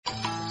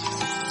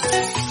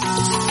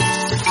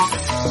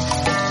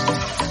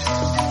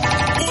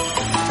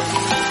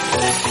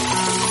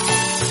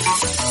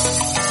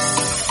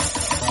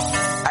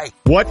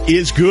What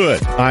is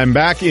good? I'm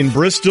back in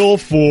Bristol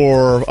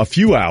for a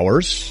few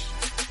hours.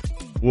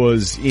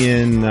 Was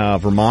in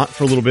Vermont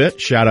for a little bit.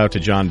 Shout out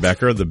to John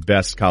Becker, the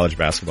best college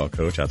basketball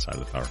coach outside of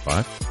the Power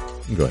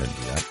 5. You can go ahead and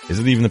do that. Is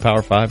it even the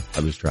Power 5? I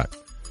lose track.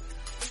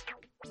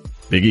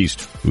 Big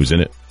East. Who's in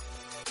it?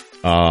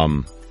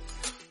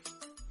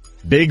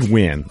 Big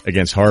win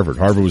against Harvard.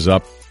 Harvard was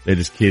up. They had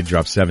this kid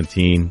drop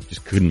 17.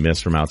 Just couldn't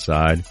miss from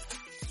outside.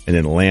 And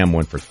then Lamb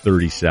went for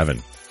 37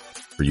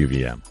 for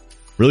UVM.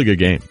 Really good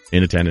game.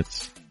 In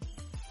attendance.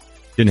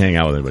 Didn't hang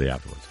out with anybody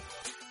afterwards.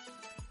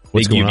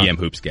 What's big UVM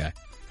hoops guy.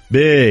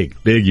 Big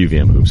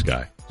UVM hoops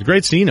guy. It's a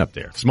great scene up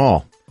there.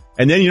 Small.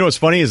 And then, you know what's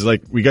funny is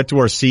like we got to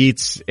our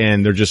seats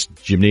and they're just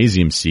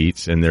gymnasium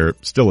seats and they're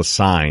still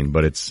assigned,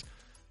 but it's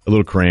a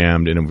little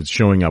crammed and it was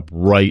showing up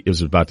right. It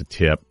was about to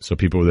tip. So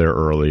people were there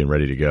early and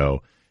ready to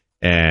go.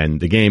 And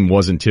the game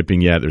wasn't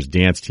tipping yet. There's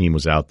dance team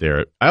was out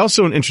there. I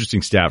also, an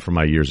interesting stat from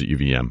my years at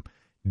UVM,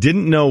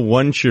 didn't know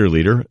one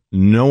cheerleader,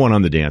 no one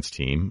on the dance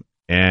team.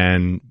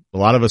 And a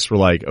lot of us were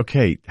like,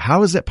 okay,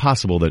 how is it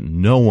possible that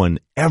no one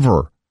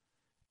ever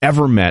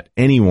met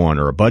anyone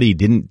or a buddy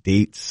didn't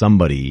date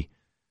somebody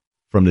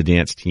from the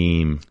dance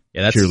team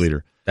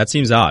cheerleader? That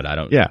seems odd. I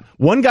don't. Yeah.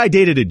 One guy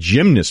dated a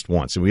gymnast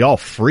once and we all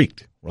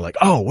freaked. We're like,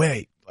 oh,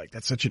 wait, like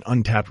that's such an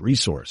untapped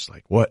resource.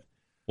 Like what?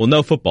 Well,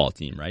 no football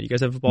team, right? You guys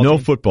have a football team? No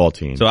football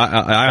team. So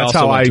I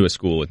also went to a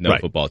school with no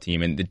football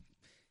team and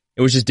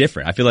it was just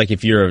different. I feel like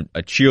if you're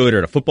a cheerleader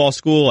at a football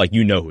school, like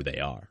you know who they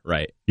are,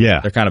 right? Yeah.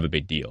 They're kind of a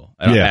big deal.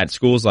 At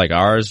schools like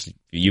ours,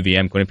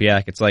 UVM,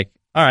 Quinnipiac, it's like,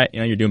 all right,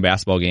 you're doing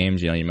basketball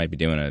games, you might be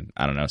doing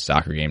a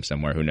soccer game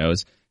somewhere, who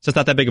knows? So it's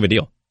not that big of a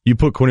deal. You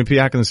put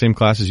Quinnipiac in the same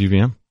class as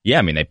UVM? Yeah,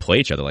 I mean, they play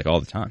each other like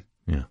all the time.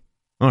 Yeah.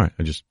 All right.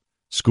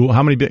 School,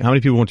 how many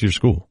people went to your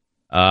school?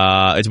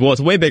 It's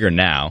way bigger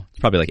now. It's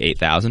probably like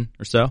 8,000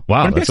 or so.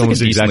 Wow, that's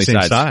almost the exact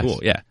same size. School.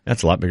 Yeah.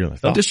 That's a lot bigger than I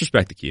thought. Don't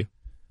disrespect the Q.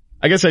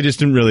 I guess I just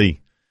didn't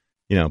really,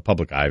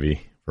 Public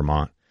Ivy,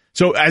 Vermont.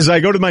 So as I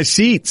go to my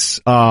seats,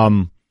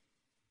 and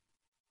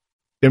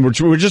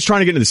we're just trying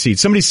to get into the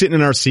seats. Somebody's sitting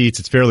in our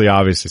seats. It's fairly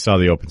obvious. They saw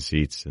the open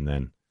seats. And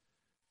then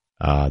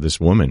this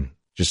woman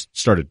just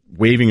started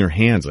waving her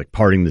hands, like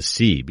parting the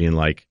sea, being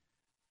like,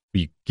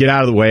 you get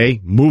out of the way,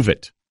 move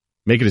it,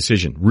 make a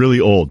decision. Really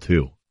old,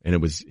 too. And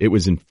it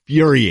was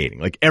infuriating.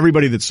 Like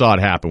everybody that saw it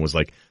happen was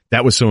like,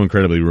 that was so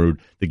incredibly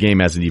rude. The game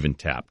hasn't even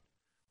tapped.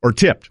 Or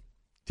tipped.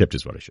 Tipped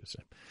is what I should have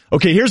said.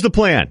 Okay, here's the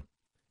plan.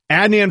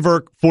 Adnan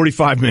Virk,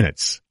 45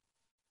 minutes.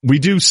 We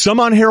do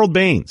some on Harold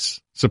Baines,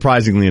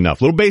 surprisingly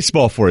enough. A little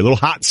baseball for you, a little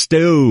hot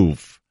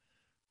stove.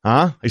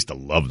 Huh? I used to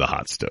love the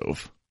hot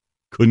stove.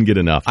 Couldn't get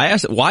enough. I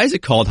asked, why is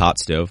it called hot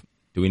stove?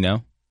 Do we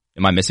know?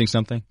 Am I missing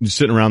something? Just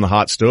sitting around the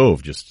hot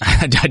stove. Just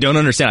I don't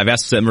understand. I've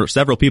asked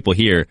several people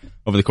here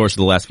over the course of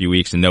the last few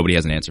weeks, and nobody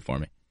has an answer for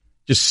me.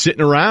 Just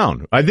sitting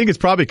around. I think it's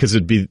probably because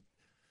it'd be.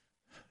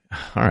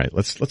 All right,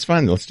 let's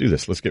do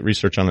this. Let's get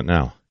research on it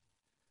now.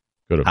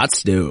 Go to hot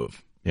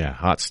stove. Yeah,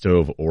 hot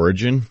stove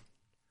origin.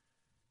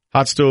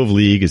 Hot stove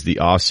league is the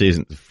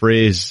off-season. The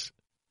phrase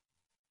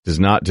does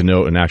not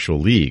denote an actual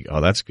league.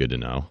 Oh, that's good to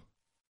know.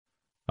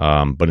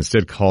 But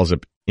instead calls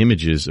up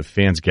images of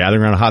fans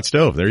gathering around a hot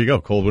stove. There you go,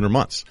 cold winter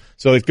months.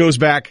 So it goes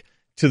back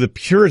to the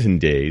Puritan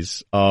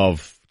days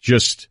of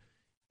just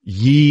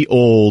ye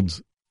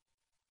old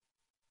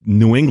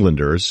New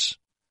Englanders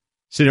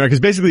sitting around. Because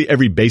basically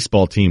every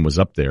baseball team was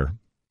up there.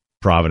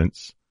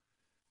 Providence,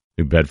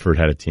 New Bedford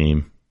had a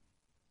team.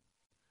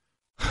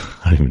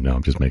 I don't even know.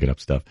 I'm just making up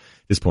stuff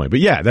at this point.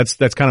 But yeah, that's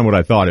kind of what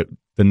I thought.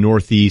 The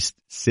Northeast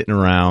sitting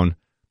around,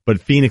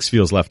 but Phoenix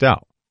feels left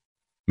out.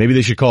 Maybe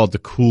they should call it the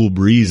Cool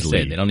Breeze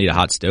League. They don't need a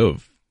hot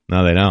stove.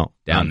 No, they don't.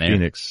 Down there.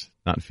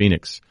 Not in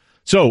Phoenix.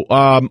 So,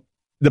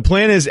 the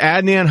plan is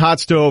Adnan,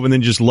 hot stove, and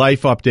then just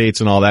life updates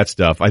and all that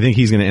stuff. I think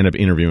he's going to end up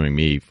interviewing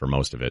me for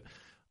most of it.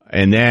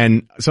 And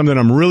then something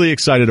I'm really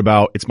excited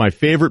about. It's my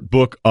favorite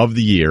book of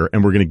the year,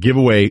 and we're going to give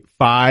away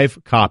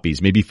 5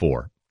 copies, maybe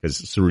 4,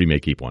 because Cerruti may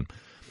keep one.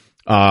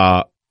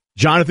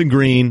 Jonathan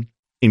Green,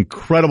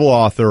 incredible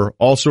author,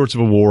 all sorts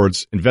of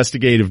awards,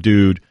 investigative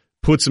dude,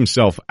 puts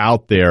himself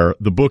out there.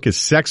 The book is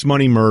Sex,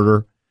 Money,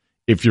 Murder.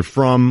 If you're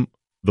from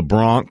the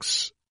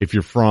Bronx, if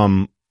you're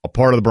from a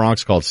part of the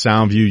Bronx called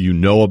Soundview, you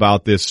know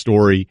about this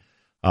story.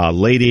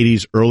 Late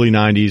 80s, early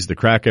 90s, the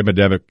crack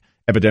epidemic,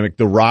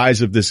 the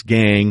rise of this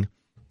gang.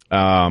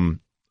 And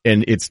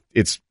it's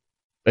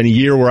in a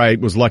year where I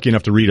was lucky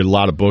enough to read a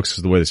lot of books,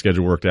 the way the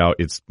schedule worked out.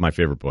 It's my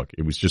favorite book.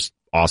 It was just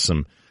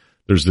awesome.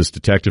 There's this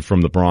detective from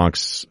the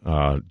Bronx,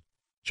 John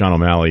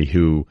O'Malley,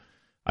 who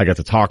I got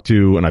to talk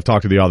to, and I've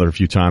talked to the author a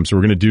few times, so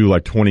we're going to do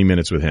like 20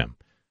 minutes with him.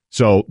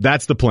 So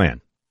that's the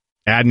plan.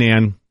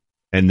 Adnan,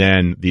 and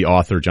then the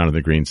author,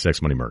 Jonathan Green,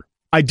 Sex, Money, Murder.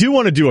 I do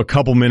want to do a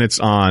couple minutes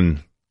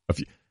on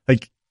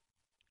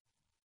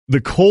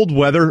the cold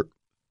weather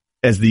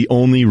as the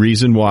only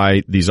reason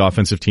why these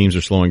offensive teams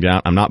are slowing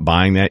down. I'm not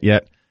buying that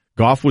yet.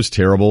 Goff was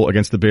terrible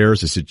against the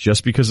Bears. Is it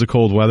just because of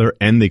cold weather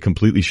and they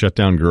completely shut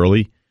down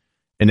Gurley?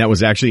 And that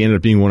was actually ended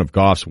up being one of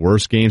Goff's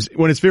worst games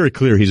when it's very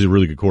clear he's a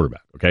really good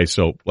quarterback. Okay.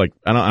 So like,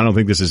 I don't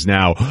think this is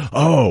now,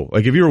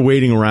 like if you were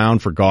waiting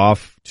around for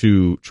Goff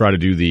to try to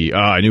do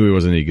I knew he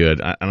wasn't any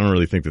good. I don't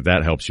really think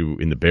that helps you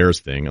in the Bears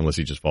thing unless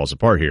he just falls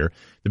apart here.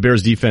 The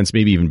Bears defense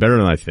may be even better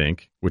than I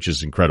think, which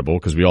is incredible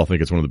because we all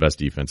think it's one of the best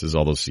defenses,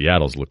 although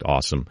Seattle's looked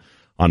awesome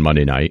on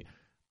Monday night.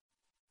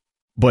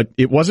 But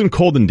it wasn't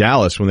cold in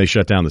Dallas when they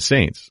shut down the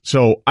Saints.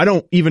 So I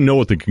don't even know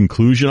what the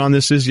conclusion on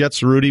this is yet,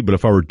 Cerruti, but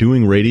if I were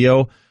doing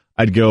radio,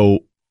 I'd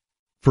go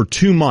for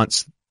 2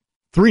 months,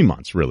 3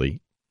 months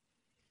really.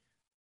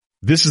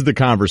 This is the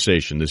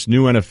conversation. This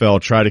new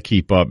NFL, try to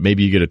keep up.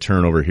 Maybe you get a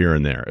turnover here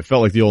and there. It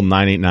felt like the old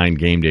 989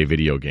 game day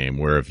video game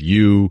where if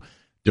you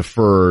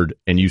deferred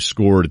and you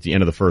scored at the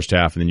end of the first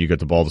half and then you got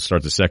the ball to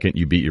start the second,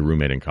 you beat your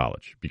roommate in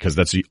college because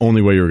that's the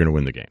only way you were going to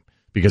win the game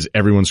because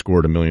everyone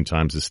scored a million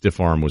times. The stiff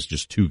arm was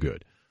just too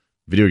good.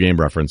 Video game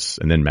reference,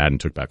 and then Madden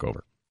took back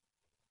over.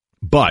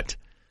 But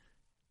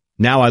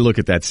now I look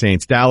at that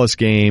Saints-Dallas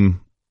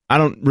game. I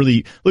don't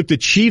really look. The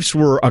Chiefs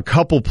were a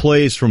couple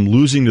plays from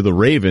losing to the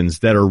Ravens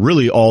that are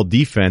really all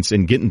defense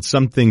and getting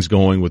some things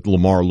going with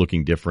Lamar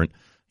looking different.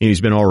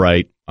 He's been all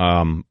right,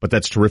 but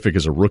that's terrific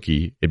as a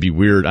rookie. It'd be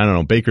weird. I don't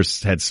know.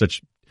 Baker's had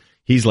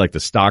he's like the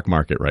stock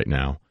market right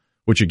now,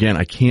 which again,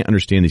 I can't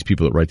understand these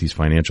people that write these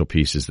financial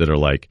pieces that are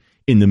like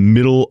in the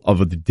middle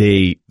of the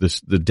day,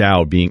 the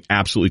Dow being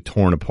absolutely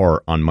torn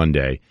apart on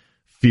Monday,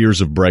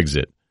 fears of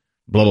Brexit.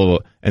 Blah, blah, blah.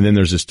 And then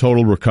there's this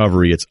total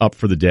recovery. It's up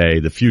for the day.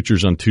 The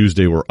futures on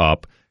Tuesday were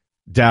up.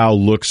 Dow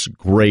looks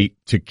great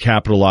to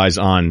capitalize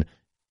on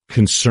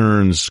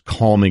concerns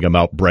calming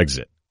about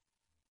Brexit.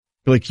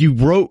 Like you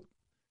wrote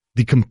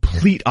the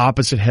complete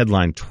opposite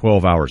headline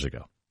 12 hours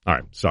ago. All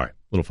right. Sorry.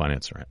 Little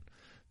finance rant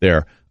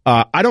there.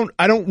 I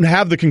don't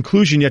have the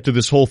conclusion yet to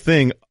this whole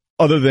thing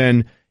other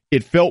than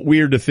it felt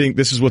weird to think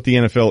this is what the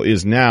NFL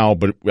is now,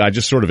 but I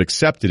just sort of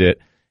accepted it.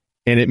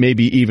 And it may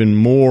be even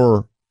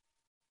more,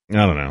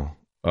 I don't know,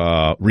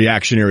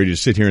 reactionary to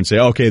sit here and say,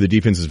 okay, the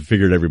defense has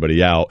figured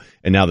everybody out,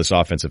 and now this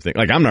offensive thing.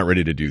 Like, I'm not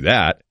ready to do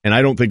that, and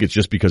I don't think it's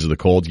just because of the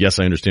cold. Yes,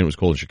 I understand it was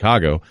cold in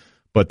Chicago,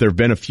 but there have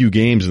been a few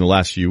games in the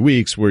last few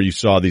weeks where you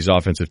saw these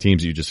offensive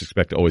teams that you just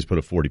expect to always put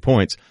up 40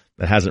 points.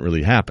 That hasn't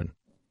really happened.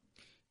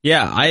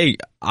 Yeah,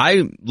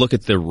 I look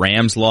at the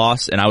Rams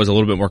loss, and I was a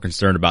little bit more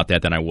concerned about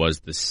that than I was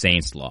the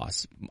Saints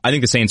loss. I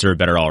think the Saints are a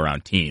better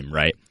all-around team,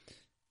 right?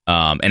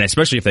 And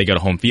especially if they go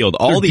to home field,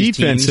 all their these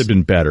defense teams have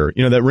been better.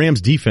 You know, that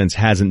Rams defense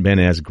hasn't been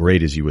as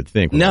great as you would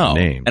think. No,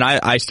 name. And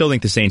I still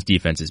think the Saints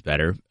defense is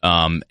better.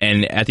 And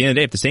at the end of the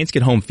day, if the Saints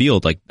get home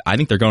field, like I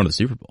think they're going to the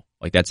Super Bowl.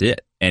 Like that's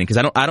it. And because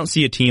I don't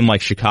see a team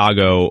like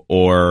Chicago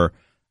or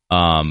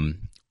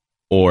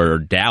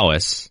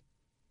Dallas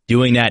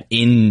doing that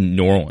in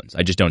New Orleans.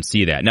 I just don't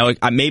see that. Now,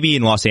 maybe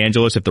in Los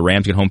Angeles, if the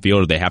Rams get home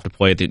field, or they have to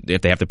play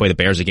if they have to play the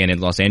Bears again in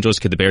Los Angeles,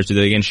 could the Bears do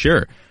that again?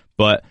 Sure.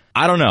 But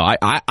I don't know.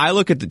 I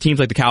look at the teams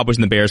like the Cowboys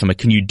and the Bears. I'm like,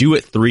 can you do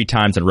it 3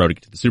 times in a row to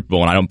get to the Super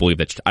Bowl? And I don't believe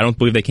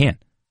they can.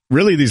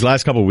 Really, these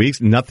last couple of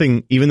weeks,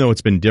 nothing. Even though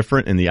it's been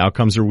different and the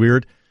outcomes are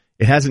weird,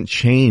 it hasn't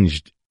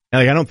changed.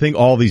 Like I don't think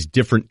all these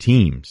different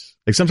teams.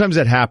 Like sometimes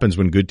that happens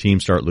when good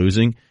teams start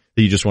losing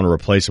that you just want to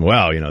replace them.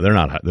 Well, you know they're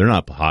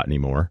not hot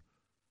anymore.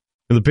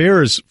 And the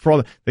Bears, for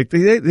all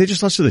they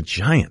just lost to the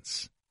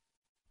Giants.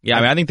 Yeah,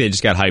 I mean, I think they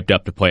just got hyped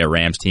up to play a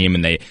Rams team,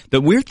 and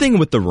the weird thing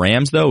with the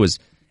Rams though is.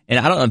 And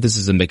I don't know if this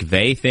is a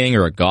McVay thing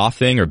or a Goff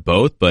thing or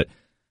both, but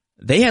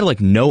they had like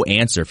no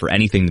answer for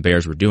anything the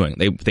Bears were doing.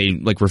 They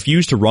like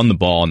refused to run the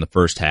ball in the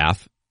first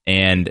half.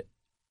 And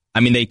I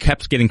mean, they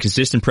kept getting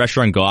consistent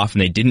pressure on Goff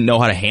and they didn't know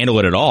how to handle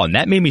it at all. And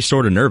that made me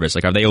sort of nervous.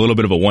 Like, are they a little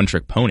bit of a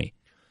one-trick pony?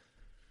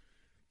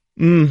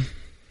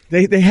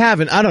 They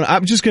haven't. I don't know.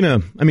 I'm just going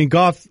to, I mean,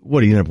 Goff,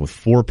 what, he ended up with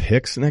 4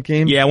 picks in that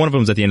game? Yeah, one of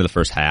them was at the end of the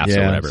first half,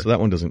 so whatever. So that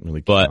one doesn't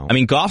really But, count. I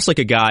mean, Goff's like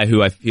a guy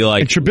who I feel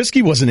like... And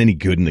Trubisky wasn't any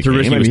good in the game.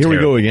 I mean, here we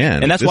go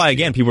again. And that's why,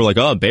 again, people were like,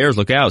 oh, Bears,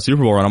 look out,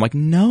 Super Bowl run. I'm like,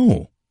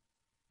 no.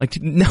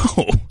 Like, no.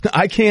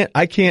 I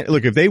can't,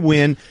 look, if they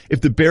win, if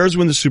the Bears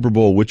win the Super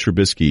Bowl with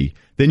Trubisky,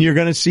 then you're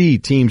going to see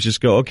teams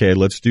just go, okay,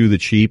 let's do the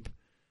cheap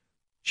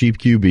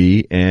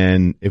QB,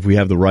 and if we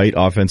have the right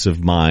offensive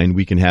mind,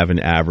 we can have an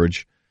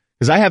average.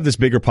 Because I have this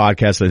bigger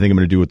podcast that I think I'm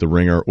going to do with The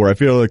Ringer, where I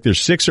feel like there's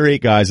 6 or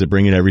 8 guys that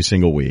bring it every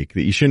single week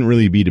that you shouldn't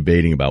really be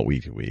debating about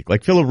week to week.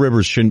 Like Phillip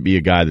Rivers shouldn't be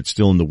a guy that's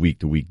still in the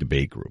week to week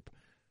debate group.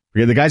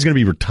 The guy's going to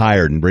be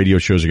retired, and radio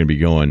shows are going to be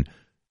going,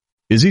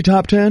 is he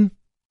top 10?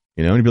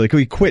 You know, and he'd be like, oh,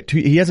 he quit.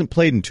 He hasn't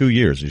played in 2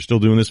 years. You're still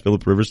doing this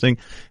Phillip Rivers thing.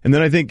 And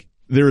then I think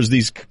there's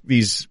this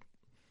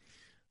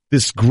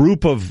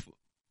group of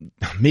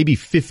maybe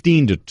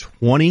 15 to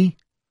 20.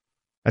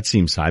 That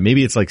seems high.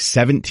 Maybe it's like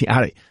 17.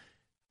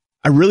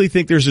 I really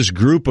think there's this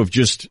group of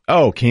just,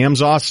 oh,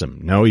 Cam's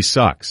awesome. No, he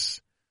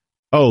sucks.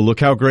 Oh, look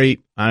how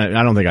great. I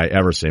don't think I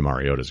ever say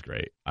Mariota's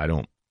great. I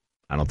don't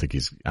think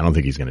he's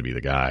going to be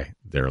the guy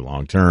there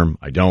long term.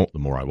 I don't. The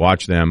more I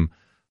watch them,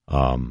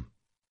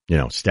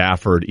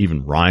 Stafford,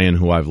 even Ryan,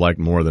 who I've liked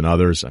more than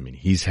others. I mean,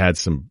 he's had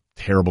some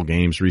terrible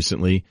games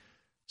recently.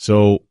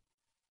 So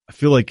I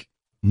feel like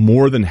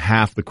more than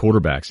half the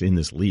quarterbacks in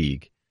this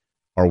league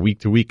are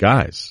week to week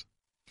guys.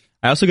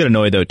 I also get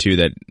annoyed though too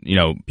that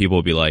people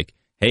will be like,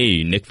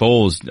 "Hey, Nick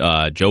Foles,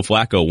 Joe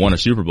Flacco won a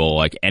Super Bowl.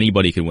 Like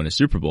anybody could win a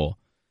Super Bowl."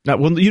 Now,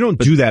 well, you don't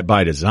do that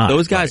by design.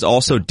 Those guys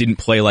also didn't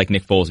play like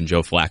Nick Foles and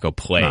Joe Flacco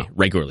play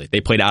regularly.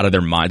 They played out of their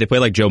mind. They play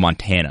like Joe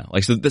Montana.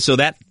 Like so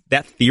that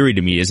theory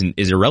to me is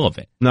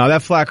irrelevant. No,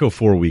 that Flacco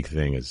 4-week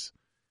thing is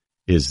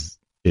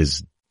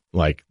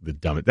like the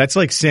dumbest. That's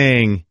like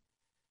saying,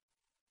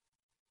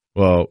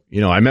 well,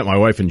 I met my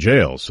wife in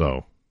jail,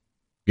 so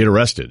get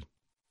arrested.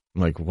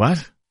 I'm like,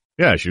 what?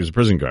 Yeah, she was a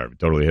prison guard.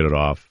 Totally hit it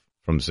off,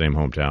 from the same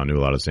hometown, knew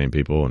a lot of the same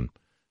people, and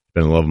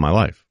been the love of my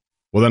life.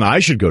 Well, then I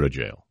should go to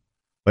jail.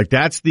 Like,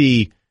 that's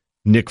the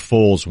Nick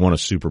Foles won a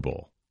Super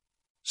Bowl.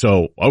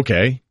 So,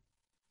 okay,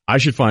 I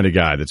should find a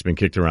guy that's been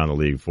kicked around the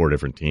league, 4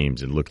 different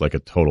teams, and looked like a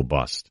total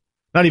bust.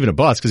 Not even a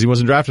bust, because he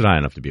wasn't drafted high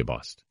enough to be a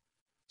bust.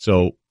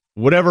 So,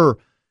 whatever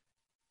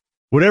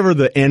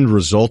the end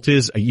result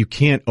is, you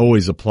can't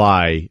always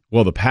apply,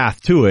 well, the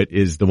path to it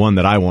is the one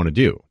that I want to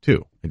do,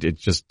 too. It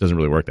just doesn't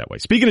really work that way.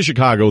 Speaking of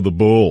Chicago, the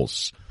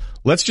Bulls.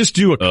 Let's just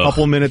do a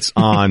couple minutes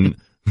on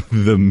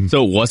the...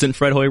 So it wasn't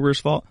Fred Hoiberg's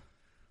fault?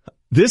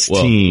 This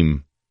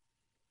team...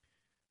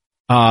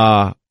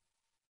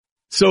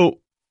 So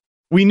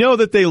we know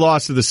that they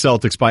lost to the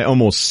Celtics by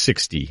almost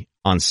 60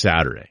 on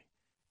Saturday.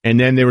 And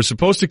then they were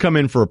supposed to come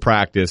in for a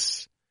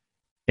practice,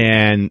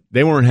 and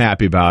they weren't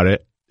happy about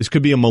it. This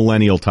could be a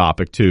millennial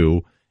topic,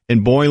 too.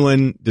 And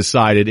Boylan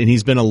decided, and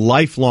he's been a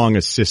lifelong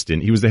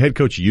assistant. He was the head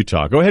coach of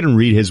Utah. Go ahead and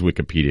read his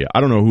Wikipedia. I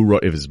don't know who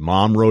wrote, if his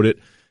mom wrote it,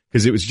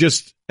 because it was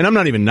just, and I'm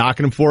not even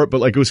knocking him for it, but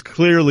like it was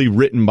clearly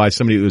written by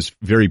somebody who was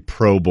very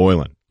pro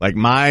Boylan. Like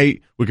my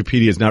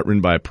Wikipedia is not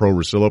written by a pro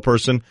Russillo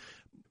person.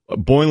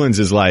 Boylan's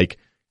is like,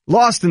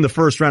 lost in the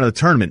first round of the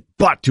tournament,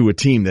 but to a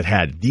team that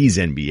had these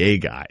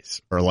NBA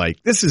guys. Or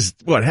like, this is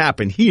what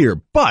happened here,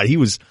 but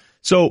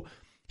so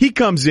he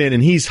comes in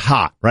and he's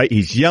hot, right?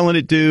 He's yelling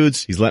at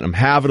dudes. He's letting them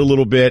have it a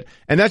little bit.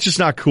 And that's just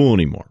not cool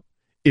anymore.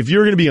 If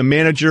you're going to be a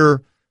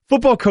manager,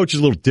 football coach is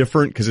a little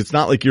different because it's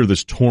not like you're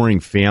this touring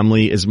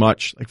family as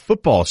much. Like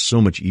football is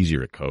so much easier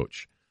to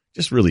coach. It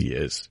just really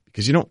is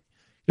because you don't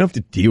have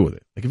to deal with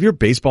it. Like if you're a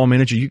baseball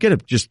manager, you get to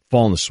just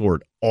fall on the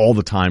sword all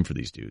the time for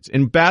these dudes.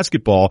 In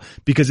basketball,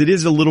 because it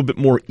is a little bit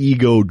more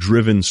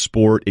ego-driven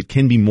sport, it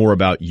can be more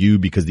about you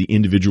because the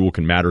individual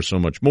can matter so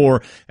much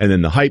more. And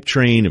then the hype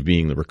train of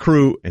being the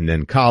recruit, and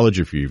then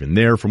college if you're even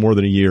there for more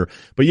than a year.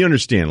 But you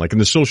understand, like in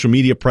the social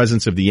media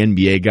presence of the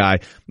NBA guy,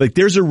 like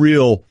there's a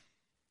real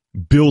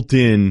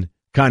built-in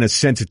kind of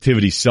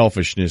sensitivity,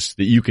 selfishness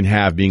that you can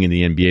have being in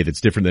the NBA that's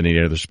different than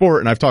any other sport.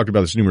 And I've talked about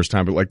this numerous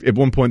times, but like at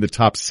one point, the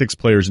top 6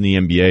 players in the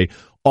NBA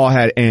all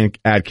had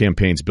ad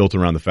campaigns built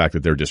around the fact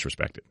that they're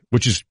disrespected,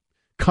 which is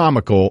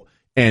comical.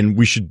 And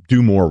we should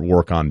do more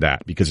work on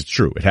that because it's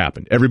true. It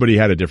happened. Everybody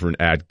had a different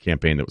ad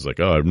campaign that was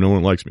like, oh, no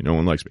one likes me. No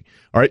one likes me.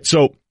 All right.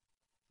 So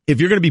if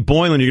you're going to be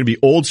Boylan, you're going to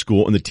be old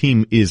school. And the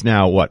team is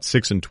now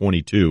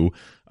 6-22.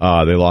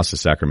 They lost to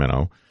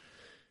Sacramento.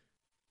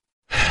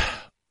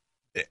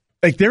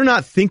 Like they're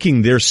not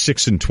thinking they're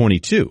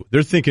 6-22.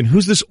 They're thinking,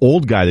 who's this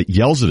old guy that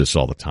yells at us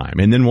all the time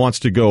and then wants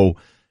to go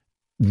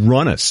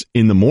run us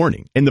in the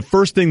morning? And the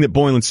first thing that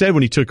Boylan said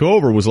when he took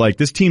over was like,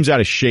 this team's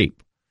out of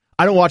shape.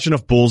 I don't watch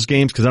enough Bulls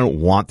games because I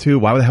don't want to.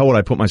 Why the hell would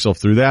I put myself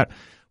through that?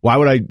 Why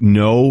would I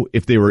know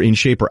if they were in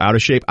shape or out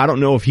of shape? I don't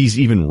know if he's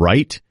even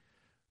right.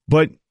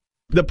 But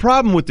the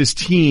problem with this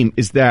team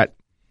is that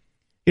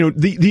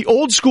the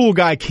old school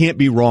guy can't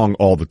be wrong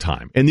all the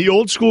time. And the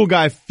old school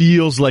guy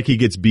feels like he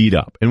gets beat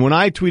up. And when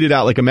I tweeted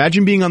out, like,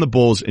 imagine being on the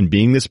Bulls and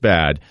being this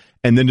bad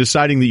and then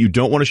deciding that you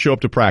don't want to show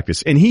up to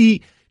practice. And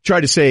he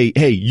tried to say,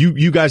 hey,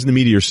 you guys in the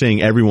media are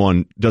saying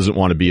everyone doesn't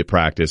want to be at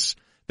practice.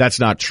 That's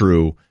not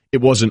true. It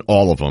wasn't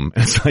all of them.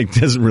 It's like,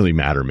 doesn't really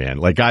matter, man.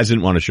 Like, guys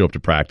didn't want to show up to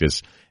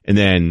practice. And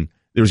then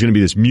there was going to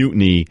be this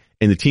mutiny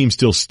and the team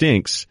still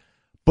stinks.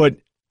 But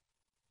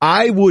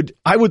I would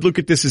look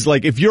at this as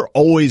like, if you're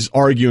always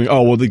arguing,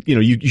 oh, well,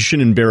 you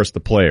shouldn't embarrass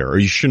the player or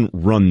you shouldn't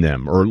run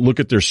them or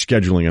look at their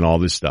scheduling and all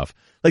this stuff.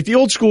 Like the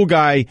old school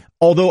guy,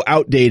 although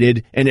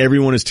outdated and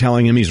everyone is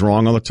telling him he's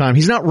wrong all the time,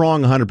 he's not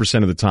wrong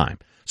 100% of the time.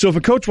 So if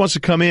a coach wants to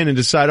come in and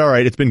decide, all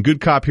right, it's been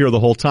good cop here the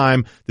whole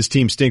time, this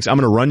team stinks, I'm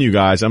going to run you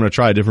guys, I'm going to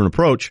try a different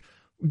approach,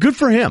 good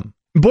for him.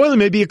 Boylan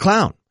may be a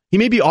clown. He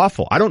may be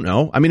awful. I don't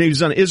know. I mean, he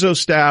was on Izzo's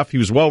staff. He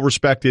was well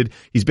respected.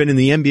 He's been in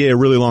the NBA a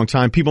really long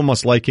time. People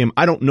must like him.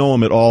 I don't know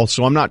him at all,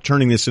 so I'm not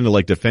turning this into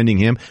like defending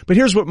him. But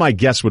here's what my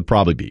guess would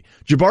probably be.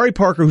 Jabari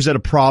Parker, who's had a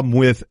problem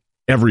with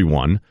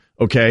everyone,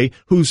 okay,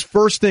 whose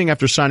first thing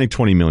after signing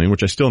 $20 million,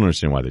 which I still don't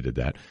understand why they did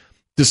that,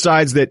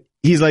 decides that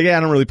he's like, yeah,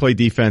 I don't really play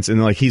defense,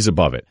 and like he's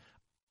above it.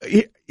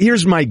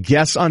 Here's my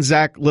guess on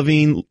Zach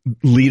LaVine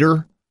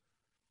leader.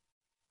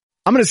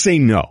 I'm going to say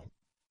no.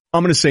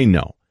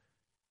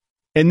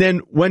 And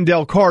then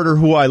Wendell Carter,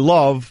 who I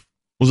love,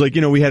 was like,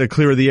 we had to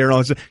clear the air and all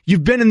that stuff.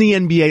 You've been in the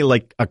NBA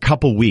like a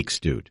couple weeks,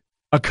 dude.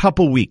 A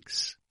couple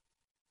weeks.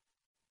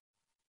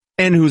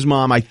 And whose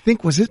mom, I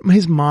think, was it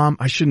his mom?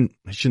 I shouldn't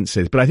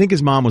say this, but I think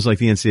his mom was like,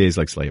 the NCAA is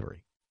like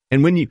slavery.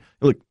 And when you,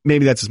 look,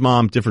 maybe that's his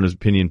mom, different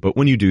opinion, but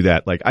when you do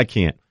that, like, I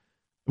can't.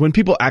 When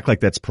people act like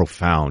that's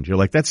profound, you're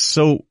like, that's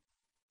so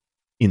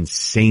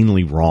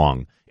insanely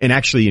wrong and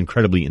actually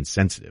incredibly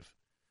insensitive.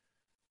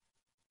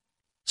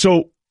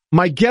 So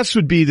my guess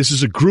would be this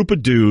is a group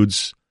of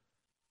dudes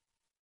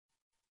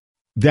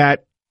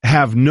that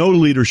have no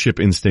leadership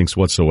instincts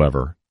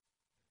whatsoever.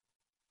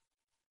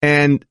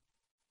 And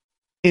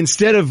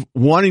instead of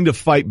wanting to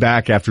fight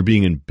back after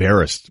being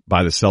embarrassed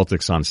by the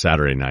Celtics on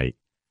Saturday night,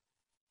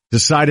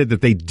 decided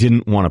that they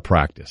didn't want to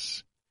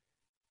practice.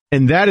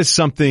 And that is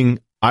something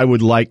I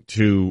would like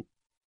to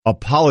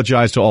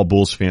apologize to all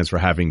Bulls fans for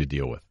having to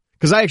deal with.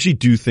 Because I actually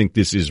do think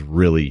this is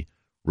really,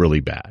 really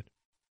bad.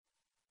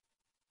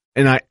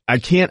 And I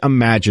can't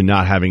imagine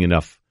not having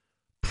enough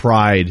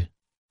pride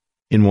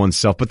in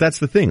oneself. But that's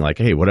the thing. Like,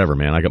 hey, whatever,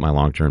 man. I got my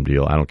long-term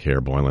deal. I don't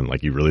care, Boylan.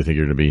 Like, you really think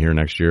you're going to be here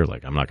next year?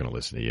 Like, I'm not going to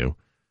listen to you.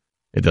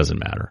 It doesn't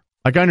matter.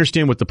 Like, I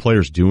understand what the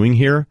player's doing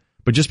here,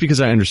 but just because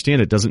I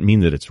understand it doesn't mean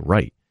that it's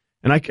right.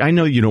 And I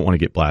know you don't want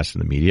to get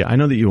blasted in the media. I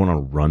know that you want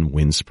to run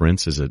wind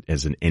sprints as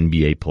an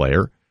NBA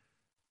player.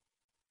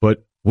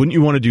 But wouldn't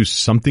you want to do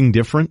something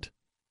different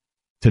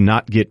to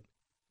not get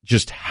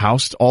just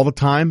housed all the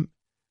time?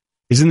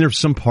 Isn't there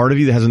some part of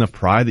you that has enough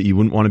pride that you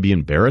wouldn't want to be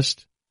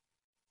embarrassed?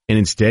 And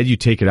instead you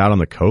take it out on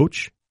the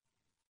coach?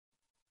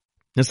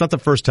 It's not the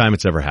first time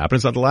it's ever happened.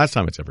 It's not the last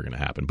time it's ever going to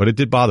happen. But it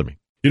did bother me.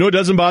 You know what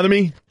doesn't bother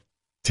me?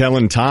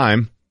 Telling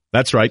time.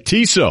 That's right.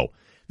 TISO,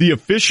 the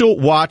official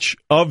watch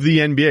of the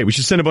NBA. We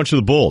should send a bunch of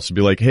the Bulls and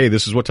be like, hey,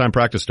 this is what time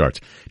practice starts.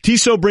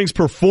 TISO brings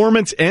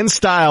performance and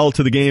style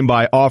to the game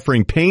by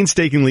offering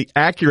painstakingly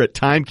accurate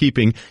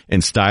timekeeping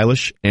and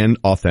stylish and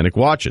authentic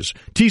watches.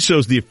 TISO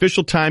is the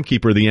official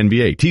timekeeper of the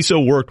NBA.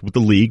 TISO worked with the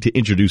league to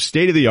introduce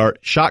state-of-the-art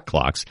shot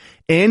clocks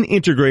and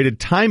integrated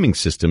timing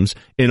systems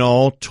in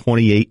all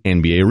 28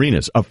 NBA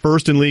arenas, a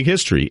first in league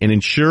history, and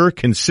ensure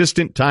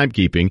consistent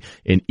timekeeping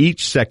in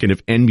each second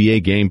of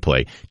NBA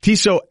gameplay.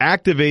 TISO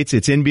activates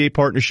its NBA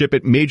partnership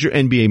at major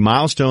NBA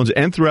milestones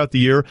and throughout the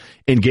year,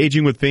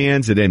 engaging with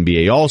fans at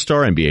NBA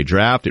All-Star, NBA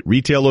Draft, at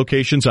retail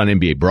locations, on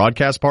NBA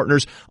broadcast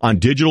partners, on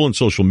digital and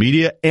social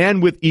media,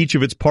 and with each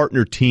of its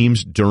partner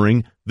teams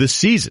during the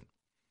season.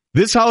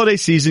 This holiday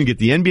season, get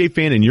the NBA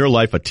fan in your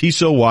life a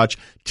TISO watch.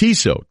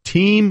 TISO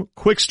Team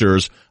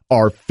Quicksters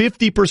are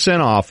 50%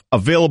 off,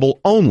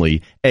 available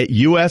only at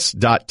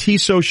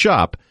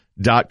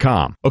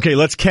us.tisoshop.com. Okay,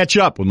 let's catch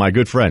up with my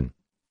good friend,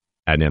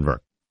 Adnan Virk.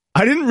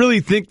 I didn't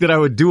really think that I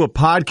would do a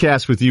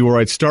podcast with you where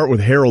I'd start with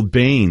Harold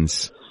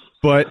Baines,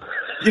 but,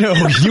 you know,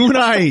 you and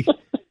I,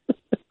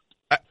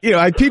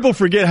 people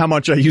forget how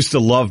much I used to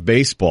love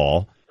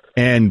baseball.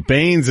 And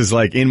Baines is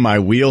like in my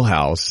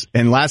wheelhouse.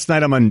 And last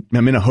night I'm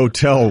in a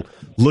hotel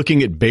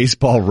looking at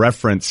Baseball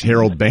Reference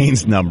Harold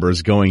Baines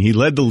numbers going, he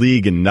led the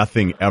league in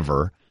nothing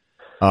ever.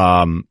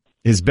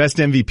 His best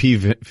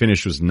MVP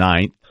finish was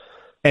 9th.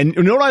 And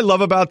you know what I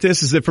love about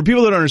this is that for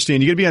people that don't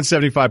understand, you got to be on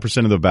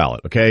 75% of the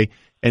ballot, okay?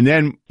 And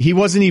then he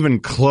wasn't even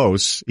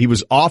close. He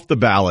was off the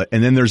ballot.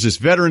 And then there's this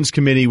Veterans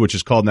Committee, which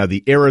is called now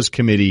the Eras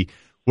Committee,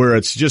 where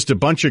it's just a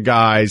bunch of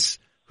guys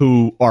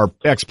who are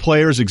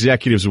ex-players,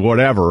 executives,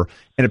 whatever.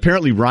 And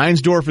apparently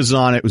Reinsdorf is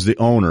on it, was the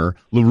owner.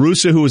 La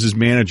Russa, who was his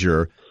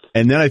manager.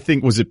 And then I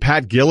think, was it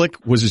Pat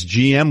Gillick was his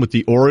GM with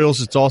the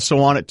Orioles? It's also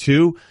on it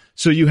too.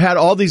 So you had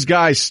all these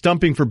guys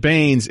stumping for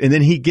Baines, and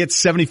then he gets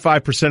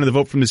 75% of the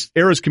vote from this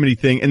Eras Committee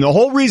thing. And the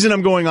whole reason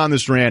I'm going on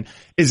this rant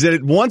is that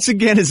it once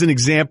again is an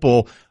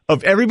example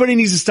of everybody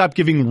needs to stop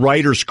giving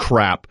writers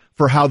crap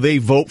for how they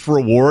vote for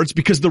awards,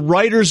 because the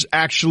writers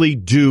actually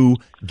do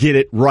get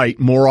it right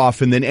more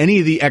often than any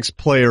of the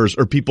ex-players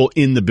or people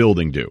in the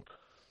building do.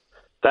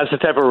 That's the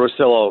type of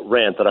Russillo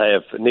rant that I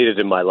have needed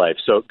in my life.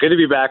 So good to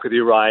be back with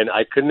you, Ryan.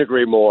 I couldn't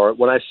agree more.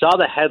 When I saw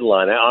the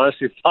headline, I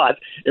honestly thought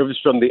it was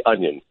from The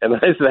Onion. And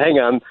I said, hang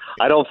on,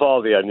 I don't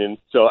follow The Onion.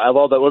 So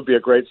although that would be a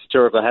great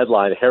satirical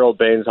headline, Harold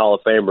Baines, Hall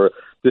of Famer,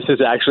 this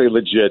is actually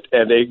legit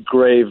and a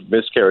grave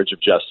miscarriage of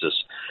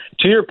justice.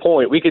 To your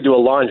point, we could do a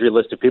laundry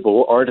list of people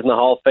who aren't in the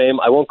Hall of Fame.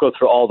 I won't go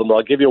through all of them, but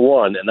I'll give you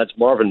one, and that's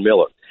Marvin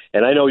Miller.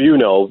 And I know you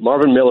know,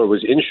 Marvin Miller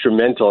was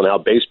instrumental in how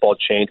baseball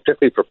changed,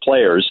 particularly for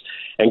players,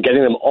 and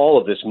getting them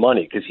all of this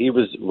money, because he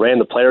ran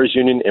the Players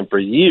Union, and for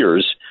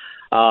years,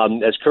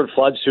 as Curt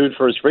Flood sued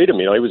for his freedom,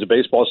 he was a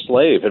baseball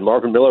slave, and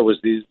Marvin Miller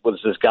was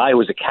this guy who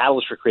was a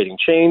catalyst for creating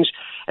change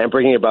and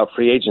bringing about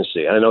free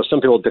agency. And I know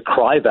some people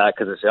decry that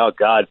because they say, oh,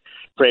 God,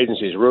 free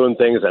agencies ruin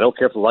things. I don't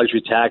care for the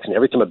luxury tax, and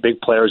every time a big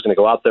player is going to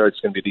go out there, it's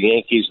going to be the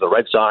Yankees, the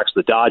Red Sox,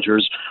 the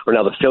Dodgers, or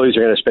now the Phillies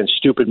are going to spend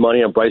stupid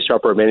money on Bryce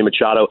Harper or Manny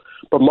Machado.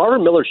 But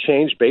Marvin Miller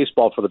changed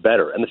baseball for the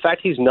better, and the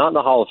fact he's not in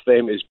the Hall of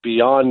Fame is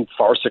beyond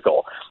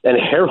farcical. And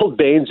Harold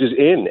Baines is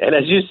in, and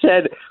as you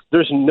said,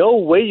 there's no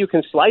way you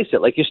can slice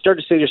it. Like, you start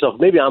to say to yourself,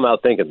 maybe I'm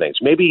out thinking things.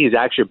 Maybe he's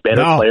actually a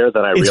better player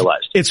than I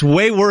realized. It's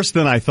way worse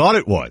than I thought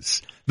it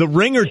was. The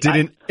Ringer did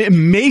an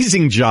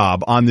amazing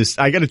job on this.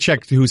 I got to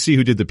check to see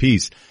who did the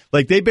piece.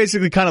 Like, they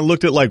basically kind of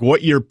looked at like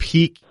what your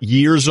peak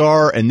years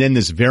are, and then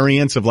this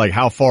variance of like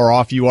how far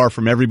off you are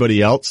from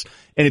everybody else.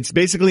 And it's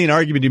basically an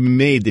argument to be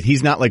made that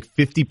he's not like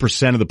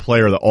 50% of the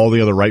player that all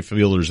the other right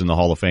fielders in the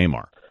Hall of Fame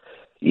are.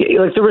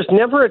 Like there was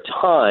never a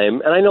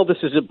time, and I know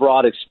this is a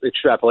broad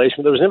extrapolation,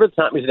 but there was never a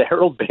time he said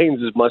Harold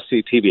Baines is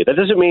must-see TV. That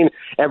doesn't mean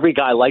every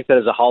guy like that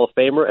is a Hall of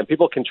Famer, and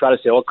people can try to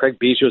say, oh, Craig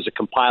Biggio is a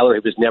compiler. He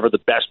was never the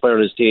best player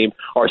on his team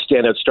or a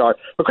standout star.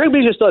 But Craig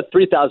Biggio still had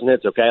 3,000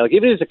 hits, okay? Like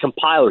even as a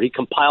compiler, he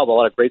compiled a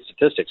lot of great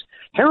statistics.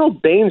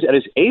 Harold Baines at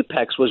his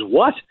apex was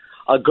what?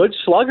 A good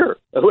slugger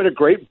who had a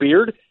great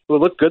beard, who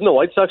looked good in the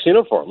White Sox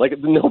uniform. Like,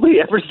 nobody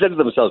ever said to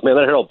themselves, man,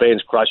 that Harold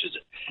Baines crushes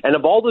it. And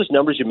of all those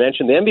numbers you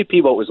mentioned, the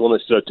MVP vote was the one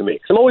that stood out to me.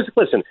 Because I'm always,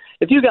 listen,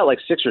 if you got like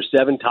 6 or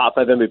 7 top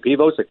 5 MVP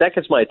votes, like that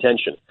gets my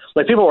attention.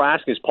 Like people were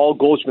asking, is Paul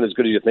Goldschmidt as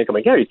good as you think? I'm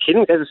like, yeah, are you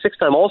kidding? The guy's a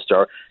 6-time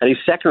All-Star, and he's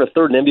second or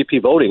third in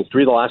MVP voting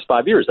 3 of the last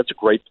 5 years. That's a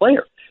great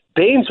player.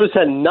 Baines was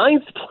at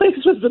 9th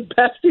place, was the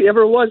best he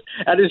ever was.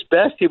 At his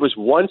best, he was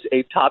once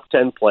a top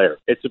 10 player.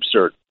 It's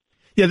absurd.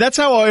 Yeah, that's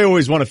how I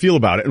always want to feel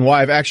about it, and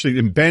why I've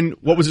actually Ben.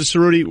 What was it,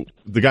 Cerruti?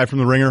 The guy from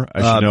The Ringer.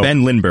 I should know.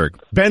 Ben Lindbergh.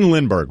 Ben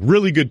Lindbergh,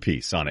 really good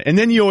piece on it. And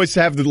then you always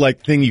have the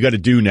thing you got to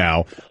do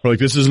now. Where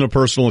this isn't a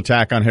personal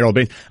attack on Harold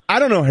Baines. I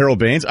don't know Harold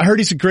Baines. I heard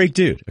he's a great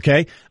dude.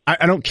 Okay,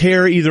 I don't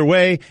care either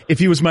way. If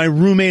he was my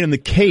roommate in the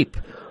Cape,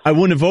 I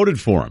wouldn't have voted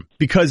for him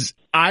because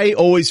I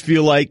always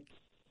feel like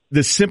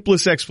the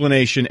simplest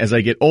explanation as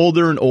I get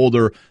older and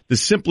older, the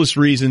simplest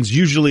reasons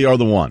usually are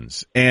the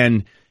ones.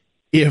 And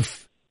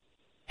if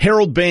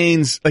Harold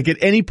Baines, like at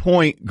any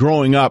point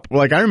growing up,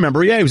 like I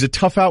remember, he was a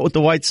tough out with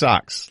the White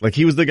Sox. Like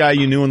he was the guy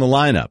you knew in the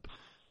lineup.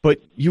 But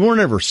you weren't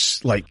ever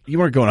you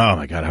weren't going, oh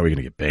my God, how are we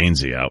going to get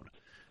Bainesy out?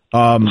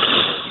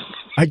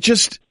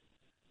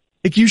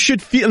 You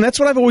should feel, and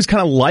that's what I've always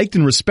kind of liked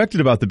and respected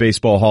about the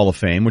Baseball Hall of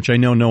Fame, which I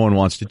know no one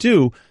wants to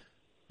do,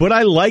 but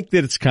I like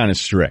that it's kind of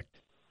strict.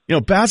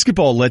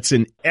 Basketball lets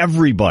in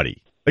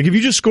everybody. Like, if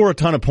you just score a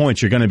ton of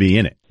points, you're going to be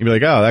in it. You'll be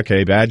like, oh,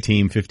 okay, bad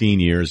team, 15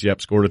 years. Yep,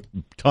 scored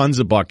tons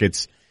of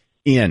buckets.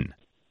 In.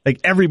 Like,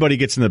 everybody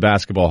gets in the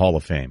Basketball Hall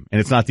of Fame, and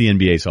it's not the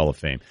NBA's Hall of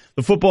Fame.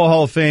 The Football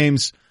Hall of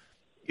Fame's,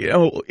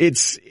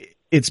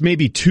 it's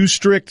maybe too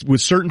strict with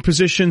certain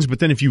positions, but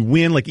then if you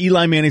win, like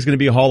Eli Manning's going to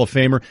be a Hall of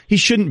Famer. He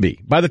shouldn't be.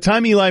 By the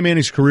time Eli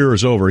Manning's career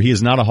is over, he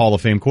is not a Hall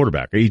of Fame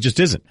quarterback. He just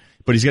isn't.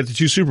 But he's got the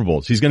 2 Super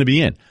Bowls. He's going to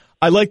be in.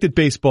 I like that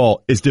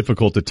baseball is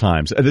difficult at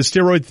times. The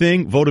steroid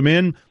thing, vote him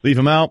in, leave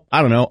him out.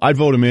 I don't know. I'd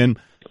vote him in.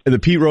 The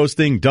Pete Rose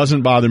thing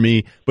doesn't bother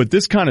me. But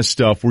this kind of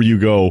stuff where you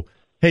go,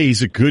 hey,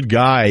 he's a good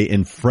guy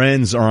and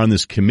friends are on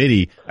this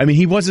committee. I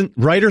mean,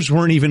 writers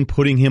weren't even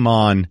putting him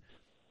on,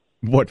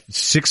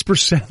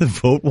 6% of the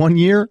vote one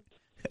year?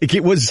 Like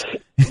it was,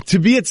 to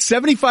be at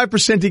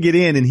 75% to get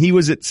in and he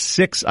was at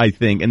 6, I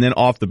think, and then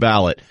off the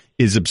ballot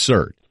is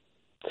absurd.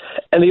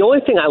 And the only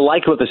thing I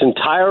like about this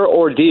entire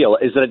ordeal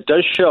is that it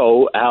does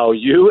show how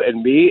you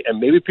and me and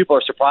maybe people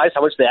are surprised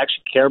how much they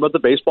actually care about the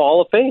Baseball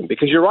Hall of Fame.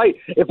 Because you're right.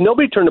 If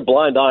nobody turned a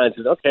blind eye and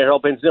said, okay,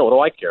 Harold Baines, what do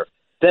I care?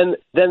 Then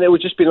it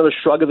would just be another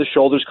shrug of the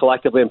shoulders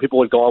collectively and people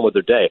would go on with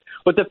their day.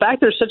 But the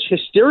fact there's such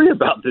hysteria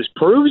about this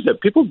proves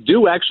that people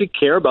do actually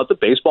care about the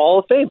Baseball Hall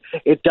of Fame.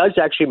 It does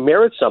actually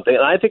merit something.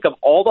 And I think of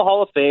all the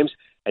Hall of Fames,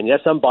 and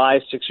yes, I'm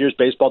biased, 6 years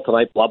baseball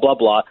tonight, blah, blah,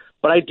 blah.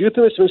 But I do think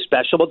there's something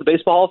special about the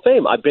Baseball Hall of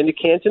Fame. I've been to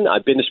Canton.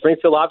 I've been to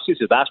Springfield, obviously,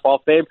 to the Basketball Hall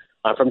of Fame.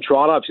 I'm from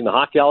Toronto. I've seen the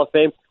Hockey Hall of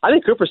Fame. I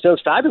think Cooperstown's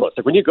fabulous.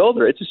 Like when you go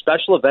there, it's a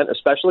special event, a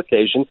special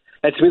occasion.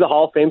 And to me, the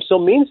Hall of Fame still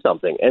means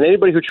something. And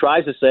anybody who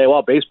tries to say,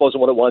 well, baseball isn't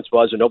what it once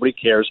was or nobody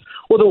cares,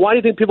 well, then why do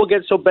you think people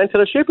get so bent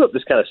out of shape about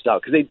this kind of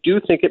stuff? Because they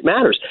do think it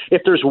matters.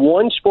 If there's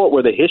one sport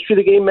where the history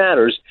of the game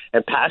matters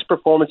and past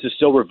performance is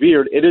still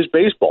revered, it is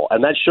baseball.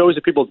 And that shows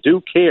that people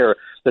do care,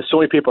 that so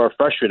many people are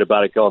frustrated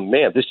about it going,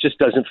 man, this just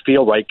doesn't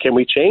feel right. Can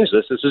we change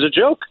this? This is a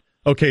joke.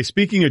 Okay,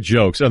 speaking of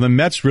jokes, are the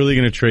Mets really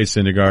going to trade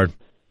Syndergaard?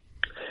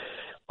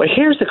 But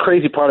here's the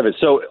crazy part of it.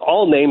 So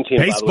all name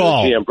teams,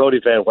 baseball, GM Brody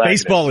Van Wagenen.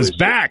 Baseball is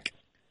back.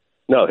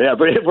 No, yeah,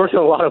 but we're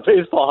doing a lot of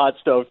baseball hot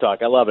stove talk.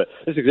 I love it.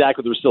 This is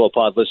exactly what the Russillo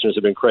Pod listeners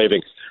have been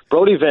craving.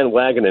 Brody Van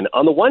Wagenen.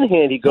 On the one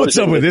hand, he goes What's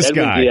up with this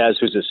Edwin guy? Diaz,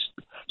 who's a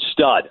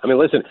stud. I mean,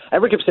 listen,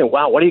 everyone keeps saying,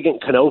 wow, what are you getting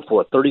Cano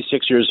for?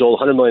 36 years old,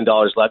 $100 million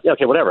left. Yeah,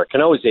 okay, whatever.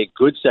 Cano is a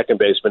good second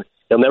baseman.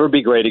 He'll never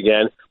be great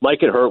again. Might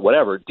get hurt,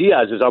 whatever.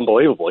 Diaz is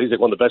unbelievable. He's like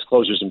one of the best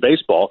closers in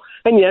baseball.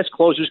 And yes,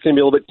 closers can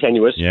be a little bit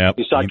tenuous. Yep.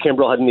 You saw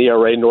Kimbrel had an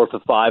ERA north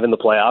of 5 in the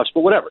playoffs,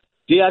 but whatever.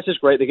 Diaz is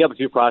great. They give up a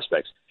few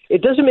prospects.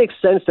 It doesn't make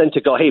sense then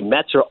to go, hey,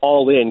 Mets are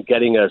all in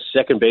getting a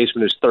second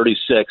baseman who's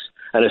 36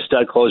 and a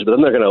stud closer, but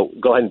then they're going to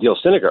go ahead and deal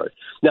Syndergaard.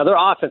 Now, their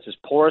offense is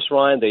porous,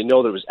 Ryan. They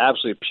know that it was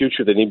absolutely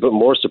putrid. They need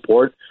more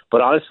support. But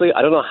honestly,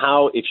 I don't know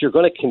how, if you're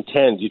going to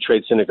contend, you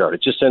trade Syndergaard.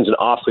 It just sends an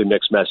awfully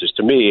mixed message.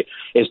 To me,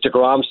 is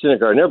DeGrom,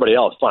 Syndergaard, and everybody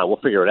else, fine, we'll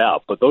figure it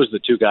out. But those are the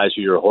two guys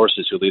who are your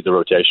horses who lead the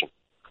rotation.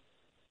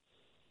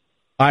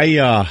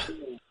 I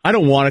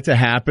don't want it to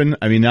happen.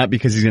 I mean, not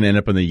because he's going to end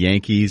up in the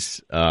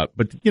Yankees,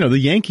 but the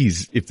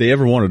Yankees, if they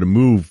ever wanted to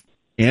move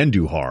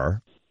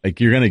Andujar, like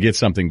you're going to get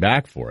something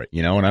back for it,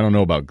 And I don't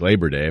know about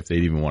Gleyber Day if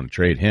they'd even want to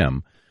trade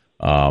him.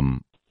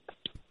 And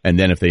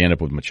then if they end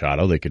up with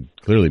Machado, they could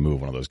clearly move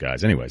one of those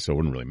guys anyway, so it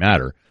wouldn't really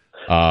matter.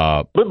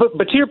 But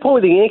to your point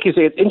with the Yankees,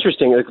 it's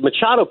interesting. Like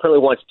Machado apparently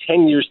wants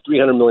 10 years,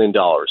 $300 million.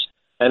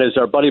 And as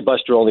our buddy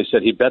Buster Olney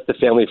said, he bet the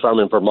family farm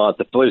in Vermont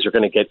the Phillies are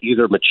going to get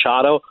either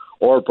Machado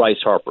or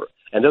Bryce Harper.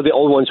 And they're the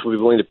only ones who will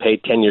be willing to pay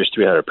 10 years,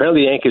 $300.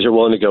 Apparently the Yankees are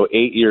willing to go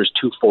 8 years,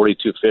 $240,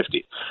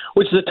 $250,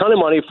 which is a ton of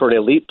money for an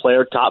elite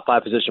player, top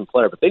 5 position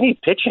player. But they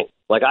need pitching.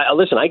 Like,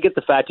 listen, I get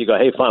the fact you go,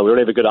 hey, fine, we don't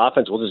have a good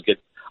offense. We'll just get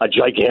a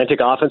gigantic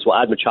offense. We'll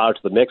add Machado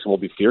to the mix, and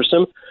we'll be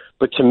fearsome.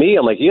 But to me,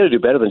 I'm like, you got to do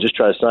better than just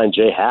try to sign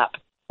Jay Happ.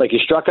 Like, you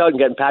struck out and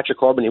getting Patrick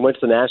Corbin. He went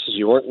to the Nationals.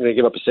 You weren't going to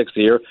give up a sixth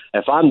year.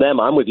 If I'm them,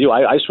 I'm with you.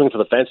 I swing for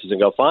the fences and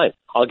go, fine.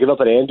 I'll give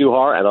up an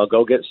Andujar, and I'll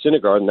go get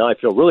Syndergaard. And now I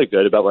feel really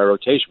good about my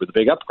rotation with a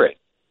big upgrade.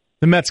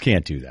 The Mets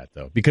can't do that,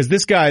 though, because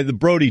this guy, the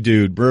Brody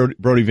dude,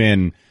 Brody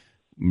Van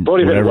Wagenen,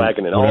 whatever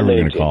we're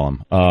going to call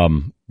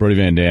him, Brody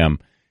Van Dam,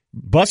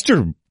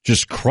 Buster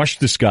just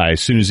crushed this guy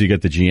as soon as he got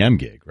the GM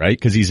gig, right?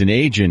 Because he's an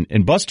agent.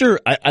 And Buster,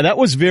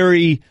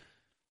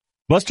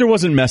 Buster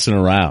wasn't messing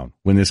around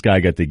when this guy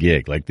got the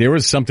gig. Like, there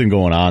was something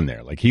going on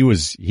there. Like, he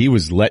was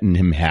letting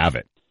him have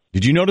it.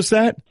 Did you notice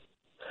that?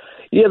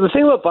 Yeah, the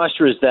thing about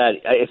Buster is that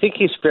I think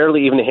he's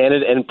fairly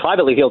even-handed, and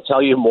privately he'll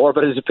tell you more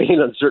about his opinion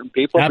on certain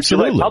people.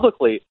 Absolutely. But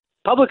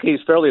publicly he's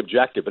fairly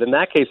objective. But in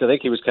that case, I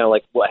think he was kind of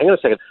like, well, hang on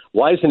a second.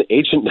 Why is an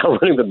agent now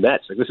running the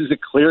Mets? Like, this is a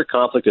clear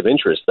conflict of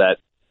interest that,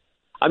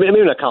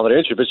 maybe not conflict of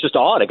interest, but it's just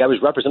odd. A guy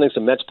was representing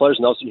some Mets players,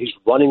 and all of a sudden he's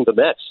running the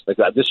Mets. Like,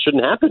 this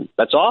shouldn't happen.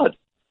 That's odd.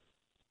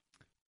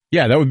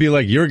 Yeah, that would be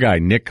like your guy,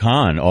 Nick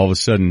Khan, all of a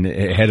sudden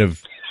head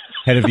of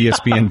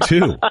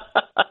ESPN2.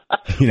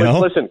 You know?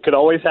 Listen, could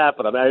always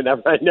happen. I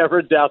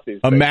never doubt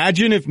these things.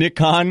 Imagine if Nick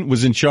Khan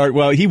was in charge.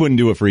 Well, he wouldn't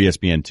do it for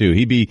ESPN2.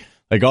 He'd be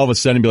like, all of a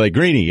sudden be like,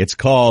 Greeny, it's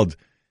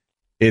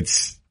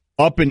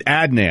Up and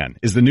Adnan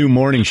is the new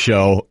morning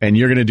show, and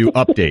you're going to do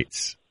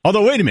updates.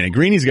 Although, wait a minute,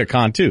 Greeny's got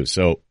Khan too.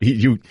 So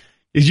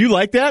is you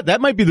like that?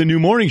 That might be the new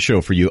morning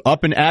show for you,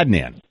 Up and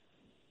Adnan.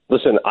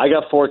 Listen, I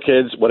got 4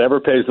 kids. Whatever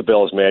pays the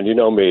bills, man. You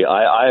know me.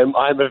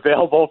 I'm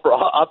available for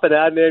Up and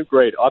Adnan.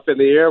 Great. Up in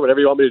the air, whatever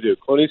you want me to do.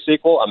 Clooney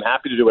sequel, I'm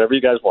happy to do whatever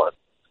you guys want.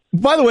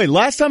 By the way,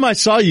 last time I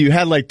saw you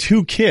had like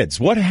 2 kids.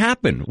 What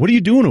happened? What are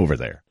you doing over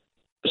there?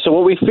 So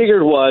what we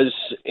figured was,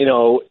 and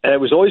it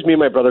was always me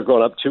and my brother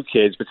growing up, 2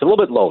 kids, but it's a little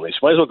bit lonely. So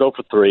might as well go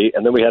for 3.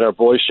 And then we had our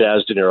boy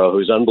Shaz De Niro,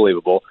 who's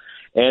unbelievable.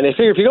 And I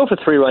figured if you go for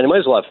 3, Ryan, you might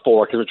as well have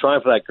 4 because we're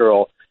trying for that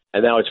girl.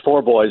 And now it's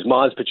 4 boys.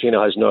 Maz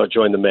Pacino has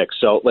joined the mix.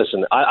 So,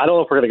 listen, I don't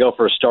know if we're going to go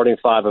for a starting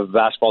 5 of a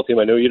basketball team.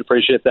 I know you'd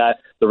appreciate that.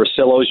 The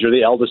Russillos, you're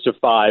the eldest of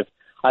 5.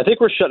 I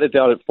think we're shutting it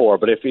down at 4.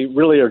 But if you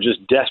really are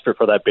just desperate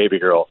for that baby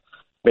girl,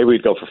 maybe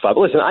we'd go for 5.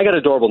 But listen, I got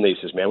adorable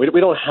nieces, man. We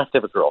don't have to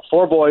have a girl.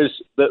 4 boys,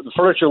 the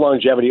furniture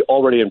longevity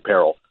already in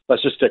peril.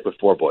 Let's just stick with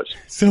 4 boys.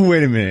 So,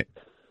 wait a minute.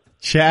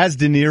 Chaz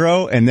De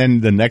Niro, and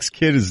then the next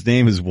kid, his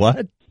name is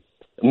what?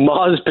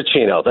 Maz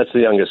Pacino. That's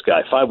the youngest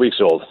guy, 5 weeks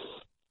old.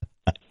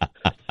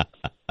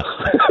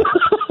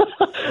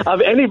 Of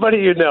anybody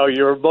you know,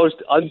 you're most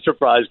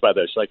unsurprised by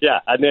this. Like, yeah,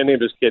 I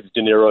named his kids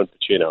De Niro and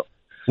Pacino.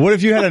 What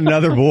if you had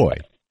another boy?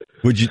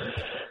 Would you?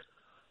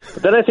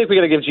 Then I think we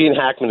got to give Gene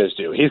Hackman his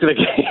due. He's gonna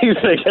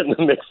get in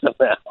the mix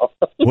somehow.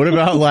 What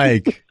about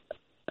like,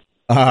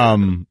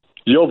 Yul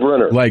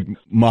Brynner, like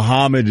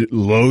Mohammed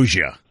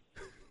Loja?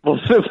 Well,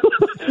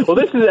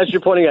 this is, as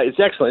you're pointing out, it's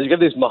excellent. You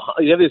have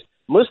these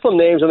Muslim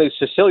names and these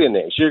Sicilian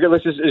names. You're going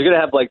to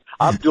have like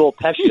Abdul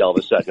Pesci all of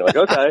a sudden. You're like,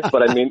 okay,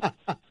 but I mean,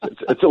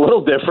 it's a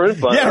little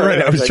different. But yeah,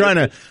 right. I was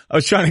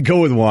trying to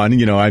go with one. I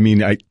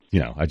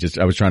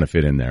was trying to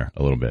fit in there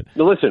a little bit.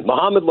 Now, listen,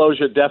 Mohammed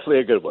Loja, definitely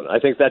a good one. I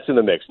think that's in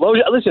the mix.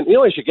 Loja, listen, you know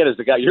what I should get is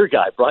your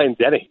guy, Brian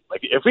Dennehy.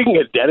 Like, if we can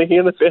get Dennehy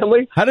in the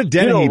family, how did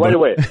Dennehy right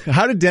away?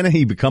 How did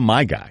Dennehy become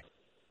my guy?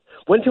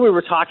 One time we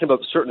were talking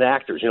about certain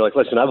actors. Like,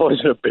 listen, I've always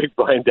been a big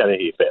Brian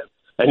Dennehy fan.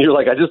 And you're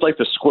like, I just like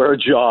the square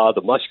jaw,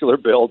 the muscular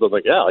build. I'm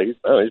like, yeah, he's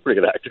a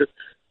pretty good actor.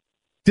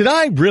 Did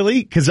I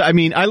really? Because, I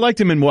liked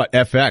him in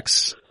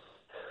FX.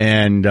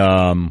 And,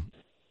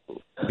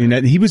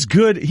 he was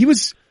good.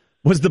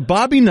 Was the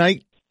Bobby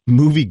Knight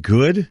movie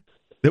good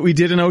that we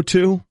did in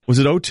 2002? Was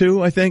it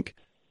 2002, I think?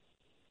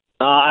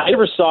 I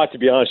never saw it, to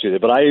be honest with you,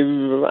 but I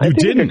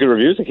think he got good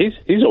reviews.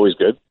 He's always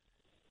good.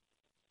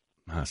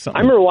 I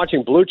remember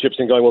watching Blue Chips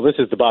and going, well, this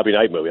is the Bobby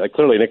Knight movie. Like,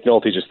 clearly Nick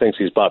Nolte just thinks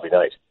he's Bobby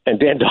Knight. And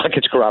Dan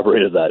Dockich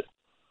corroborated that.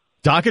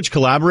 Dockich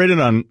collaborated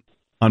on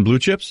Blue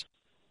Chips?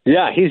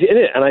 Yeah, he's in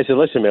it. And I said,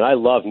 listen, man, I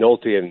love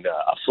Nolte and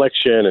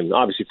Affliction and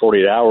obviously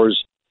 48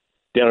 Hours.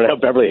 Down in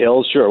Beverly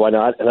Hills, sure, why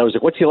not? And I was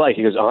like, what's he like?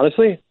 He goes,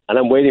 honestly? And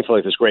I'm waiting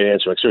for this great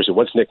answer. Like, seriously,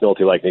 what's Nick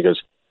Nolte like? And he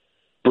goes,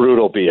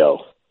 brutal B.O.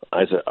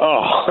 I said,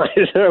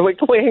 wait,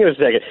 hang on a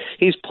second.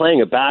 He's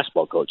playing a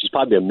basketball coach. It's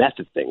probably a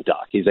method thing,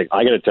 Doc. He's like,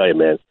 I got to tell you,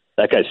 man,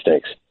 that guy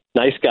stinks.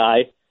 Nice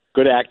guy,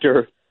 good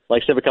actor,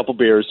 likes to have a couple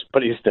beers,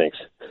 but he stinks.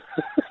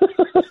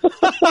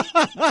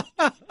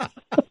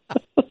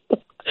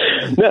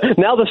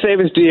 now the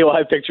famous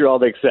DUI picture all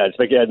makes sense.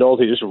 Like, yeah,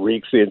 Nolte just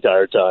reeks the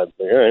entire time.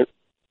 Like, all right.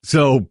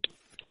 So,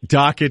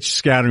 Dockich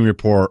scouting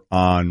report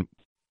on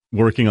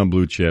working on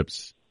Blue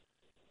Chips.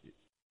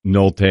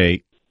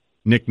 Nick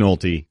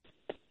Nolte.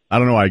 I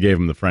don't know why I gave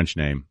him the French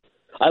name.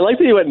 I like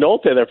that you went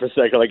Nolte there for a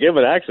second. I gave him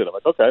an accent. I'm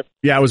like, okay.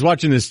 Yeah, I was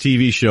watching this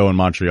TV show in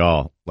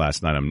Montreal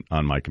last night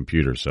on my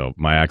computer, so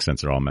my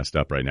accents are all messed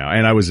up right now.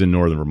 And I was in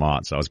northern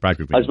Vermont, so I was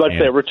practically. I was about to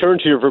say, return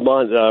to your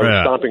Vermont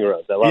stomping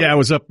grounds. I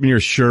was up near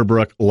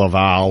Sherbrooke,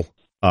 Laval.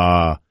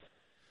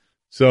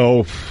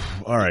 So,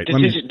 all right.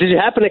 Did you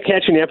happen to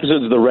catch any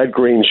episodes of the Red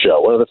Green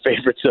Show, one of the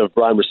favorites of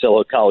Brian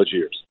Russillo college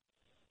years?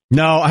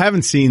 No, I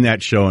haven't seen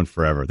that show in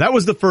forever. That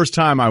was the first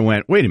time I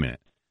went, wait a minute,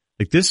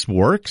 like this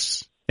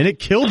works? And it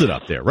killed it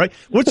up there, right?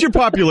 What's your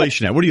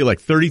population at? What are you,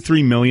 like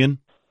 33 million?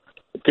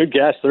 Good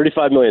guess.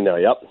 35 million now,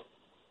 yep.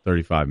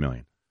 35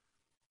 million.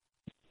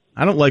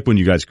 I don't like when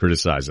you guys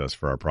criticize us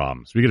for our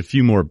problems. We get a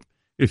few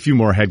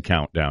more head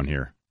count down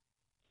here.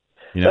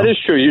 You know? That is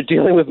true. You're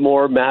dealing with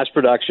more mass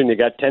production. You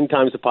got 10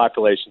 times the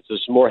population, so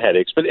there's some more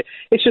headaches. But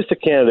it's just a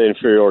Canada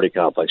inferiority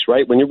complex,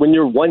 right? When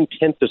you're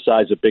 1/10 the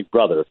size of Big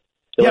Brother,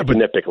 they like to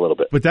nitpick a little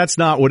bit. But that's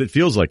not what it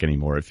feels like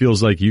anymore. It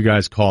feels like you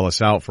guys call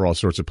us out for all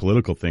sorts of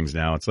political things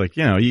now. It's like,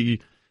 if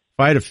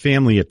I had a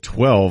family at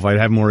 12, I'd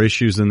have more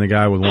issues than the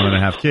guy with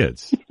 1.5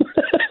 kids.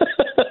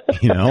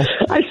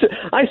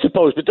 I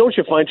suppose, but don't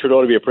you find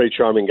Trudeau to be a pretty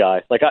charming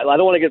guy? Like, I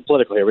don't want to get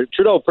political here, but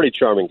Trudeau, a pretty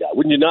charming guy.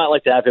 Wouldn't you not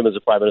like to have him as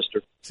a prime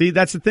minister? See,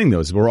 that's the thing, though,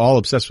 is we're all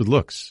obsessed with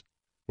looks.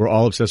 We're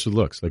all obsessed with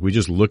looks. Like, we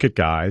just look at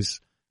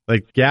guys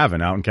like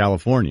Gavin out in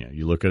California.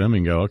 You look at him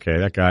and go, okay,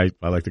 that guy,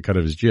 I like the cut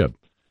of his jib.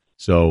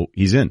 So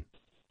he's in.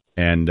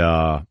 And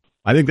I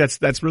think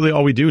that's really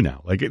all we do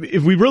now. Like,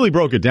 if we really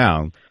broke it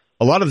down,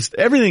 a lot of this,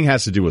 everything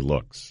has to do with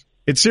looks.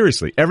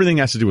 Seriously, everything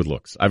has to do with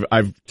looks.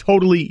 I've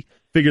totally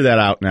figured that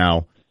out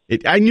now.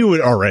 I knew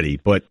it already,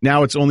 but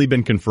now it's only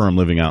been confirmed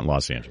living out in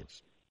Los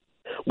Angeles.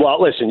 Well,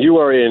 listen, you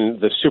are in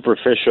the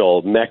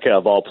superficial mecca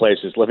of all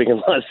places, living in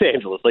Los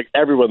Angeles. Like,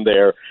 everyone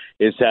there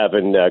is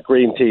having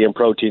green tea and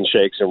protein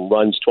shakes and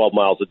runs 12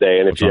 miles a day.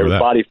 And if your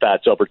body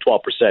fat's over 12%,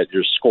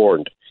 you're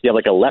scorned. You're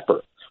like a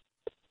leper.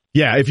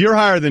 Yeah, if you're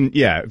higher than,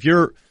 if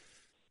you're,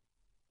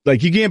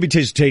 like, you can't be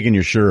just taking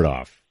your shirt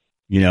off,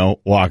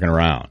 walking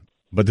around.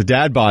 But the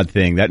dad bod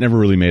thing, that never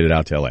really made it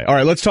out to L.A. All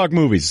right, let's talk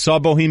movies. Saw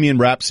Bohemian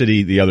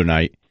Rhapsody the other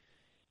night,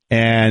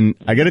 and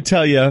I got to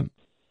tell you,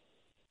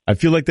 I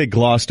feel like they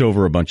glossed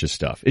over a bunch of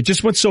stuff. It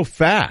just went so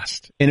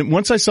fast. And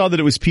once I saw that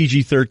it was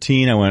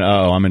PG-13, I went,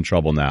 oh, I'm in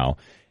trouble now.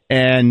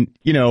 And,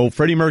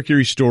 Freddie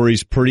Mercury's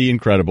story's pretty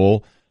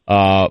incredible.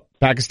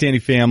 Pakistani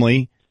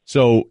family.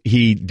 So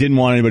he didn't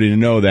want anybody to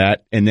know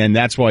that, and then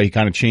that's why he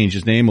kind of changed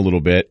his name a little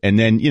bit. And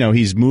then,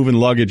 he's moving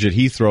luggage at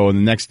Heathrow, and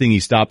the next thing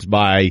he stops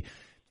by,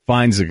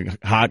 finds a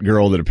hot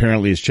girl that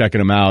apparently is checking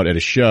him out at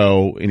a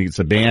show, and it's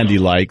a band he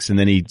likes, and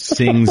then he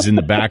sings in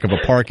the back of a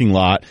parking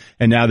lot,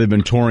 and now they've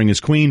been touring as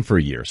Queen for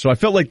a year. So I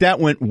felt like that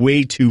went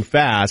way too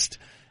fast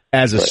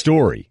as a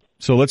story.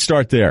 So let's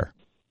start there.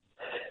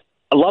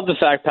 I love the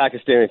fact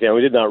Pakistani family.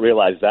 We did not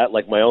realize that,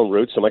 like my own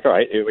roots. I'm like, all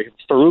right, if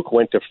Farouk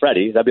went to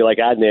Freddie, that'd be like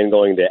Adnan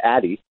going to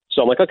Addy.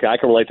 So I'm like, okay, I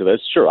can relate to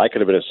this. Sure, I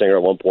could have been a singer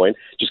at one point,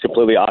 just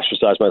completely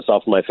ostracized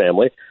myself and my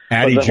family.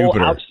 Addy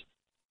Jupiter.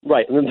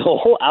 Right, and then the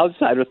whole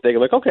outsider thing,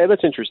 I'm like, okay,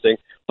 that's interesting.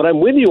 But I'm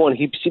with you on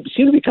he seemed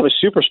to become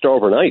a superstar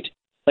overnight.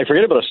 Like,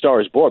 forget about A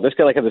Star is Born. This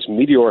guy had this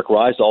meteoric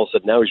rise. All of a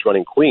sudden, now he's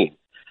running Queen.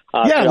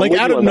 Like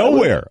out of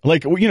nowhere.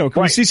 Like, can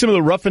we see some of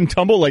the rough and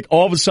tumble? Like,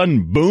 all of a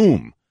sudden,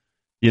 boom.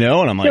 And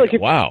I'm like,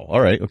 wow,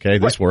 all right, okay,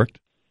 this worked.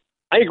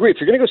 I agree. If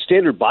you're going to go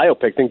standard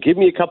biopic, then give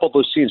me a couple of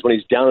those scenes when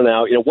he's down and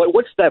out.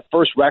 What's that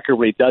first record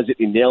when he does it,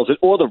 he nails it,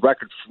 or the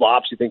record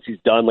flops, he thinks he's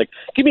done. Like,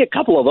 give me a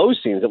couple of those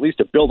scenes at least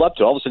to build up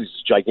to. All of a sudden,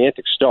 he's a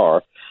gigantic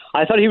star.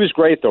 I thought he was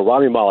great, though.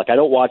 Rami Malek. I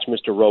don't watch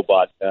Mr.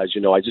 Robot, as you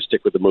know. I just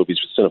stick with the movies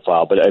for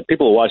Cinephile. But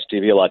people who watch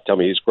TV a lot tell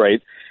me he's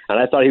great. And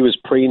I thought he was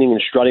preening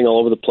and strutting all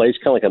over the place,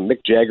 kind of like a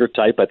Mick Jagger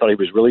type. I thought he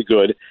was really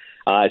good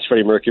as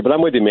Freddie Mercury. But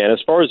I'm with you, man. As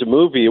far as the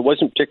movie, it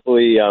wasn't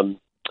particularly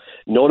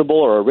notable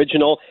or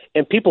original.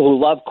 And people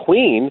who love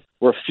Queen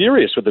were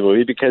furious with the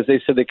movie because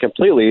they said they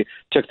completely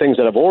took things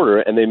out of order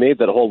and they made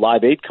that whole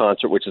Live Aid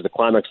concert, which is the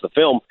climax of the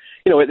film,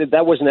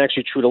 that wasn't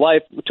actually true to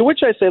life. To which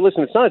I say,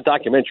 listen, it's not a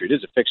documentary. It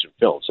is a fiction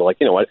film. So, what?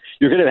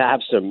 You're going to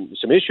have some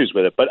issues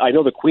with it. But I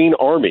know the Queen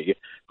Army,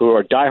 who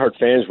are diehard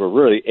fans, were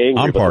really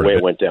angry with the way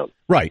it went down.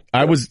 Right.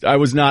 I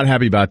was not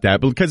happy about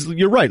that because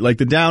you're right. Like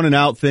the down and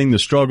out thing, the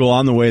struggle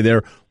on the way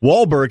there.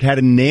 Wahlberg had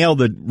to nail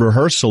the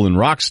rehearsal in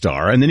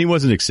Rockstar, and then he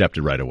wasn't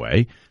accepted right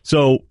away.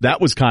 So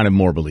that was kind of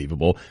more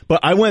believable.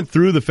 But I went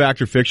through the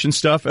fact or fiction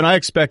stuff, and I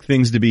expect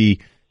things to be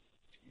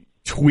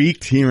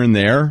tweaked here and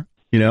there,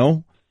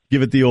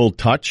 give it the old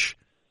touch.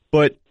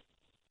 But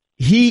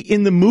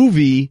in the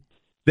movie,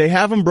 they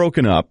have him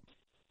broken up.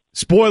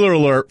 Spoiler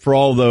alert for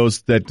all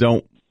those that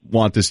don't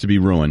want this to be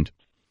ruined.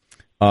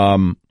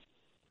 In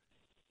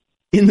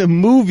the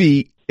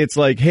movie, it's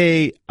like,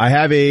 hey, I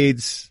have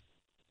AIDS.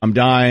 I'm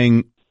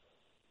dying.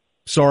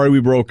 Sorry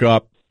we broke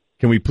up.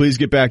 Can we please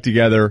get back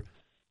together?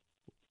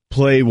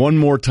 Play one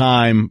more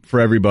time for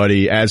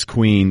everybody as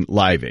Queen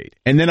Live Aid.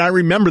 And then I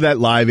remember that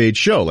Live Aid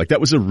show. Like, that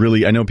was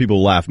I know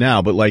people laugh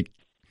now, but like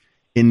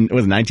in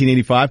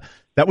 1985,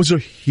 that was a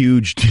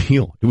huge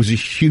deal. It was a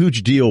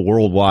huge deal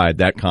worldwide,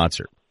 that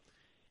concert.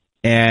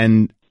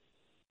 And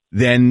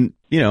then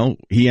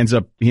he ends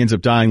up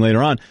dying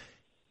later on.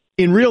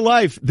 In real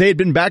life, they had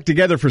been back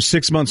together for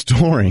 6 months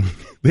touring.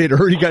 They had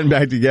already gotten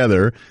back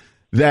together.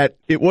 That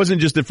it wasn't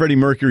just that Freddie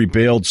Mercury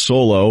bailed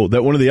solo,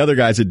 that one of the other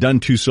guys had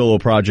done 2 solo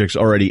projects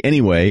already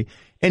anyway,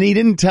 and he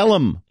didn't tell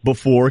him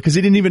before because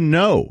he didn't even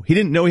know. He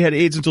didn't know he had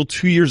AIDS until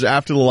 2 years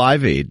after the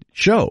Live Aid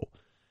show.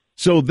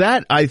 So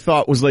that, I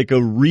thought, was like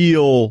a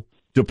real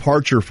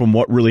departure from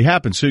what really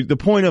happened. So the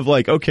point of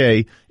like,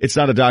 okay, it's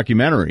not a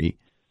documentary,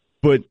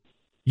 but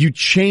you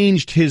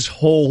changed his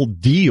whole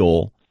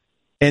deal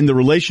and the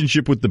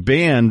relationship with the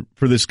band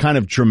for this kind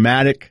of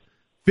dramatic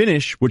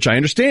finish, which I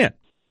understand.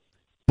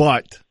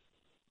 But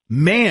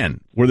man,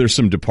 were there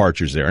some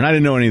departures there. And I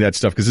didn't know any of that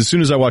stuff because as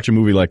soon as I watch a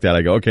movie like that,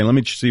 I go, okay, let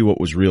me see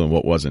what was real and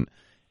what wasn't.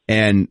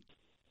 And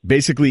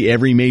basically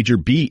every major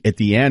beat at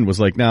the end was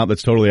like, no,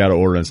 that's totally out of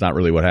order and it's not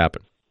really what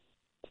happened.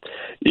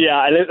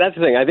 Yeah, and that's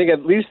the thing. I think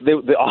at least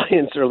the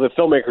audience or the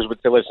filmmakers would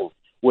say, listen,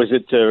 was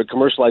it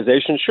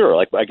commercialization? Sure.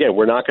 Like, again,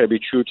 we're not going to be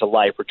true to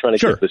life. We're trying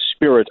to get the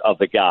spirit of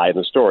the guy in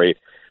the story.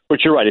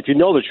 But you're right. If you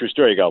know the true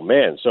story, you go,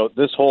 man, so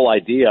this whole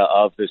idea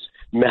of this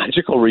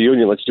magical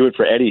reunion, let's do it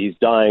for Eddie, he's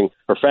dying,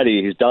 or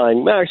Freddie, he's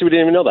dying. No, actually, we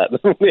didn't even know that.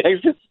 He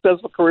actually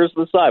successful careers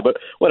on the side, but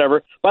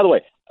whatever. By the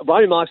way,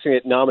 Rami Malek's going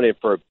to get nominated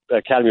for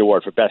Academy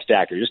Award for Best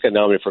Actor. He just got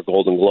nominated for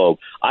Golden Globe.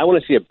 I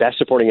want to see a Best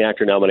Supporting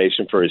Actor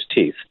nomination for his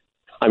teeth.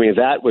 I mean,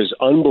 that was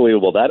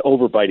unbelievable. That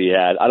overbite he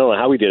had, I don't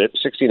know how he did it,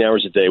 16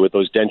 hours a day with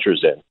those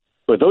dentures in.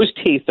 But those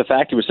teeth, the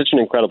fact he was such an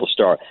incredible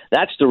star,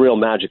 that's the real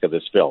magic of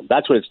this film.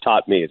 That's what it's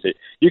taught me, is that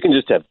you can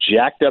just have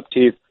jacked up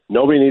teeth.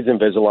 Nobody needs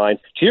Invisalign.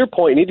 To your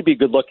point, you need to be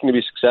good looking to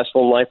be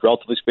successful in life,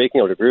 relatively speaking.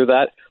 I would agree with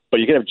that. But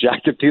you can have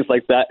jacked up teeth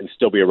like that and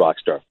still be a rock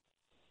star.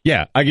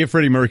 Yeah, I give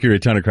Freddie Mercury a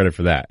ton of credit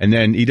for that. And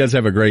then he does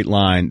have a great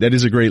line. That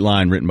is a great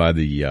line written by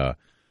the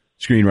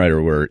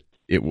screenwriter where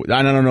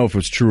I don't know if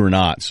it's true or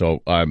not.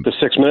 So the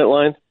 6-minute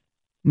line?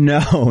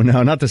 No,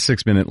 not the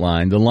 6-minute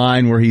line. The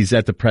line where he's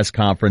at the press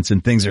conference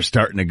and things are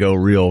starting to go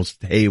real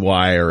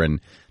haywire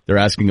and they're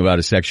asking about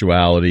his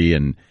sexuality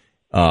and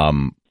a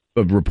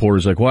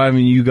reporter's like, why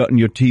haven't you gotten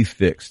your teeth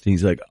fixed? And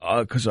he's like,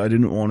 because I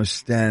didn't want to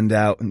stand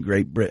out in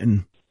Great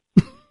Britain.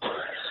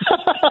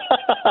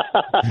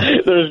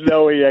 There's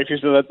no way he actually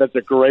said that. That's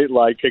a great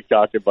line kicked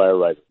by a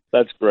writer.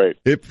 That's great.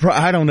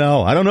 I don't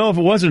know. I don't know if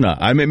it was or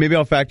not. Maybe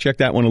I'll fact check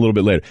that one a little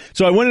bit later.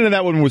 So I went into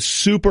that one with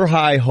super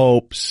high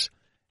hopes.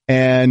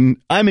 And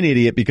I'm an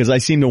idiot because I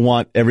seem to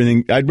want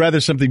everything. I'd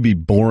rather something be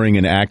boring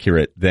and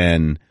accurate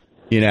than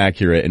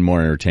inaccurate and more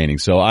entertaining.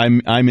 So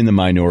I'm in the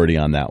minority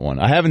on that one.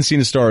 I haven't seen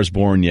A Star Is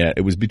Born yet.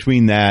 It was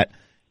between that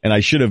and I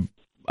should have.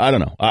 I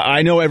don't know.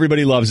 I know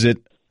everybody loves it.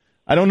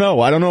 I don't know.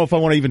 I don't know if I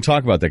want to even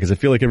talk about that because I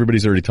feel like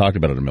everybody's already talked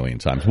about it a million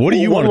times. What do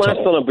you want to talk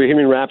about? One last on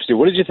Bohemian Rhapsody.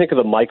 What did you think of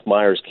the Mike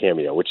Myers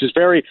cameo, which is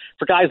very,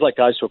 for guys like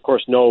us who, of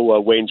course, know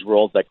Wayne's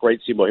World, that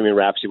great scene Bohemian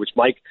Rhapsody, which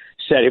Mike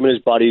said him and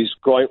his buddies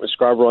growing up in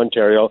Scarborough,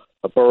 Ontario,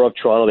 a borough of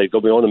Toronto. They'd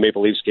go beyond the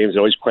Maple Leafs games. They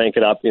always crank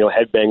it up,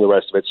 headbang the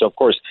rest of it. So, of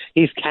course,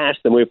 he's cast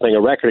the movie playing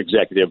a record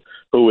executive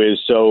who is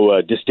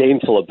so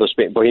disdainful of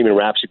Bohemian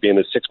Rhapsody being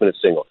the 6-minute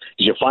single.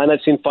 Did you find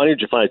that scene funny or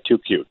did you find it too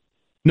cute?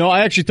 No,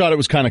 I actually thought it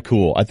was kind of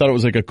cool. I thought it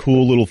was like a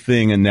cool little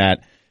thing in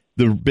that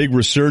the big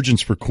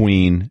resurgence for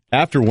Queen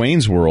after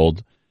Wayne's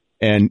World,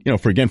 and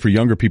for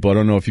younger people, I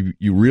don't know if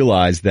you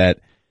realize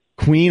that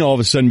Queen all of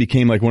a sudden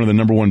became like one of the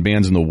number one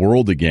bands in the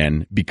world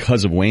again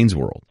because of Wayne's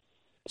World.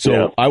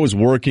 So I was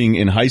working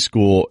in high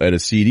school at a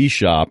CD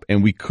shop,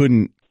 and we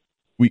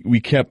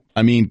kept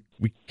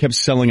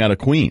selling out of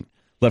Queen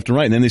left and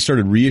right, and then they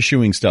started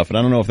reissuing stuff, and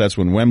I don't know if that's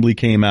when Wembley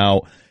came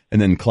out, and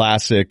then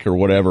Classic or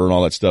whatever, and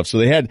all that stuff. So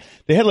they had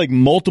like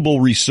multiple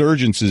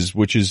resurgences,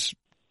 which is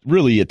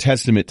really a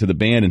testament to the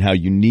band and how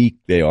unique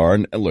they are.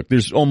 And look,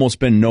 there's almost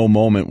been no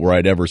moment where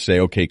I'd ever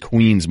say, okay,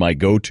 Queen's my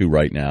go-to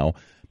right now.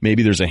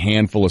 Maybe there's a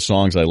handful of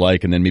songs I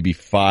like and then maybe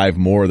 5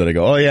 more that I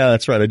go, oh yeah,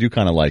 that's right. I do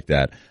kind of like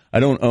that. I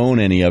don't own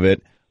any of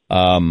it.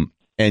 And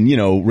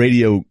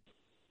Radio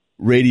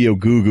Goo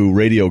Goo,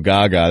 Radio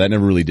Gaga, that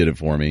never really did it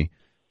for me.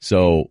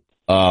 So,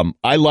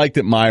 I like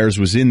that Myers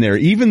was in there,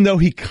 even though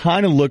he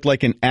kind of looked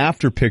like an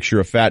after picture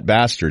of Fat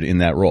Bastard in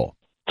that role.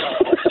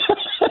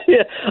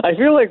 Yeah, I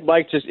feel like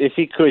Mike if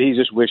he could, he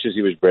just wishes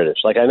he was British.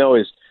 Like, I know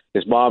his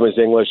mom is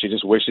English. He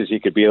just wishes he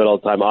could be that all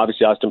the time.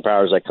 Obviously, Austin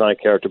Powers,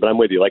 iconic character, but I'm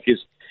with you. Like, he's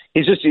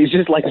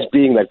just likes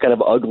being that kind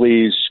of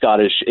ugly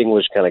Scottish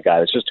English kind of guy.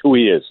 That's just who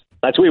he is.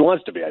 That's who he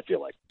wants to be, I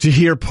feel like. To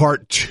hear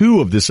part 2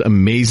 of this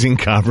amazing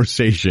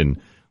conversation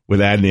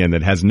with Adnan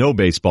that has no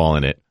baseball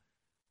in it,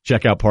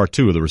 check out part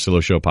 2 of the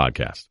Russillo Show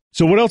podcast.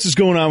 So what else is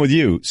going on with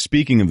you?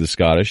 Speaking of the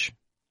Scottish.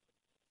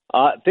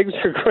 Things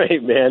are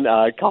great, man.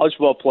 College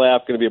football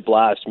playoff going to be a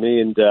blast.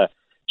 Me and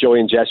Joey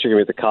and Jesse are going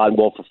to be at the Cotton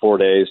Bowl for 4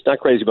 days. Not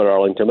crazy about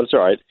Arlington, but it's all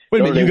right. Wait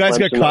a minute, you guys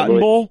got Cotton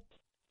Bowl?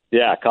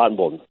 Yeah, Cotton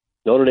Bowl.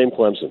 Notre Dame,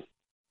 Clemson.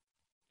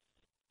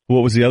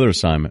 What was the other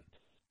assignment?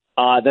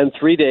 Then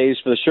 3 days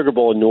for the Sugar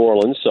Bowl in New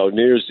Orleans, so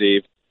New Year's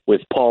Eve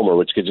with Palmer,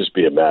 which could just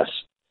be a mess.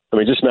 I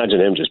mean, just imagine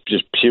him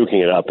just puking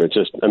it up. It's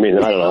just, I don't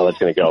know how that's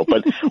going to go.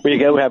 But we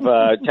have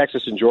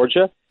Texas and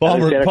Georgia.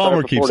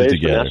 Palmer keeps it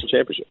together. National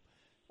championship.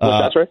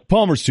 That's right.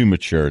 Palmer's too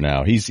mature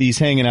now. He's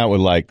hanging out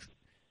with like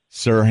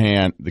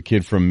Sirhan, the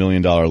kid from $1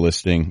 Million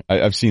Listing.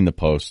 I've seen the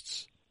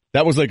posts.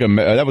 That was like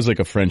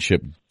a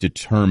friendship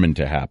determined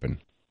to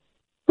happen.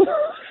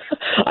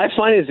 I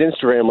find his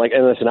Instagram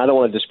and listen, I don't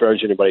want to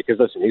disparage anybody because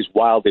listen, he's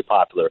wildly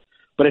popular,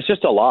 but it's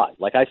just a lot.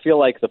 Like I feel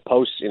like the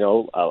posts, a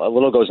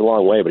little goes a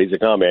long way, but he's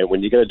like, oh man,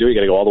 when you got to do it, you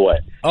got to go all the way.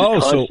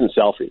 Constant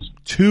selfies.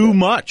 Too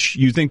much.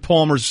 You think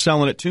Palmer's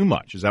selling it too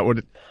much? Is that what?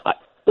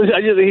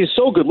 He's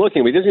so good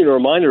looking. But he doesn't even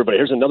remind everybody.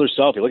 Here's another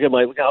selfie. Look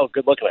how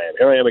good looking I am.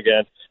 Here I am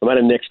again. I'm at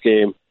a Knicks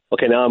game.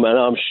 Okay, now I'm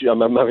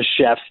a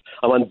chef.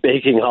 I'm on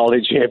baking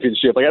holiday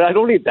championship. Like I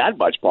don't need that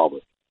much, Palmer.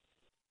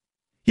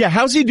 Yeah,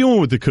 how's he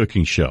doing with the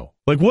cooking show?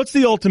 Like, what's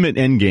the ultimate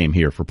end game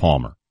here for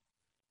Palmer?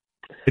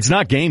 It's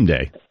not game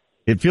day.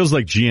 It feels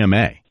like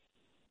GMA.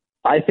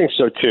 I think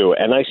so too.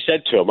 And I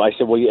said to him,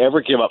 will you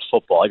ever give up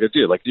football? I go,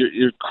 dude, like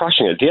you're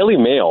crushing it. Daily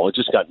Mail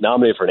just got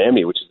nominated for an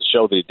Emmy, which is the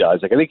show that he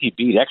does. Like I think he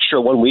beat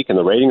Extra 1 week in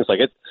the ratings.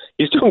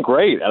 He's doing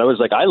great. And I was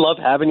like, I love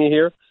having you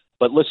here.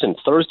 But listen,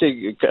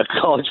 Thursday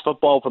college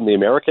football from the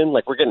American,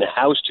 like we're getting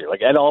housed here.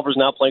 Like Ed Oliver's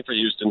now playing for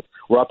Houston.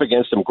 We're up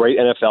against some great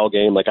NFL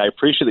game. Like I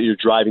appreciate that you're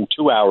driving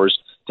 2 hours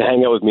to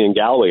hang out with me in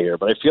Galloway here,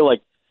 but I feel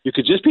like you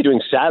could just be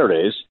doing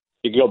Saturdays.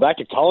 You can go back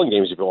to calling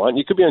games if you want.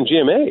 You could be on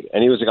GMA.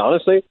 And he was like,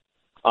 honestly,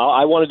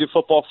 I want to do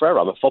football forever.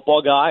 I'm a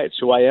football guy. It's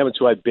who I am. It's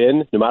who I've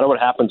been. No matter what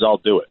happens, I'll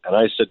do it. And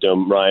I said to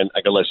him, Ryan, I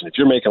go, listen, if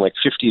you're making like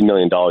 $15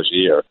 million a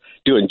year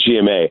doing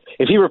GMA,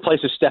 if he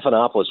replaces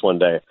Stephanopoulos one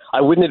day,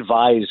 I wouldn't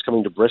advise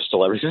coming to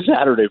Bristol every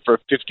Saturday for a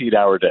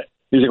 15-hour day.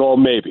 He's like, well,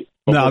 maybe.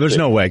 But no, there's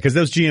no way, because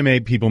those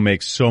GMA people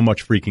make so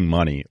much freaking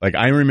money. Like,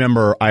 I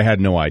remember I had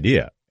no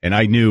idea. And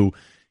I knew,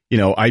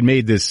 I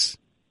made this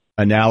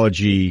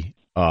analogy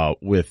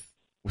with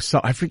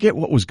I forget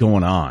what was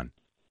going on.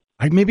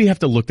 I maybe have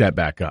to look that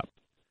back up.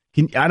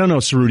 I don't know,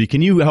 Cerruti,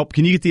 can you help?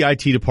 Can you get the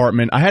IT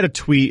department? I had a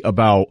tweet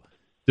about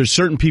there's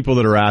certain people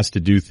that are asked to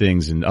do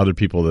things and other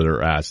people that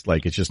are asked,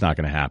 like, it's just not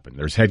going to happen.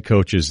 There's head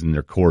coaches and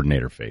their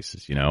coordinator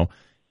faces,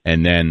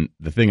 And then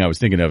the thing I was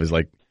thinking of is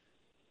like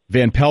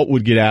Van Pelt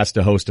would get asked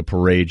to host a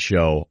parade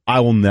show.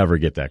 I will never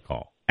get that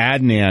call.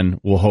 Adnan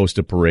will host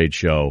a parade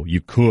show. You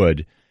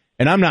could.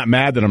 And I'm not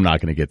mad that I'm not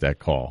going to get that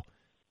call.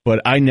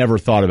 But I never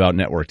thought about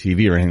network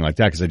TV or anything like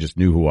that because I just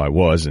knew who I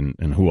was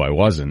and who I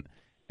wasn't.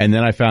 And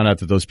then I found out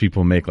that those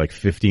people make like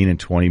 15 and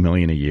 20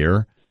 million a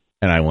year.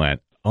 And I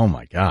went, oh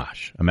my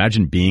gosh,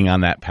 imagine being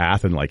on that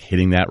path and like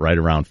hitting that right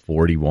around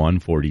 41,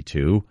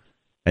 42.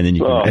 And then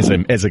you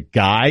can, as a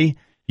guy,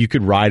 you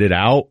could ride it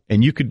out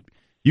and you could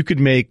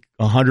make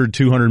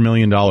 $100-200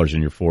 million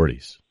in your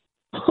 40s.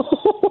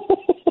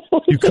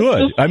 You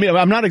could. I mean,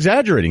 I'm not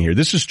exaggerating here.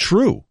 This is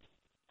true.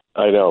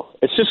 I know.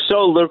 It's just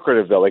so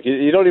lucrative, though. Like,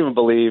 you don't even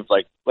believe,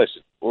 like,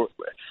 listen,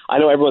 I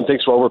know everyone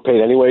thinks we're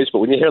overpaid anyways, but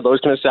when you hear those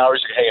kind of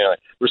salaries, hang on.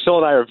 Russillo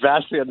and I are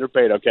vastly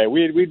underpaid, okay?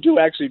 We do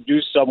actually do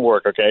some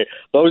work, okay?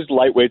 Those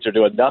lightweights are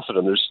doing nothing,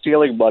 and they're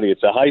stealing money.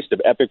 It's a heist of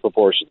epic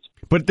proportions.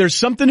 But there's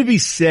something to be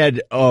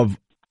said of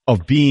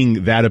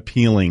being that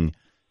appealing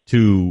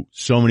to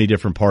so many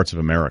different parts of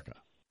America.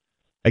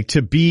 Like,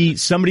 to be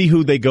somebody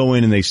who they go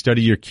in and they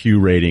study your Q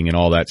rating and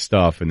all that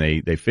stuff, and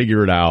they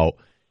figure it out.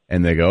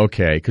 And they go,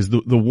 okay, because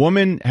the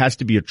woman has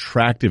to be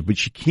attractive, but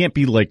she can't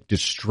be like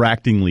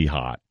distractingly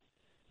hot,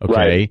 okay?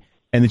 Right.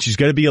 And then she's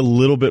got to be a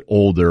little bit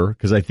older,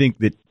 because I think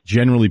that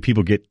generally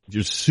people get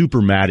just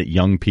super mad at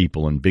young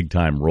people in big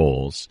time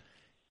roles.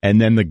 And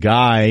then the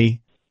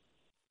guy,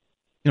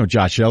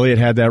 Josh Elliott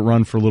had that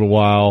run for a little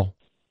while.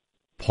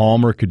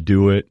 Palmer could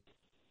do it.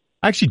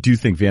 I actually do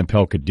think Van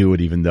Pelt could do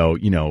it, even though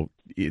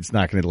it's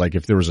not going to, like,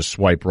 if there was a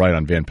swipe right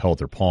on Van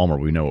Pelt or Palmer,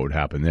 we know what would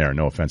happen there.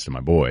 No offense to my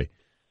boy.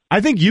 I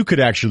think you could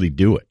actually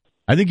do it.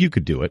 I think you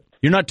could do it.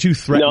 You're not too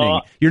threatening.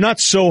 No. You're not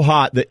so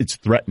hot that it's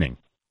threatening.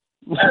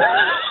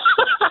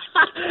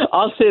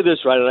 I'll say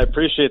this, right, and I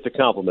appreciate the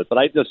compliment, but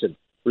listen,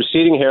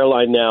 receding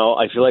hairline now,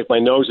 I feel like my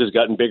nose has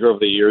gotten bigger over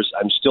the years.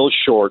 I'm still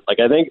short.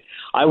 Like, I think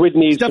I would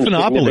need some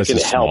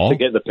significant help to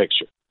get in the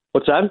picture.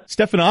 What's that?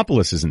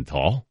 Stephanopoulos isn't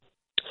tall.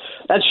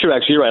 That's true,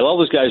 actually. You're right. All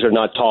those guys are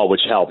not tall,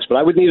 which helps. But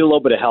I would need a little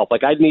bit of help.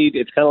 Like,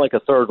 it's kind of like a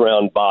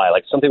third-round buy.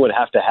 Like, something would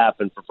have to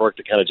happen for Virk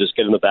to kind of just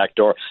get in the back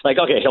door. Like,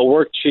 okay, he'll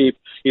work cheap.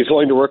 He's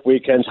willing to work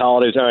weekends,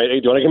 holidays. All right, hey,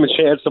 do you want to give him a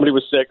chance? Somebody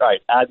was sick. All right,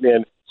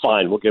 Adnan,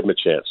 fine. We'll give him a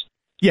chance.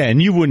 Yeah, and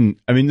you wouldn't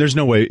 – I mean, there's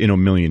no way in a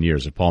million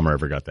years if Palmer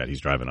ever got that, he's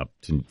driving up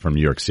from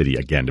New York City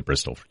again to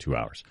Bristol for 2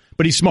 hours.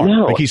 But he's smart.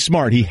 No. Like, he's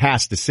smart. He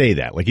has to say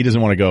that. Like, he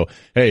doesn't want to go,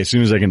 hey, as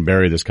soon as I can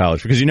bury this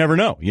college – because you never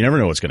know. You never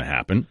know what's going to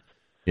happen.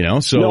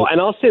 So no,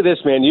 and I'll say this,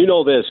 man. You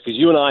know this because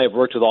you and I have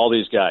worked with all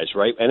these guys,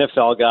 right?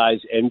 NFL guys,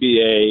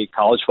 NBA,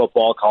 college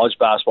football, college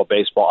basketball,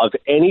 baseball, of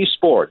any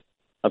sport.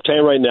 I'm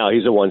telling you right now,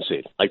 he's a one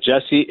seed. Like,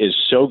 Jesse is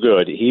so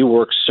good. He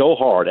works so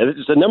hard. And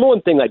it's the number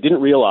one thing I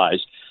didn't realize.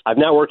 I've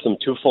now worked with him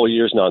 2 full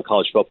years now in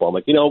college football. I'm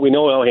like, we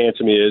know how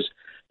handsome he is.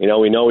 We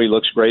know he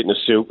looks great in a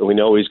suit, and we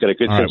know he's got a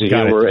good sense of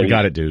humor. We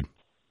got it, dude.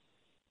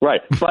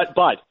 Right. But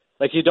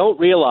like, you don't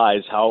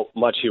realize how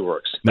much he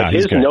works. No, like,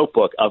 his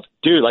notebook of,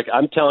 dude, like,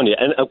 I'm telling you,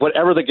 and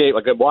whatever the game,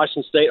 like at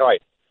Washington State, all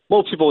right,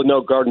 most people would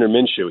know Gardner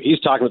Minshew. He's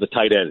talking with the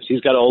tight ends. He's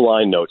got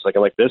O-line notes.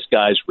 I'm like, this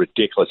guy's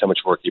ridiculous how much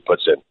work he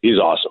puts in. He's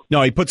awesome.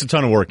 No, he puts a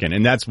ton of work in,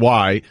 and that's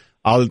why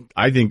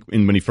I think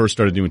when he first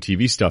started doing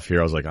TV stuff here,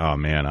 I was like, oh,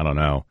 man, I don't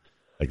know.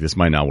 Like, this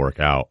might not work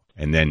out.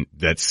 And then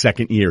that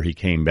second year he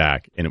came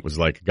back, and it was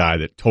like a guy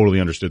that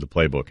totally understood the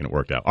playbook, and it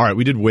worked out. All right,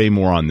 we did way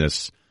more on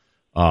this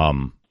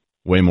than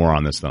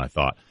I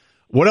thought.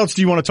 What else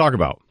do you want to talk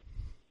about?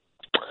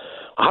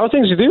 How are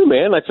things you do,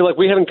 man? I feel like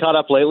we haven't caught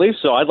up lately,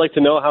 so I'd like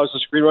to know how's the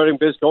screenwriting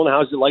biz going?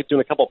 How's it like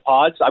doing a couple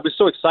pods? I was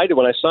so excited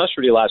when I saw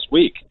Shruti last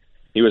week.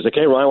 He was like,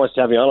 hey, Ryan wants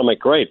to have you on. I'm like,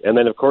 great. And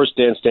then, of course,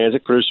 Dan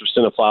Stanzik, producer of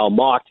Cinephile,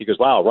 mocked. He goes,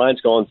 wow,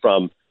 Ryan's going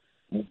from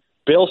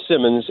Bill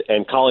Simmons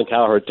and Colin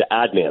Cowherd to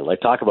Adnan. Like,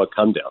 talk about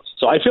come-downs.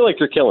 So I feel like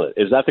you're killing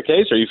it. Is that the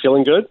case? Are you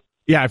feeling good?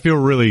 Yeah, I feel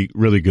really,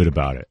 really good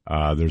about it.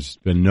 There's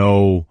been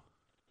no,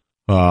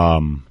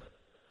 and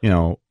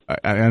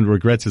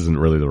regrets isn't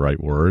really the right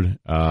word.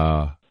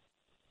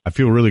 I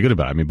feel really good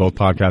about it. I mean, both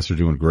podcasts are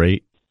doing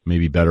great,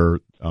 maybe better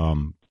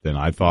than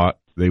I thought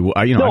they would.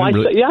 Yeah,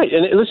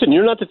 and listen,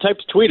 you're not the type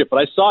to tweet it, but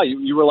I saw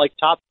you were like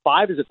top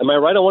 5. Is it? Am I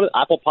right on one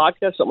Apple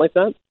Podcast, something like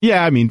that?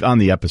 Yeah, I mean, on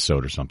the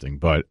episode or something.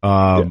 But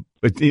I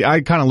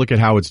kind of look at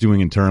how it's doing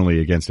internally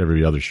against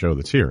every other show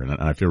that's here, and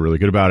I feel really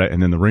good about it.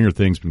 And then the Ringer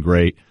thing's been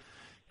great.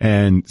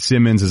 And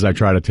Simmons, as I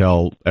try to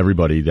tell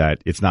everybody,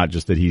 that it's not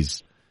just that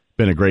he's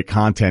been a great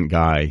content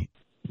guy.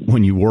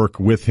 When you work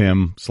with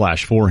him /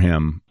 for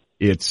him,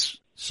 it's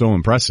so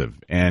impressive.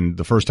 And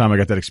the first time I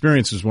got that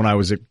experience was when I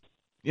was at,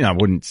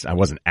 I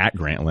wasn't at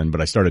Grantland, but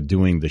I started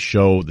doing the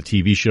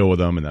TV show with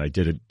him, and then I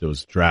did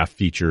those draft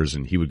features,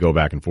 and he would go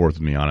back and forth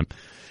with me on them.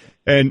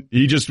 And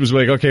he just was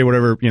like, okay,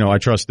 whatever, I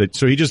trust that.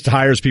 So he just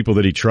hires people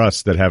that he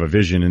trusts that have a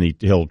vision, and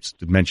he'll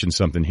mention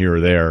something here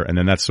or there, and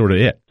then that's sort of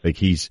it. Like,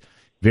 he's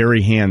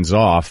very hands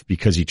off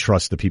because he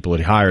trusts the people that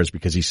he hires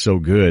because he's so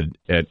good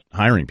at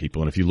hiring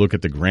people. And if you look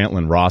at the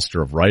Grantland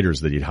roster of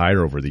writers that he'd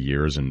hire over the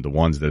years and the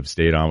ones that have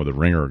stayed on with the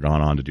Ringer or gone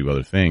on to do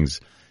other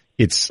things,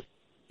 it's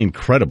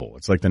incredible.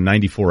 It's like the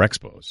 94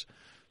 Expos.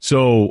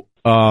 So,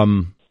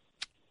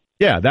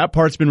 that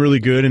part's been really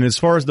good. And as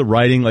far as the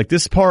writing, like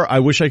this part,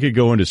 I wish I could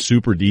go into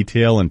super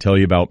detail and tell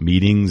you about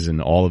meetings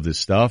and all of this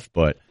stuff,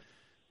 but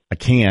I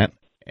can't.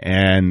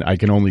 And I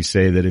can only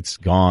say that it's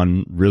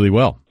gone really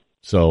well.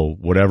 So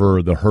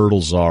whatever the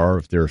hurdles are,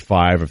 if there are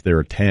 5, if there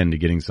are 10 to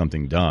getting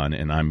something done,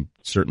 and I'm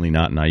certainly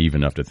not naive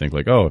enough to think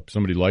like, oh, if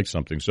somebody likes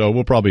something, so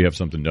we'll probably have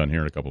something done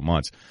here in a couple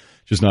months.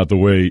 Just not the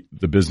way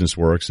the business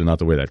works and not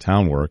the way that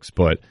town works.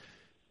 But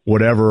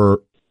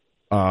whatever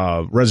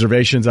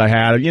reservations I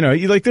had,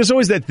 like there's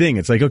always that thing.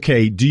 It's like,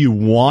 okay, do you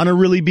want to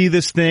really be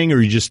this thing, or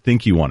you just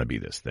think you want to be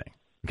this thing?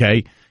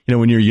 Okay,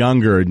 when you're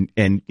younger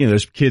and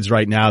there's kids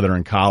right now that are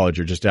in college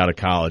or just out of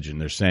college, and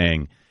they're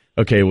saying,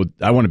 okay, well,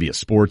 I want to be a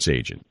sports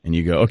agent. And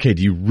you go, okay,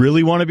 do you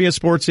really want to be a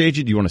sports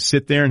agent? Do you want to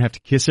sit there and have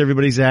to kiss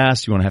everybody's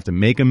ass? Do you want to have to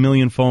make a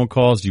million phone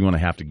calls? Do you want to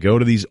have to go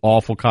to these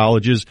awful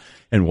colleges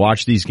and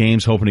watch these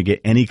games hoping to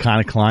get any kind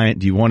of client?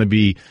 Do you want to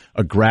be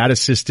a grad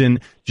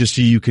assistant just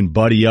so you can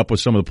buddy up with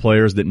some of the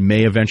players that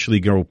may eventually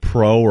go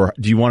pro? Or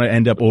do you want to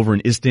end up over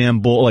in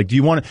Istanbul? Like, do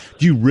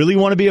you really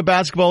want to be a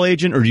basketball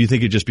agent, or do you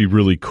think it'd just be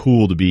really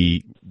cool to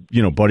be,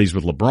 buddies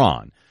with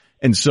LeBron?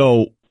 And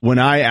so when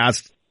I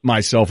asked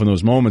myself in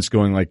those moments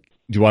going like,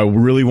 do I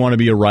really want to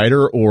be a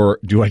writer, or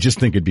do I just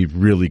think it'd be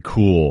really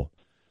cool?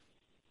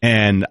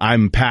 And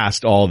I'm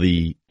past all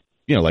the,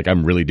 like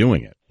I'm really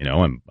doing it,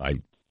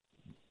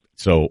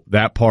 so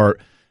that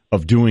part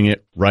of doing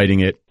it, writing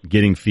it,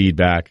 getting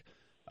feedback,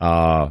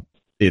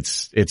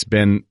 it's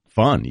been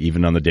fun,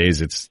 even on the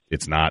days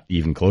it's not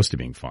even close to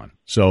being fun.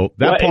 So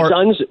that part.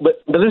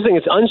 But this thing,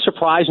 it's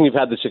unsurprising you've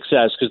had the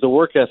success because the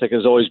work ethic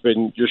has always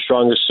been your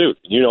strongest suit.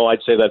 I'd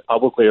say that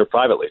publicly or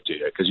privately to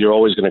you because you're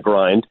always going to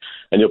grind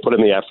and you'll put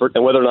in the effort.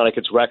 And whether or not it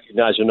gets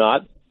recognized or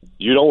not,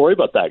 you don't worry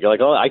about that. You're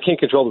like, oh, I can't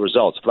control the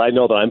results, but I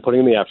know that I'm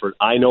putting in the effort.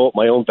 I know what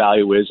my own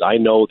value is. I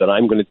know that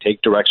I'm going to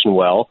take direction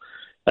well.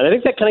 And I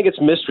think that kind of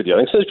gets missed with you. I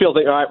think some people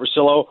think, all right,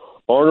 Russillo,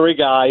 ornery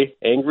guy,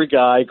 angry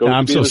guy, goes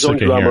to be his own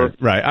drummer.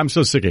 Right. I'm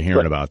so sick of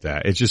hearing about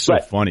that. It's just so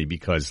funny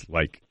because,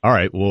 like, all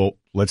right, well,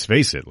 let's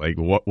face it. Like,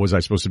 what was I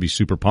supposed to be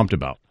super pumped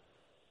about?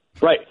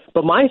 Right.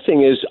 But my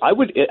thing is, I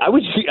would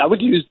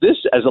use this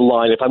as a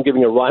line if I'm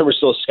giving a Ryan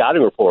Russillo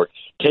scouting report.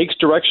 Takes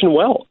direction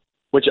well,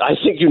 which I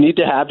think you need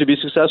to have to be a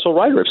successful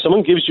writer. If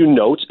someone gives you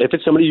notes, if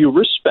it's somebody you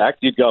respect,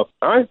 you'd go,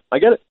 all right, I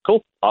get it.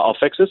 Cool. I'll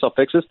fix this.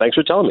 Thanks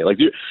for telling me. Like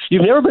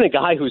you've never been a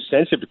guy who's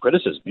sensitive to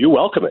criticism. You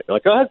welcome it. You're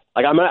like, go ahead.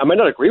 Like I might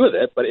not agree with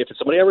it, but if it's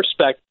somebody I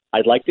respect,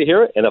 I'd like to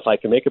hear it. And if I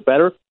can make it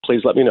better,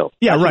 please let me know.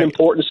 Yeah, That's right. an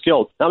important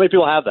skill. Not many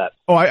people have that.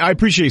 Oh, I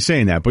appreciate you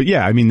saying that. But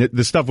yeah, I mean,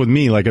 the stuff with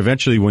me, like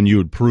eventually when you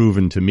had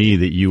proven to me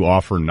that you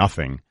offer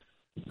nothing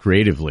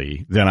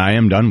creatively, then I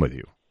am done with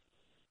you.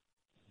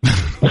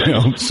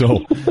 So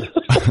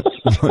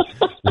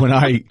when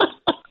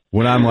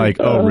I'm like,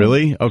 oh,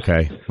 really?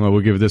 Okay. Well,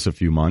 we'll give this a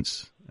few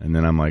months. And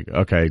then I'm like,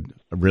 okay,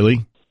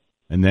 really?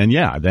 And then,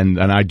 then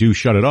I do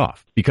shut it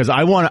off because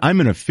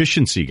I'm an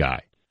efficiency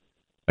guy.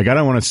 Like, I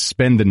don't want to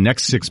spend the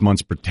next 6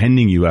 months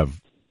pretending you have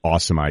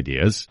awesome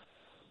ideas.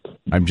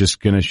 I'm just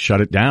going to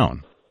shut it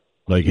down.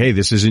 Like, hey,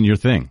 this isn't your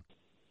thing.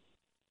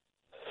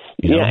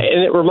 And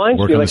it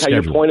reminds me, like, how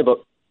your point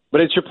about,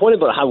 but it's your point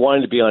about how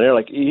wanting to be on air.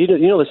 Like,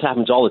 this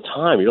happens all the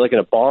time. You're like in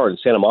a bar in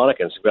Santa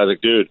Monica, and some guy's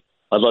like, dude,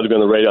 I'd love to be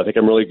on the radio. I think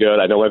I'm really good.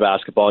 I know my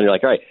basketball. And you're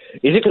like, all right,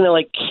 is it going to,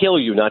 like, kill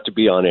you not to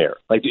be on air?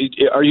 Like,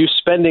 are you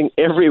spending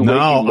every waking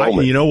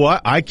moment? You know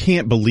what? I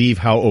can't believe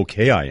how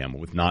okay I am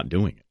with not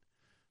doing it.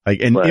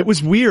 Like, and It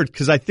was weird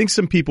because I think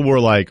some people were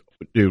like,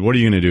 dude, what are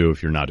you going to do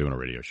if you're not doing a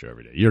radio show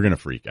every day? You're going to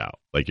freak out.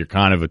 Like, you're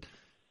kind of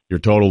you're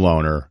a total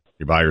loner.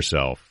 You're by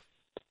yourself.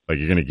 Like,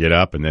 you're going to get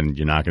up and then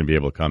you're not going to be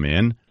able to come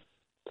in.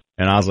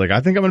 And I was like,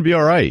 I think I'm going to be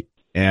all right.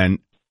 And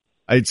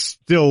it's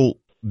still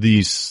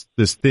this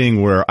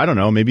thing where, I don't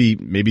know, maybe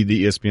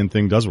the ESPN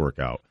thing does work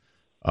out.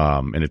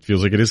 And it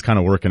feels like it is kind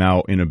of working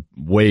out in a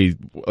way,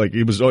 like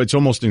it's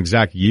almost an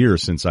exact year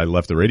since I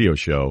left the radio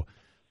show.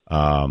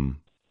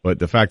 But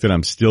the fact that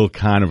I'm still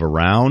kind of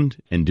around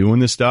and doing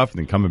this stuff and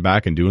then coming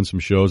back and doing some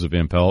shows of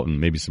Van Pelt and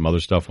maybe some other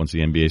stuff once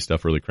the NBA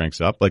stuff really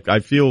cranks up, like, I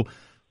feel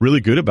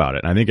really good about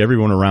it. And I think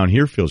everyone around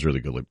here feels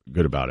really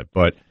good about it.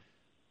 But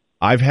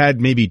I've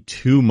had maybe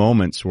 2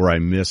 moments where I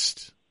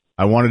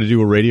wanted to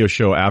do a radio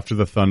show after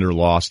the Thunder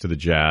lost to the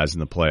Jazz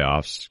in the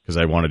playoffs because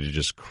I wanted to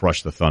just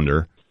crush the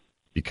Thunder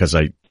because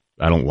I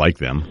don't like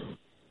them.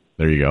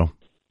 There you go.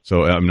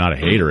 So I'm not a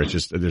hater. It's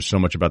just there's so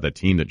much about that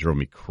team that drove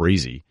me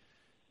crazy.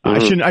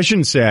 Mm-hmm. I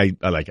shouldn't say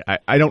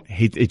I don't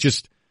hate it.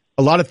 Just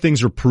a lot of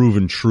things are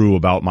proven true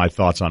about my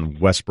thoughts on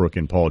Westbrook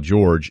and Paul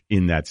George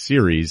in that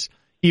series,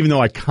 even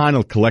though I kind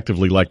of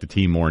collectively like the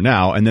team more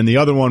now. And then the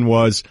other one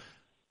was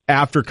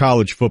after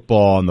college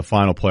football and the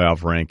final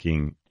playoff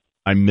ranking,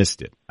 I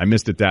missed it. I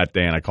missed it that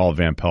day, and I called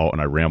Van Pelt,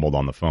 and I rambled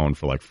on the phone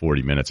for like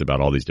 40 minutes about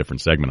all these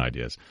different segment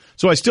ideas.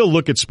 So I still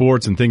look at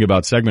sports and think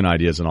about segment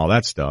ideas and all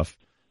that stuff,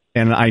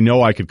 and I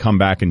know I could come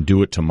back and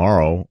do it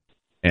tomorrow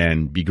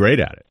and be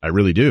great at it. I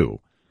really do.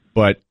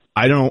 But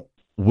I don't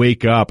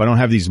wake up. I don't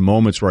have these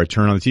moments where I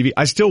turn on the TV.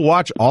 I still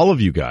watch all of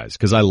you guys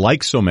because I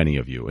like so many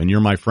of you, and you're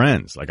my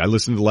friends. Like, I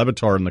listened to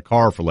Levitar in the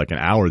car for like an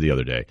hour the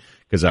other day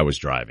because I was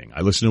driving.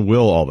 I listen to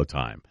Will all the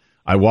time.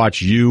 I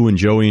watch you and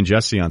Joey and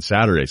Jesse on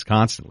Saturdays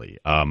constantly.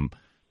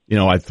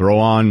 I throw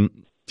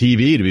on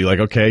TV to be like,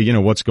 okay,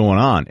 what's going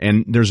on?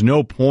 And there's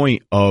no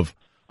point of,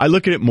 I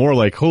look at it more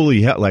like,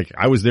 holy hell, like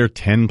I was there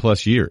 10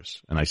 plus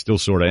years and I still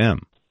sort of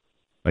am.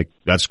 Like,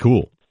 that's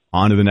cool.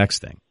 On to the next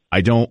thing. I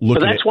don't look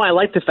at it. But that's why I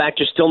like the fact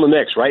you're still in the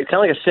mix, right?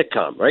 Kind of like a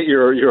sitcom, right?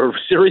 You're a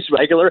series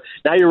regular.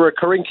 Now you're a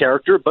recurring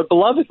character, but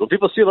beloved. When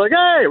people see, like,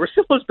 hey,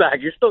 Russillo's back.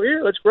 You're still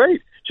here. That's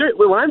great. Sure.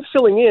 When I'm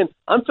filling in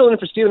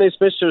for Stephen A.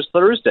 Smith Show's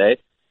Thursday.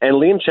 And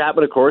Liam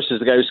Chapman, of course, is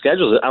the guy who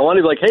schedules it. I want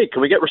to be like, hey,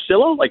 can we get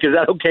Russillo? Like, is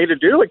that okay to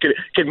do? Like,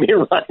 can me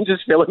and Ryan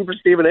just fill in for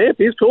Stephen A? If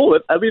he's cool,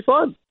 that'd be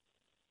fun.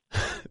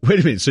 Wait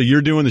a minute. So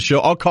you're doing the show?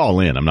 I'll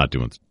call in. I'm not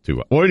doing 2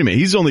 hours. Wait a minute.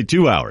 He's only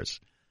 2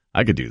 hours.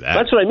 I could do that.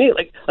 That's what I mean.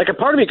 Like a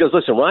part of me goes,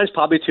 listen, Ryan's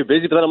probably too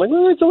busy, but then I'm like,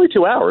 well, it's only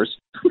 2 hours.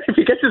 If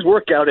he gets his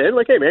workout in,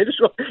 like, hey, man, just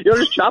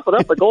chop it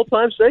up like old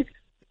time's sake.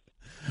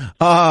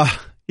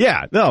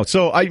 Yeah, no.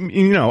 So I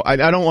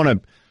don't want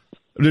to.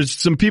 There's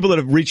some people that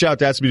have reached out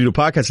to ask me to do a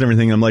podcast and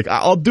everything. And I'm like,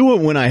 I'll do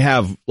it when I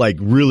have like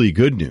really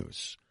good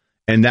news.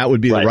 And that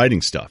would be the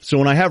writing stuff. So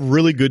when I have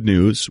really good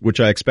news, which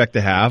I expect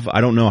to have,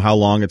 I don't know how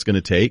long it's going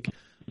to take.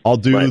 I'll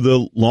do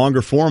the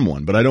longer form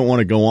one, but I don't want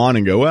to go on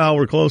and go, well,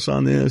 we're close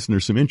on this and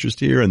there's some interest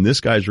here and this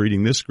guy's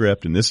reading this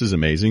script and this is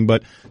amazing.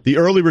 But the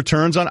early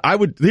returns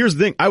here's the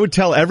thing. I would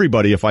tell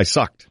everybody if I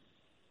sucked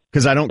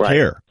because I don't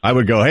care. I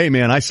would go, hey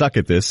man, I suck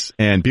at this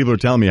and people are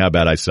telling me how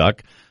bad I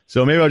suck.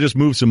 So maybe I'll just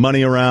move some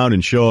money around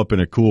and show up in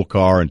a cool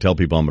car and tell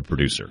people I'm a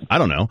producer. I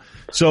don't know.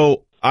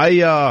 So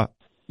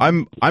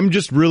I'm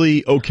just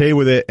really okay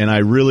with it, and I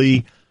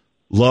really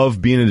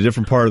love being in a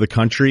different part of the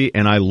country,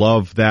 and I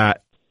love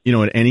that,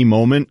 at any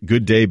moment,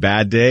 good day,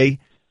 bad day,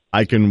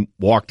 I can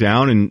walk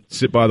down and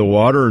sit by the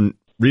water and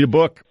read a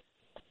book.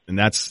 And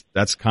that's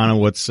kind of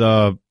what's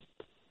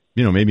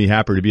made me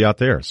happy to be out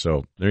there.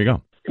 So there you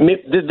go.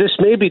 This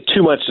may be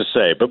too much to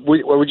say, but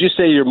would you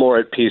say you're more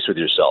at peace with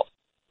yourself?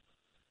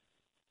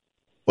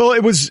 Well,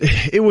 it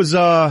was,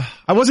 I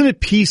wasn't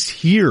at peace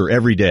here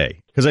every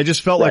day because I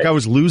just felt like I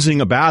was losing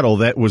a battle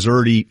that was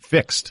already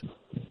fixed.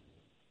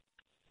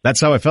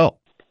 That's how I felt.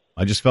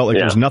 I just felt like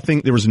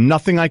there was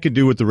nothing I could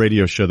do with the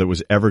radio show that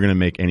was ever going to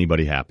make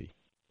anybody happy.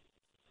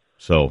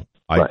 So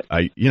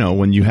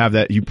when you have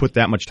that, you put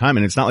that much time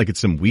in, it's not like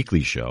it's some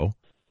weekly show.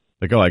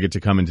 Like, I get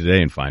to come in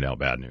today and find out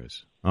bad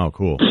news. Oh,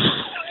 cool.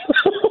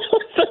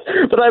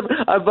 But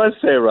I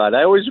must say, Ron,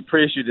 I always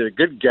appreciated a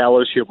good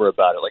gallows humor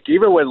about it. Like,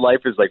 even when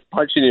life is like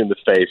punching you in the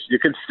face, you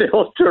can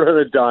still turn on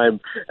a dime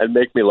and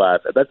make me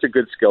laugh. And that's a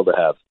good skill to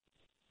have.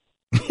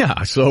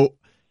 Yeah. So,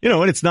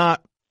 and it's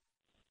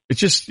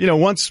just,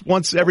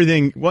 once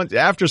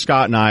after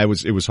Scott and I,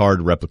 it was hard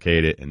to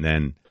replicate it. And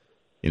then,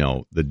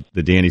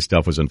 the Danny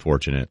stuff was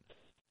unfortunate.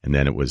 And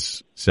then it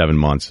was 7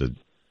 months.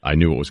 I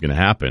knew what was going to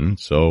happen.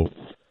 So,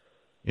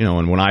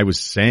 and when I was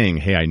saying,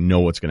 hey, I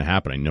know what's going to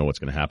happen, I'm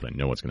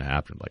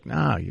like,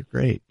 nah, you're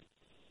great.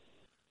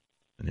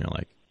 And you're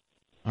like,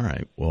 all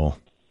right, well,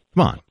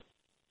 come on.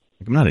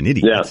 Like, I'm not an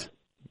idiot. Yeah.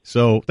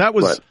 So that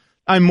was, Right.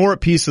 I'm more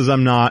at peace as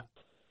I'm not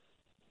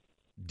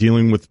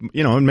dealing with,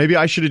 and maybe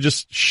I should have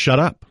just shut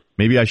up.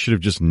 Maybe I should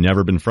have just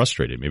never been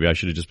frustrated. Maybe I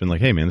should have just been like,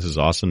 hey, man, this is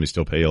awesome. They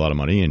still pay you a lot of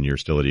money and you're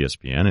still at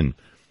ESPN and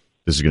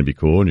this is going to be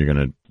cool and you're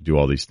going to do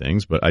all these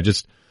things. But I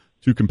just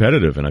too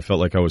competitive and I felt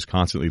like I was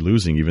constantly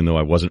losing even though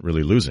I wasn't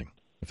really losing,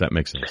 if that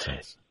makes any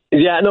sense.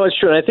 Yeah, no, it's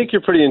true. And I think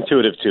you're pretty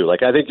intuitive, too.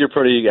 Like, I think you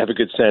have a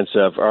good sense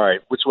of, all right,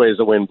 which way is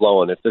the wind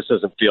blowing? If this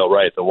doesn't feel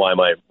right, then why am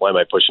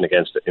I pushing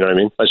against it? You know what I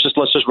mean? Let's just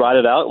ride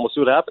it out and we'll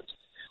see what happens.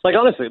 Like,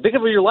 honestly, think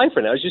of your life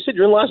right now. As you said,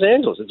 you're in Los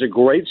Angeles. It's a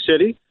great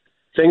city.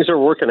 Things are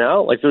working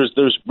out. Like, there's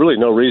really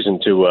no reason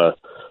to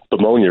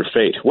bemoan your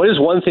fate. What is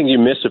one thing you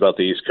miss about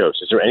the East Coast?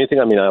 Is there anything?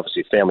 I mean,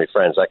 obviously, family,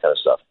 friends, that kind of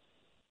stuff.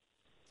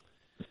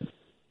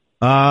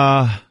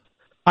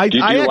 Do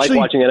you like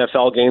watching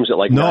NFL games at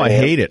like? No, 9 I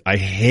hate it. I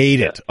hate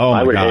it. Oh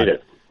my God. I would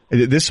hate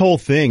it. This whole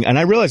thing, and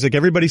I realize like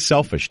everybody's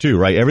selfish too,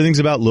 right? Everything's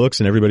about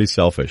looks and everybody's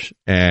selfish.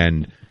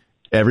 And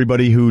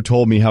everybody who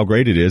told me how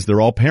great it is,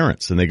 they're all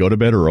parents and they go to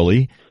bed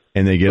early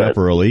and they get up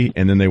early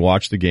and then they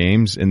watch the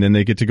games and then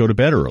they get to go to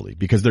bed early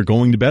because they're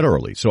going to bed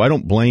early. So I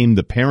don't blame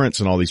the parents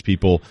and all these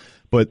people,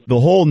 but the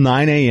whole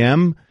 9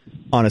 a.m.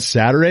 on a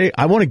Saturday,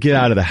 I want to get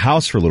out of the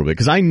house for a little bit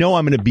because I know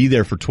I'm going to be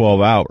there for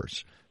 12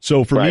 hours.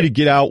 So for me to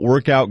get out,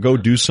 work out, go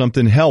do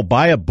something, hell,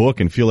 buy a book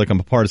and feel like I'm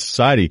a part of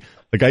society.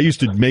 Like I used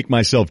to make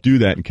myself do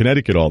that in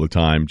Connecticut all the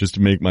time just to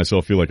make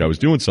myself feel like I was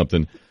doing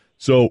something.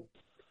 So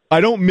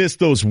I don't miss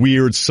those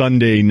weird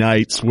Sunday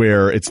nights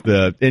where it's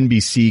the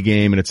NBC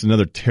game and it's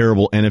another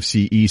terrible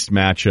NFC East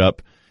matchup.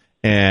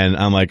 And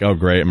I'm like, oh,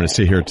 great, I'm going to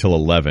sit here till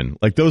 11.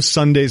 Like those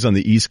Sundays on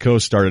the East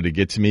Coast started to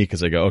get to me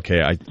because I go,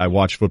 okay, I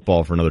watch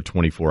football for another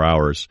 24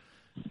 hours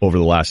over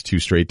the last 2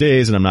 straight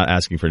days. And I'm not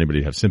asking for anybody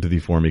to have sympathy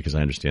for me because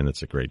I understand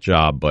that's a great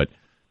job. But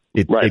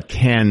it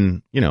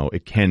can,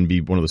 it can be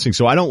one of those things.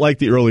 So I don't like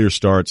the earlier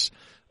starts.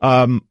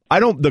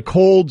 The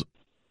cold,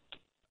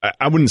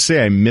 I wouldn't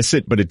say I miss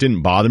it, but it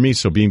didn't bother me.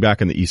 So being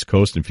back on the East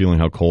Coast and feeling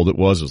how cold it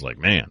was like,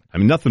 man, I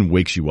mean, nothing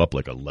wakes you up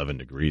like 11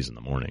 degrees in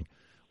the morning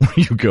where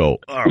you go,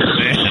 oh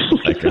man,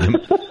 like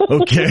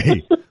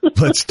okay,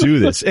 let's do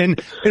this.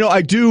 And,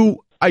 I do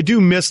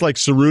miss like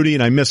Cerruti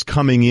and I miss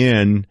coming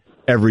in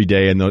every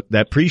day and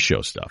that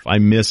pre-show stuff. I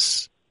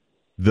miss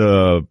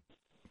the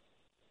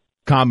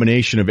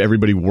combination of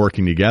everybody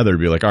working together to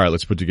be like, all right,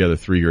 let's put together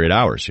 3 great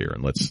hours here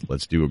and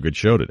let's do a good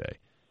show today.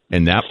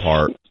 And that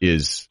part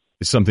is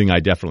something I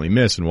definitely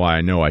miss and why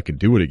I know I could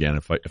do it again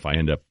if I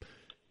end up,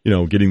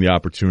 getting the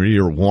opportunity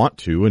or want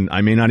to, and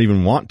I may not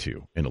even want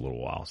to in a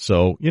little while.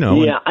 So,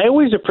 Yeah, I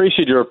always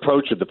appreciate your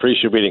approach with the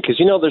pre-show meeting because,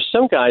 there's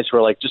some guys who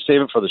are like, just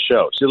save it for the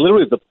show. So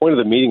literally the point of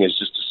the meeting is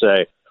just to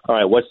say, all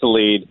right, what's the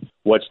lead?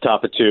 What's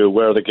top of 2?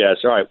 Where are the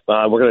guests? All right,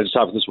 we're going to just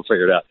talk about this. We'll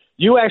figure it out.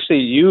 You actually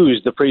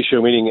used the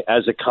pre-show meeting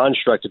as a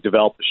construct to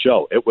develop the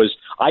show. It was,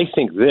 I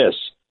think this.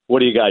 What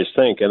do you guys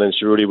think? And then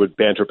Cerruti would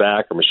banter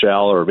back, or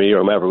Michelle, or me, or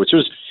whomever. It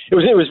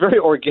was a very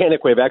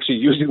organic way of actually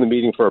using the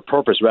meeting for a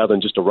purpose rather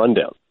than just a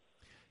rundown.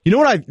 You know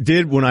what I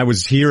did when I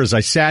was here is I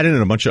sat in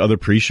a bunch of other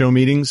pre-show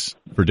meetings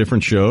for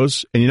different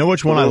shows, and you know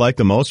which one I liked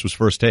the most was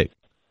First Take.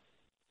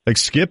 Like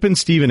Skip and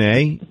Stephen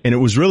A., and it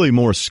was really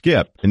more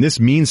Skip, and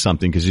this means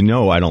something because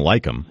I don't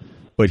like him,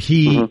 but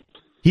he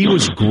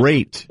was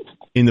great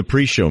in the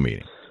pre-show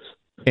meeting,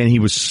 and he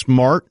was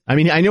smart. I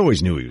mean, I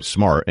always knew he was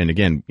smart, and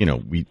again,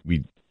 we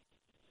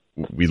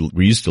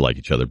used to like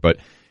each other, but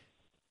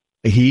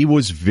he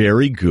was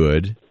very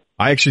good.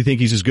 I actually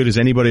think he's as good as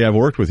anybody I've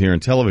worked with here in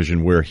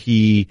television, where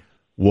he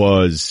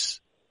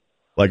was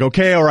like,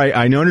 okay, all right,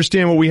 I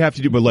understand what we have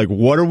to do, but like,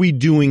 what are we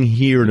doing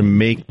here to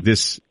make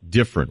this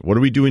different? What are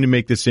we doing to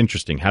make this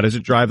interesting? How does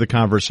it drive the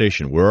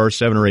conversation? Where are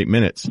 7 or 8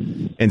 minutes?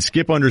 And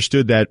Skip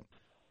understood that,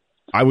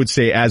 I would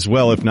say, as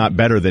well, if not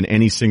better, than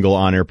any single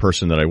on-air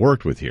person that I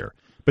worked with here.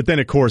 But then,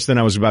 of course,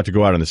 I was about to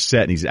go out on the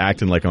set, and he's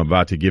acting like I'm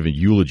about to give a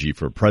eulogy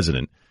for a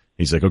president.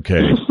 He's like,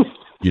 okay,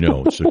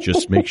 so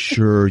just make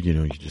sure,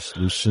 you just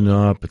loosen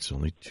up. It's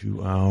only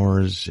 2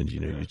 hours, and, you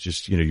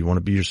just, you want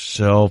to be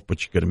yourself,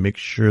 but you got to make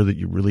sure that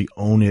you really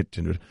own it.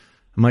 And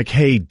I'm like,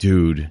 hey,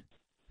 dude.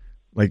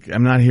 Like,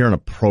 I'm not here on a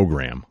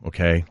program,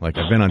 okay? Like,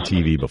 I've been on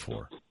TV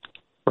before.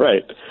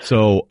 Right.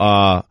 So,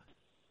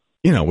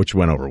 which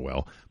went over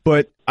well.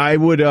 But I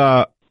would,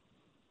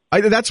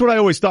 that's what I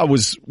always thought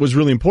was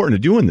really important to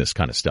doing this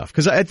kind of stuff.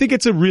 Because I think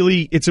it's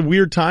a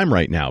weird time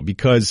right now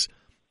because,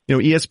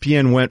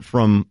 ESPN went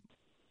from,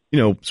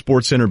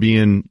 SportsCenter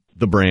being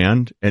the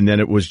brand, and then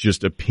it was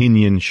just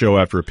opinion show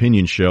after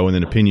opinion show, and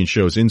then opinion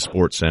shows in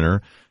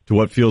SportsCenter, to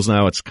what feels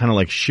now it's kind of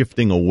like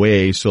shifting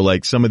away. So,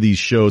 like, some of these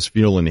shows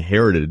feel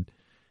inherited.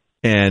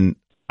 And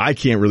I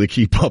can't really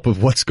keep up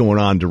with what's going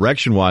on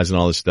direction-wise and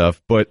all this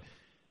stuff, but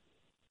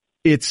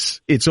it's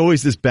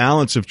always this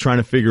balance of trying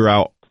to figure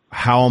out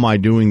how am I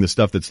doing the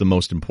stuff that's the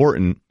most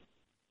important,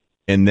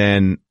 and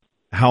then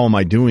how am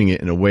I doing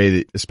it in a way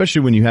that,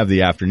 especially when you have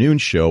the afternoon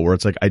show where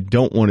it's like, I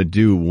don't want to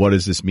do what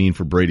does this mean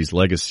for Brady's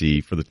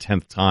legacy for the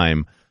 10th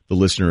time the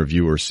listener or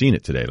viewer has seen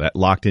it today. That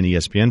locked-in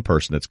ESPN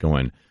person that's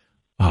going,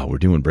 oh, we're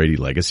doing Brady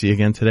legacy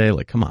again today?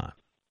 Like, come on.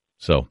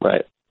 So,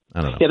 right.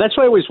 I don't know. Yeah, that's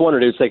what I always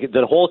wondered. It's like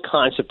the whole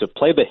concept of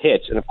play the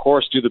hits and, of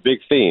course, do the big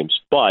themes.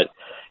 But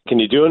can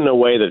you do it in a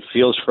way that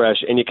feels fresh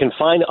and you can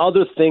find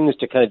other things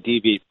to kind of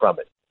deviate from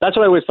it? That's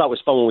what I always thought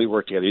was fun when we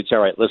worked together. You'd say,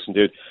 all right, listen,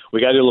 dude,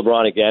 we got to do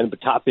LeBron again, but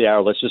top of the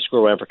hour, let's just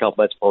screw around for a couple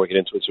minutes before we get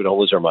into it so we don't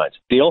lose our minds.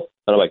 Deal?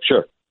 And I'm like,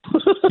 sure.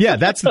 Yeah,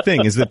 that's the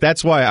thing, is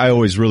that's why I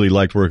always really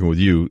liked working with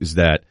you, is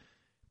that.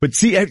 But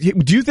see,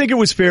 do you think it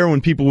was fair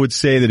when people would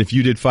say that if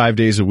you did 5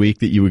 days a week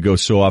that you would go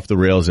so off the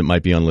rails it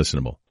might be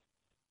unlistenable?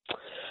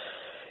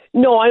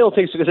 No, I don't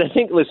think so, because I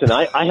think, listen,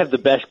 I have the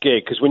best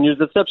gig, because when you're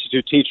the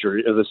substitute teacher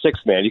or the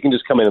sixth man, you can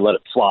just come in and let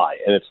it fly,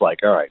 and it's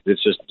like, all right,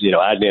 it's just,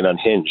 Adnan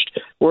unhinged.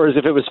 Whereas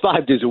if it was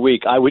 5 days a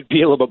week, I would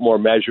be a little bit more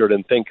measured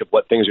and think of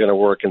what things are going to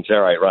work and say,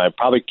 all right, Ryan,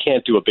 probably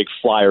can't do a big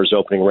Flyers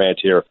opening rant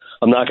here.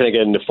 I'm not going to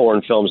get into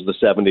foreign films of the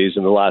 70s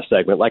in the last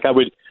segment. Like, I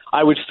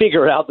would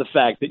figure out the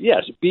fact that,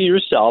 yes, be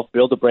yourself,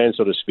 build a brand,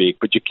 so to speak,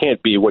 but you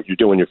can't be what you're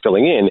doing, you're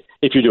filling in,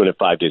 if you're doing it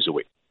 5 days a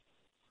week.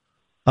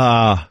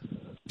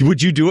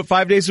 Would you do it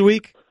 5 days a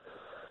week?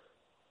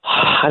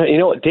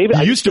 David,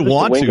 you used to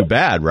want to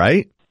bad,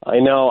 right? I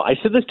know. I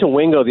said this to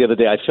Wingo the other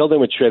day. I filled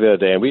in with Trey the other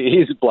day, and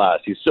he's a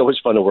blast. He's so much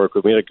fun to work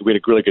with. We had a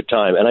really good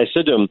time. And I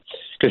said to him,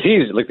 because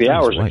he's like, the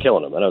hours are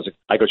killing him. And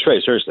I go, Trey,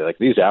 seriously, like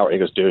these hours. He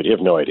goes, dude, you have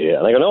no idea.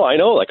 And I go, no, I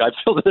know. Like, I've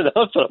filled it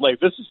enough. And I'm like,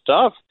 this is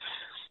tough.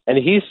 And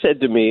he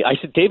said to me, I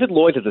said, David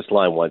Lloyd had this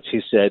line once.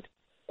 He said,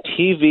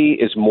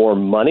 TV is more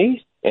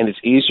money and it's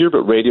easier,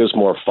 but radio's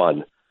more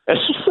fun. And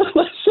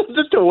I said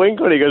this to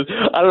Wingo, and he goes,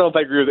 I don't know if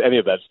I agree with any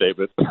of that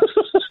statement.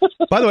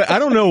 By the way, I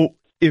don't know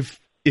if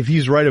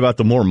he's right about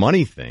the more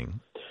money thing.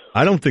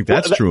 I don't think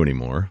that's true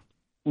anymore.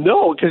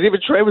 No, because even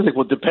Trey was like,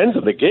 well, it depends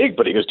on the gig.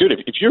 But he goes, dude,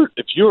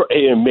 if you're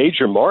a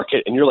major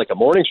market and you're like a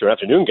morning show or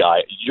afternoon guy,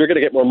 you're going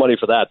to get more money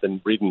for that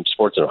than reading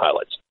sports and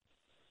highlights.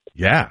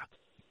 Yeah,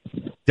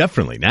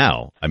 definitely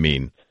now. I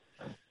mean,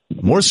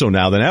 more so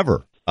now than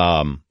ever.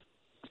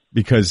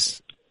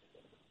 Because,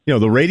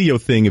 the radio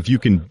thing, if you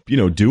can,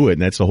 do it,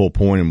 and that's the whole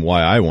point and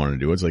why I want to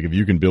do it. It's like if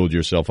you can build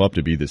yourself up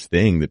to be this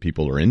thing that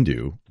people are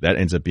into, that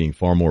ends up being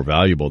far more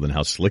valuable than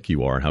how slick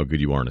you are and how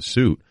good you are in a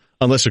suit.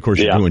 Unless, of course,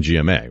 you're doing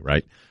GMA,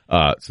 right?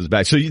 So it's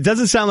back. So it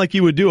doesn't sound like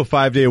you would do a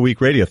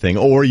 5-day-a-week radio thing,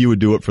 or you would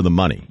do it for the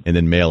money and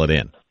then mail it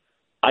in.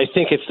 I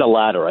think it's the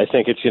latter. I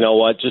think it's,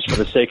 just for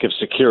the sake of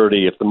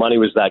security, if the money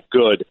was that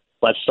good,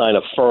 let's sign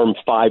a firm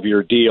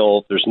 5-year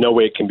deal. There's no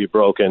way it can be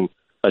broken.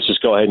 Let's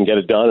just go ahead and get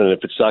it done. And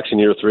if it sucks in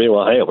year 3,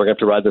 well, hey, we're going to have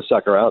to ride this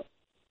sucker out.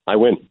 I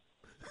win.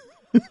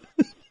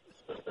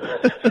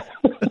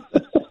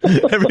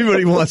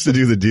 Everybody wants to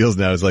do the deals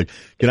now. It's like,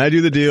 can I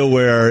do the deal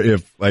where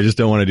if I just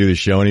don't want to do the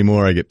show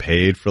anymore, I get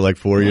paid for like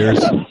 4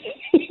 years?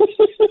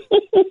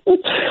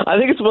 I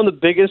think it's one of the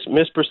biggest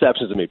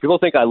misperceptions of me. People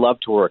think I love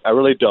to work. I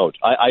really don't.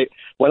 I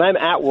when I'm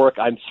at work,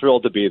 I'm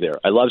thrilled to be there.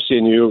 I love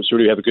seeing you, so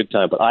we have a good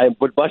time. But I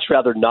would much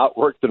rather not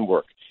work than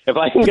work. If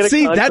I can get a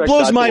contract, that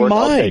blows my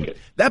mind.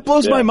 That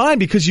blows my mind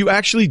because you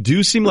actually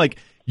do seem like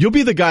you'll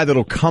be the guy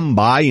that'll come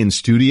by in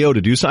studio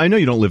to do something. I know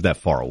you don't live that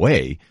far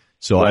away.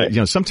 So,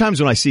 right. Sometimes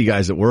when I see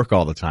guys at work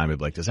all the time, I'd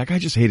be like, does that guy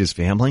just hate his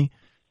family?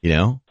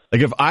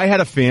 Like if I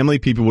had a family,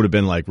 people would have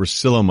been like,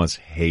 Russillo must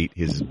hate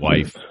his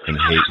wife and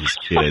hate his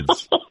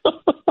kids.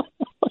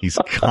 He's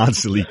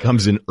constantly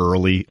comes in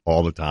early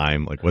all the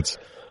time. Like what's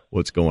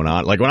going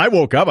on? Like when I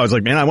woke up, I was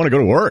like, man, I want to go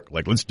to work.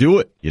 Like, let's do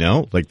it.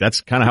 Like that's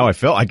kind of how I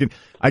felt.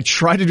 I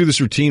tried to do this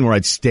routine where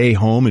I'd stay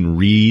home and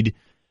read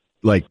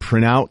like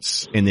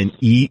printouts and then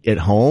eat at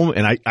home.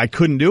 And I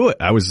couldn't do it.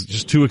 I was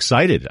just too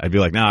excited. I'd be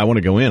like, I want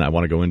to go in. I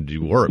want to go in to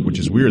do work, which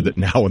is weird that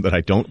now that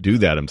I don't do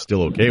that, I'm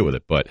still okay with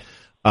it. But,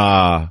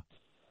 I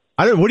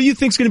don't know. What do you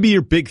think is going to be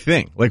your big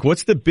thing? Like,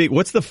 what's the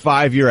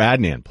 5-year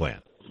Adnan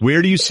plan?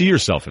 Where do you see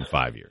yourself in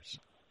 5 years?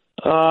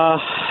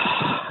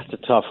 It's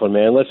a tough one,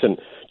 man. Listen,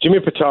 Jimmy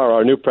Pitaro,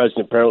 our new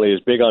president, apparently is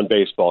big on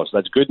baseball, so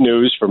that's good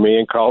news for me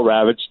and Carl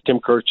Ravitch. Tim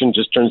Kirchin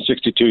just turned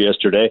 62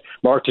 yesterday.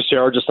 Mark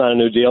Teixeira just signed a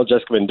new deal.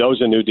 Jessica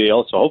Mendoza, a new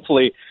deal. So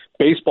hopefully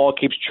baseball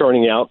keeps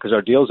churning out because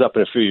our deal's up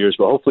in a few years,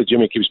 but hopefully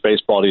Jimmy keeps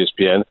baseball at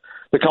ESPN.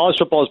 The college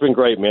football has been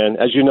great, man.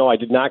 As you know, I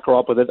did not grow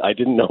up with it. I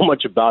didn't know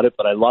much about it,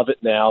 but I love it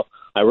now.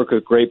 I work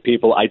with great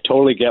people. I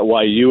totally get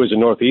why you, as a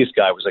Northeast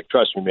guy, was like,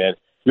 trust me, man,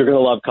 you're going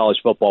to love college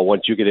football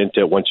once you get into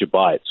it, once you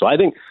buy it. So I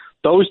think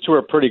those two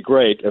are pretty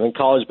great. And then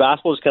college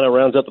basketball just kind of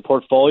rounds out the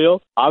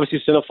portfolio.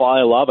 Obviously,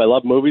 cinephile I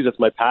love movies. That's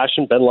my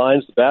passion. Ben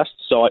Lyon's the best.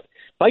 So if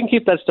I can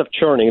keep that stuff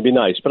churning, it'd be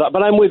nice. But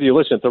I'm with you.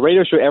 Listen, if the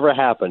radio show ever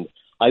happened,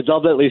 I'd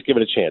love to at least give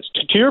it a chance.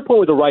 To your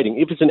point with the writing,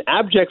 if it's an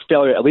abject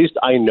failure, at least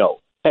I know.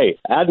 Hey,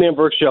 Adnan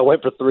Virk show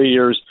went for 3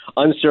 years,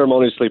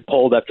 unceremoniously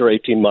pulled after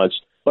 18 months.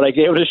 But I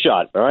gave it a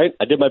shot, all right?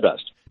 I did my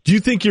best. Do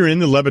you think you're in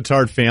the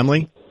Levitard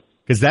family?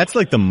 Because that's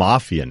like the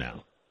mafia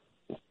now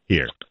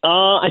here.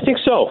 I think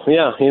so,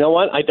 yeah. You know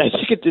what? I think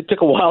it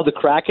took a while to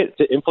crack it,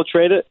 to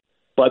infiltrate it.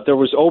 But there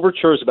was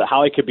overtures about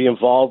how I could be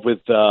involved with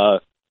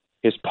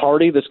his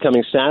party this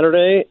coming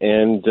Saturday.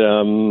 And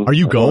are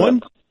you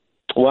going?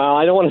 Well,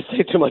 I don't want to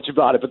say too much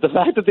about it. But the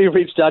fact that they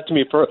reached out to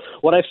me for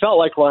what I felt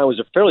like, Ryan, was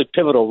a fairly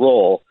pivotal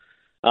role,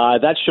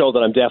 that showed that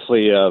I'm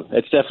definitely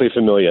it's definitely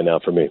familiar now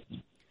for me.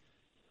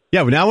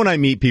 Yeah, but now when I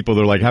meet people,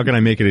 they're like, how can I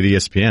make it at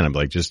ESPN? I'm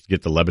like, just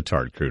get the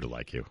Levitard crew to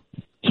like you.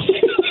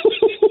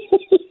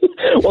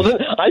 Well, then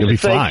I should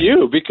thank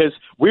you because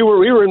we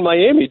were in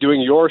Miami doing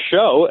your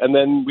show, and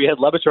then we had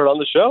Levitard on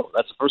the show.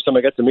 That's the first time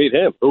I got to meet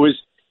him. He was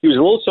a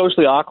little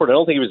socially awkward. I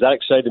don't think he was that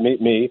excited to meet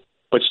me,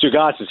 but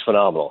Stugotz is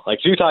phenomenal. Like,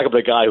 you talk about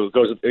a guy who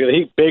goes,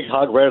 big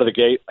hug right out of the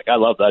gate. Like, I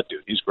love that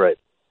dude. He's great.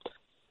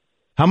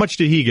 How much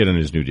did he get in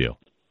his new deal?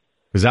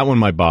 Because that one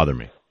might bother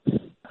me.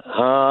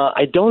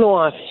 I don't know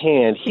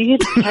offhand. He had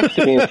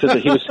texted me and said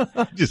that he was.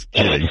 I'm just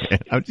kidding,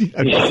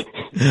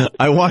 man.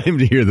 I want him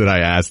to hear that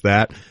I asked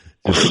that,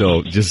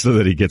 just so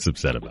that he gets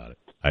upset about it.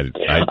 I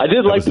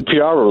did like the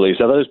PR release.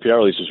 I thought his PR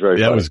release was very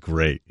funny. That was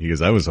great. He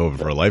goes, I was hoping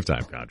for a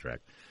lifetime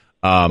contract.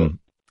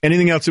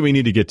 Anything else that we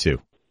need to get to?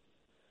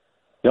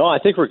 No, I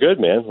think we're good,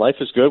 man. Life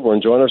is good. We're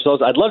enjoying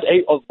ourselves. I'd love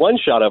one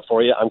shout out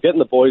for you. I'm getting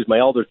the boys, my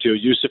elder two,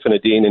 Yusuf and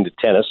Adine, into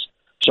tennis.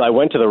 So I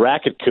went to the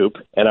racket coop,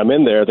 and I'm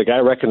in there. The guy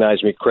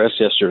recognized me, Chris,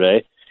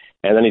 yesterday.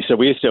 And then he said,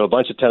 we used to have a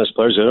bunch of tennis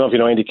players. I don't know if you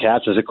know Andy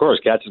Katz. I said, of course.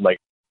 Katz is my...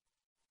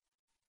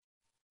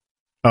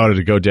 Oh, did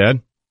it go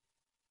dead?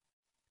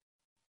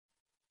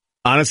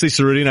 Honestly,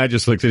 Cerruti and I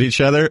just looked at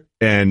each other,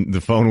 and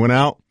the phone went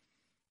out.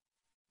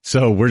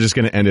 So we're just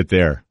going to end it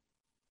there.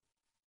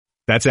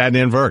 That's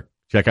Adnan Virk.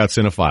 Check out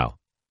Cinephile.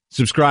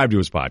 Subscribe to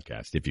his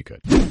podcast, if you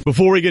could.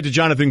 Before we get to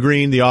Jonathan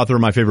Green, the author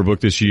of my favorite book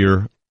this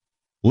year,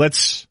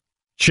 let's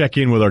check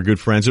in with our good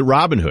friends at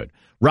Robinhood.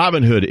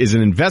 Robinhood is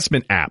an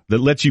investment app that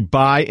lets you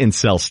buy and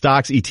sell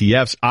stocks,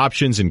 ETFs,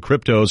 options, and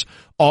cryptos,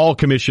 all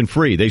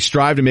commission-free. They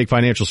strive to make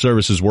financial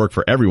services work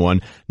for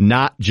everyone,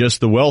 not just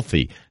the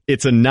wealthy.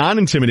 It's a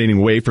non-intimidating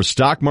way for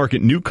stock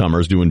market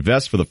newcomers to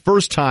invest for the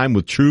first time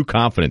with true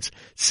confidence.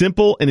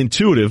 Simple and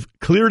intuitive,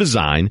 clear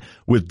design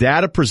with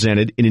data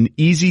presented in an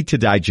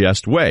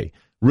easy-to-digest way.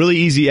 Really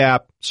easy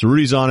app.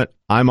 Cerruti's on it.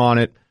 I'm on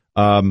it.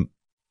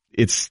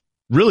 It's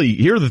really,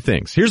 here are the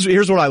things. Here's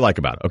what I like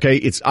about it, okay?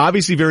 It's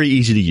obviously very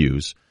easy to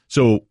use,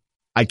 so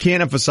I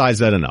can't emphasize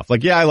that enough.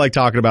 Like, yeah, I like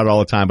talking about it all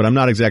the time, but I'm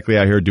not exactly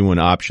out here doing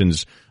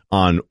options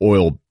on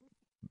oil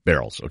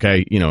barrels,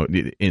 okay? You know,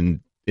 in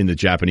the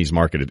Japanese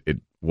market at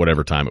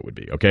whatever time it would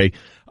be, okay?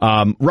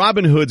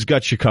 Robinhood's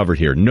got you covered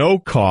here. No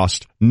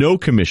cost, no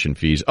commission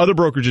fees. Other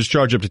brokerages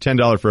charge up to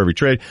 $10 for every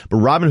trade, but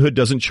Robinhood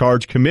doesn't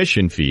charge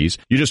commission fees.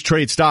 You just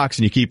trade stocks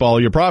and you keep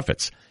all your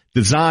profits.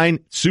 Design,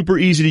 super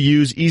easy to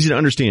use, easy to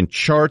understand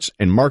charts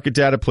and market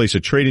data. Place a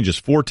trade in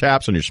just 4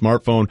 taps on your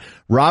smartphone.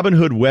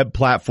 Robinhood web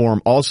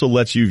platform also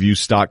lets you view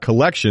stock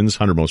collections,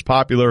 100 most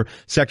popular,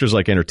 sectors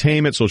like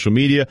entertainment, social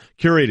media,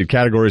 curated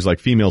categories like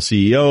female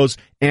CEOs,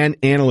 and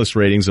analyst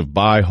ratings of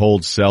buy,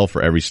 hold, sell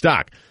for every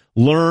stock.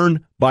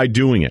 Learn by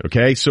doing it,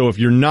 okay? So if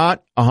you're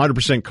not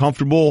 100%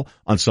 comfortable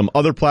on some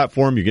other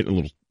platform, you're getting a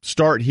little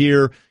start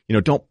here. You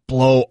know, don't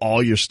blow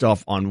all your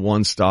stuff on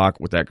one stock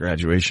with that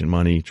graduation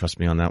money. Trust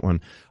me on that one.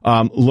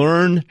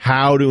 Learn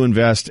how to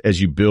invest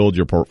as you build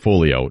your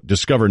portfolio.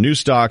 Discover new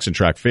stocks and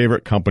track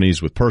favorite companies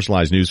with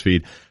personalized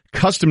newsfeed,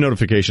 custom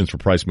notifications for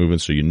price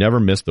movements so you never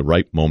miss the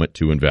right moment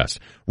to invest.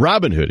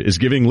 Robinhood is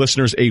giving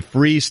listeners a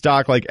free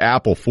stock like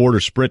Apple, Ford,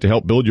 or Sprint to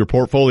help build your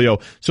portfolio.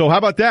 So how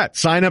about that?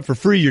 Sign up for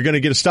free. You're going to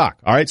get a stock.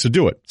 All right, so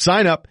do it.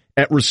 Sign up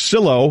at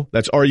Russillo.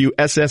 That's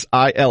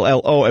Russillo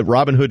at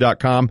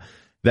Robinhood.com.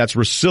 That's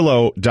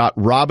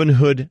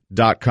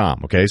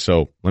Russillo.Robinhood.com. Okay,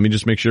 so let me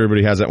just make sure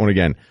everybody has that one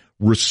again.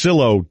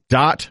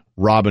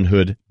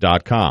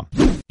 Russillo.Robinhood.com.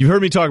 You've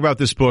heard me talk about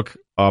this book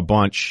a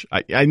bunch.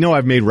 I know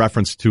I've made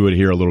reference to it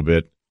here a little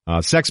bit.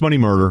 Sex, Money,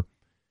 Murder,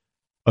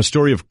 a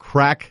story of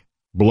crack,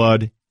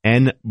 blood,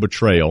 and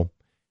betrayal.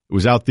 It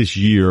was out this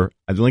year.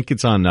 I think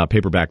it's on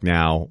paperback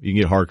now. You can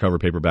get hardcover,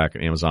 paperback,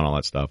 and Amazon, all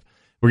that stuff.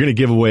 We're going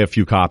to give away a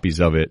few copies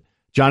of it.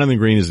 Jonathan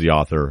Green is the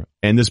author,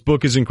 and this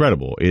book is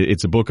incredible.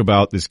 It's a book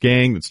about this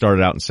gang that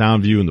started out in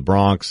Soundview in the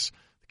Bronx.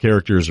 The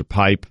characters are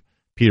Pipe,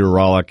 Peter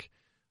Rawlik,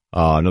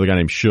 another guy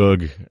named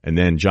Shug, and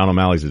then John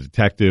O'Malley's a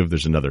detective.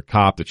 There's another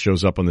cop that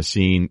shows up on the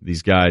scene.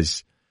 These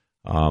guys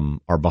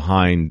are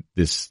behind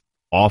this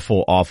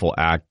awful, awful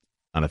act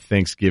on a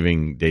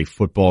Thanksgiving Day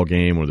football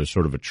game where there's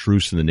sort of a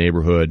truce in the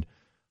neighborhood.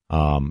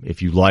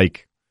 If you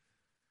liked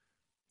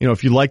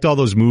all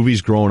those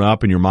movies growing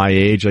up and you're my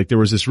age, like there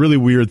was this really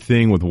weird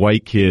thing with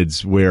white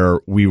kids where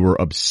we were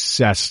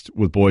obsessed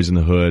with Boys in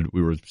the Hood.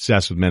 We were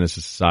obsessed with Menace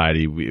to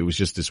Society. It was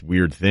just this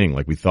weird thing.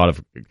 Like we thought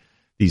of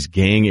these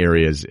gang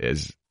areas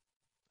as,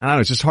 I don't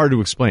know, it's just hard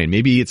to explain.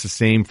 Maybe it's the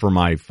same for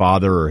my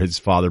father or his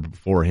father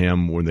before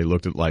him when they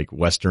looked at like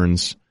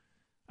Westerns.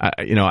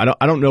 I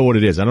don't know what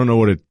it is. I don't know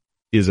what it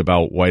is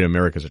about white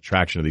America's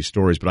attraction to these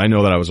stories, but I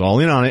know that I was all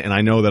in on it and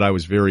I know that I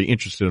was very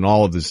interested in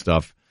all of this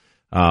stuff.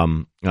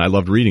 And I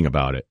loved reading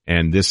about it.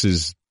 And this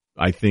is,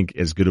 I think,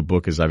 as good a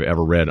book as I've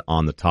ever read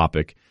on the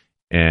topic.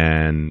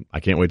 And I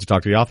can't wait to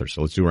talk to the author.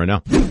 So let's do it right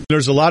now.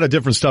 There's a lot of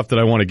different stuff that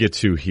I want to get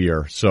to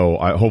here. So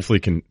I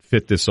hopefully can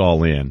fit this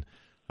all in.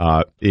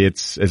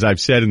 It's, as I've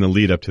said in the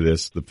lead up to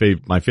this,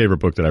 my favorite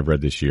book that I've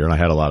read this year. And I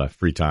had a lot of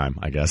free time,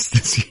 I guess,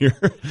 this year.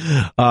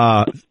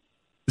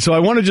 So I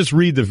want to just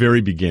read the very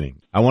beginning.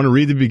 I want to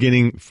read the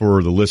beginning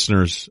for the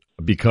listeners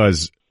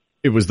because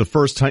it was the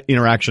first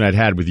interaction I'd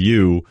had with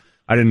you.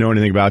 I didn't know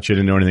anything about you. I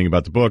didn't know anything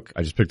about the book.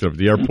 I just picked it up at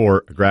the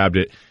airport, I grabbed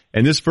it.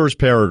 And this first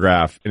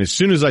paragraph, and as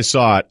soon as I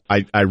saw it,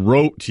 I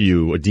wrote to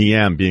you a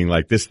DM being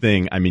like, this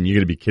thing, I mean, you're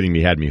going to be kidding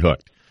me, had me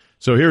hooked.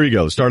 So here we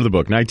go. The start of the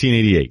book,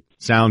 1988,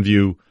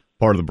 Soundview,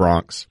 part of the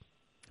Bronx.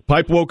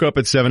 Pipe woke up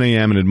at 7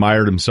 a.m. and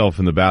admired himself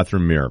in the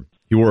bathroom mirror.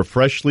 He wore a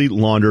freshly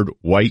laundered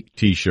white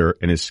T-shirt,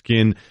 and his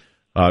skin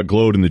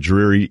glowed in the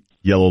dreary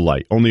yellow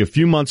light. Only a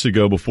few months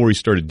ago, before he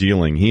started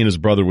dealing, he and his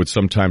brother would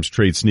sometimes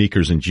trade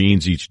sneakers and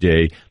jeans each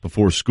day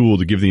before school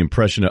to give the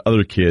impression to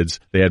other kids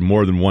they had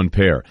more than one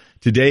pair.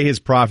 Today, his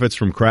profits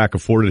from crack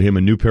afforded him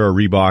a new pair of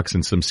Reeboks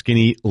and some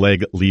skinny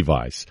leg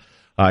Levi's.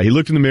 He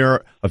looked in the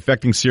mirror,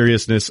 affecting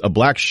seriousness. A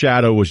black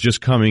shadow was just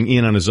coming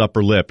in on his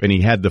upper lip, and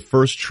he had the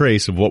first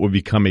trace of what would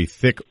become a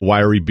thick,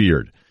 wiry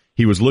beard.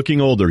 He was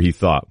looking older, he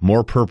thought,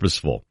 more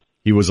purposeful.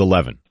 He was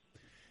 11.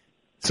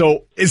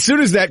 So as soon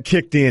as that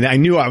kicked in, I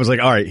knew I was like,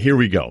 all right, here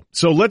we go.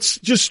 So let's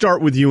just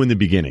start with you in the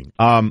beginning.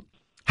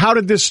 How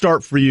did this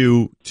start for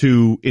you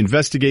to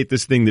investigate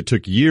this thing that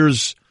took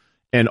years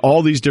and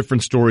all these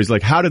different stories?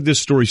 Like, how did this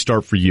story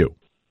start for you?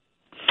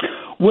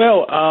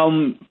 Well,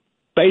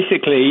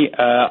 basically,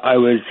 I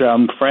was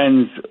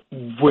friends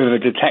with a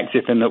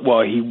detective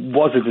he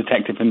was a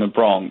detective in the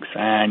Bronx,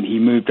 and he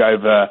moved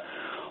over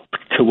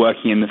to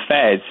working in the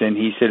feds, and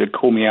he sort of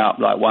called me up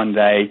like one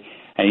day,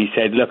 and he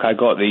said, look, I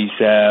got these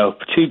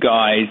two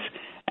guys,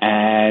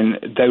 and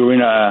they were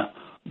in a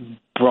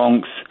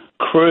Bronx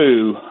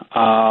crew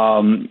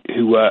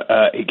who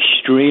were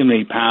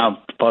extremely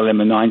powerful in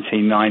the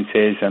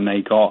 1990s, and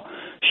they got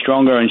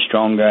stronger and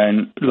stronger,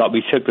 and like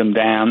we took them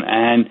down,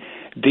 and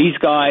these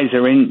guys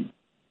are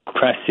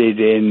interested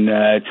in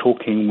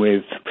talking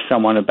with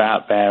someone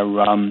about their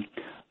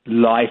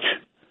life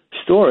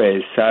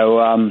stories. So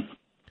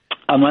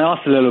I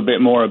asked a little bit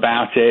more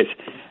about it,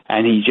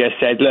 and he just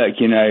said, look,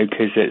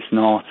 because it's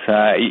not,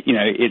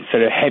 it's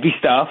sort of heavy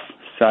stuff,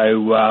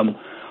 so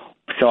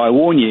I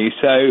warn you.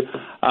 So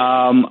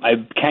I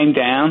came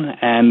down,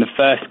 and the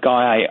first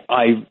guy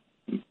I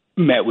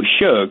met was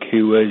Suge,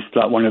 who was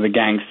like one of the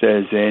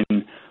gangsters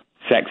in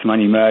Sex,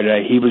 Money,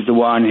 Murder. He was the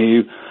one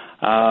who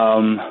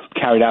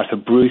carried out a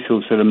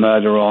brutal sort of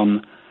murder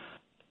on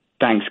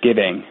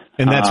Thanksgiving.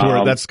 And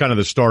that's kind of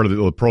the start of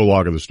the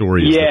prologue of the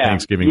story, is the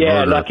Thanksgiving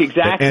murder. Like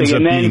exactly. That ends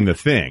up being the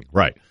thing,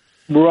 right?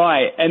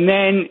 Right. And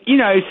then,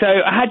 so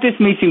I had this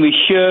meeting with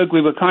Suge.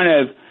 We were kind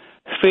of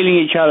feeling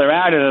each other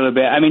out a little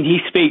bit. I mean, he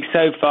speaks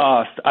so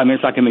fast. I mean,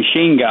 it's like a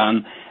machine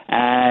gun.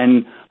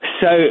 And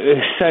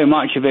so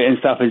much of it and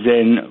stuff is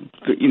in,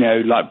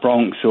 like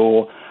Bronx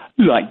or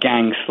like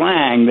gang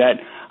slang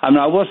that, I mean,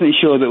 I wasn't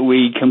sure that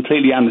we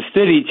completely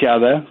understood each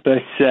other,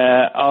 but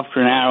after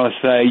an hour or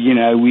so,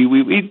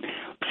 we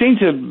seemed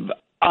to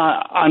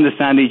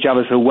understand each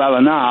other so well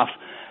enough.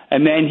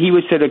 And then he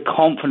was sort of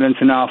confident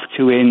enough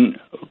to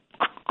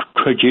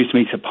introduce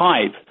me to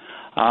Pipe.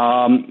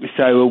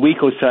 So a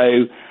week or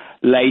so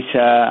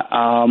later,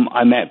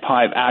 I met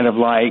Pipe out of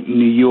like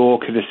New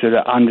York at a sort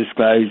of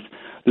undisclosed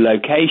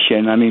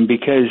location. I mean,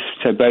 because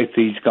both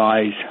these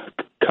guys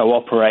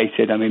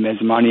cooperated. I mean,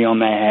 there's money on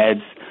their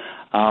heads.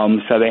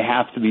 So they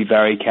have to be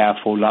very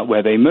careful, like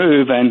where they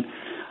move, and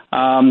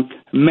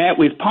met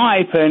with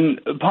Pipe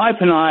and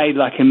I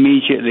like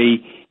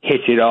immediately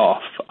hit it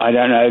off. I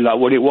don't know like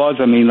what it was.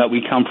 I mean, like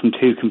we come from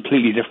two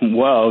completely different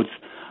worlds,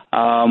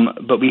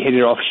 but we hit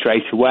it off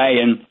straight away.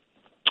 And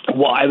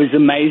what I was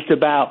amazed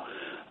about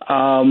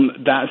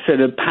that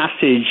sort of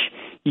passage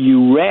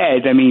you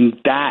read, I mean,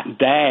 that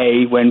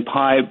day when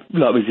Pipe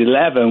was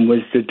 11 was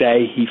the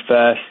day he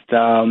first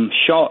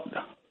shot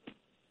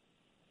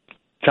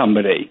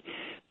somebody.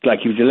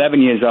 Like he was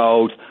 11 years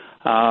old.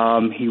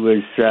 He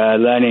was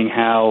learning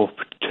how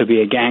to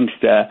be a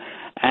gangster.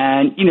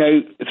 And,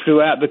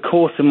 throughout the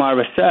course of my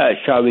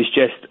research, I was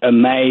just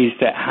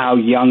amazed at how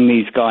young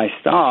these guys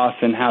start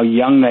and how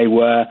young they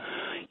were,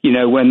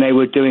 when they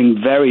were doing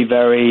very,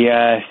 very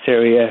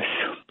serious,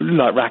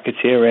 like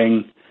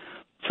racketeering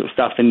sort of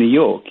stuff in New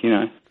York,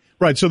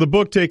 Right. So the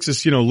book takes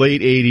us,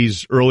 late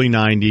 80s, early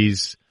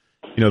 90s,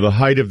 the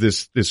height of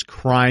this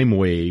crime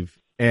wave.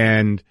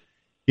 And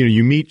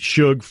you meet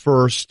Suge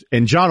first,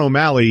 and John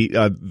O'Malley,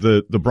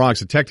 the Bronx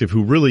detective,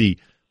 who really,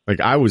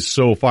 I was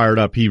so fired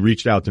up. He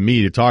reached out to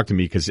me to talk to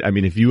me because, I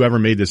mean, if you ever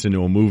made this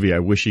into a movie, I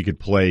wish he could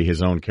play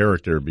his own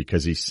character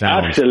because he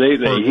sounds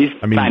absolutely. He's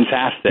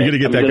fantastic. You got to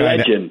get that guy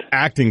into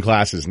acting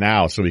classes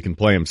now so he can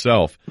play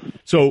himself.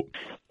 So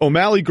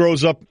O'Malley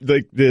grows up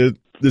the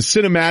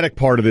cinematic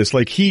part of this,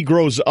 like he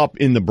grows up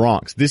in the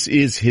Bronx. This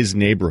is his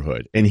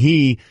neighborhood. And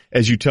he,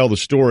 as you tell the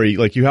story,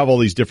 like you have all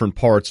these different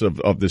parts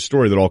of this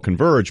story that all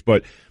converge,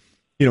 but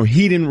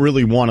he didn't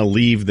really want to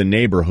leave the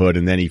neighborhood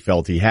and then he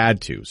felt he had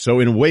to. So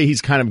in a way,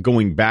 he's kind of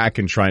going back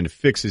and trying to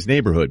fix his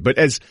neighborhood. But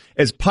as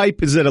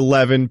Pipe is at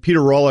 11, Peter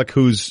Rollick,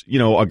 who's,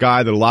 a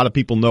guy that a lot of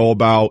people know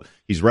about,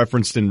 he's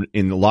referenced in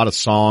a lot of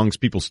songs.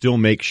 People still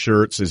make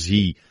shirts as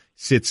he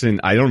sits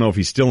in, I don't know if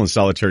he's still in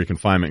solitary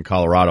confinement in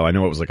Colorado. I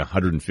know it was like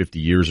 150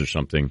 years or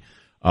something.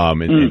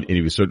 And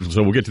he was, so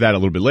we'll get to that a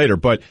little bit later.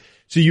 But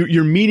so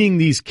you're meeting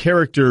these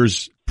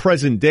characters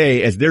present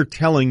day as they're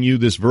telling you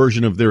this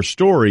version of their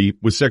story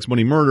with Sex,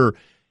 Money, Murder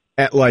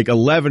at like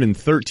 11 and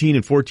 13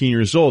 and 14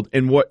 years old.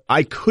 And what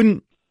I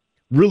couldn't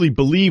really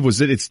believe was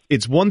that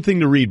it's one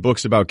thing to read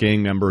books about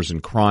gang members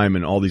and crime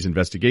and all these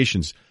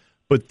investigations,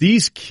 but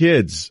these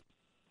kids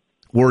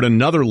were at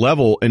another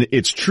level. And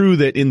it's true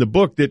that in the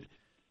book that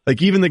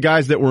like even the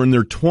guys that were in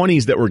their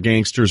 20s that were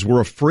gangsters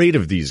were afraid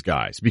of these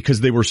guys because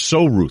they were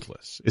so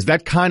ruthless. Is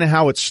that kind of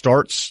how it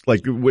starts?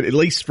 Like at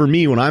least for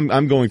me, when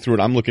I'm going through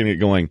it, I'm looking at it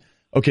going,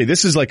 okay,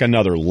 this is like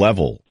another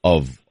level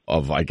of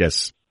I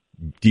guess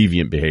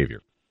deviant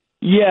behavior.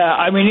 Yeah,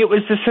 I mean, it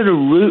was the sort of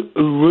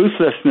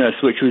ruthlessness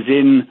which was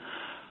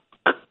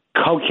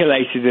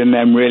calculated in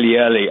them really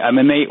early. I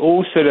mean, they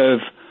all sort of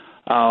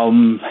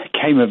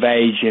came of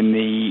age in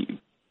the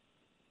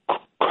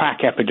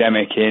crack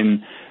epidemic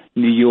in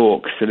New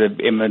York, sort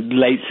of in the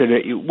late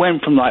it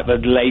went from like the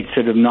late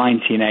sort of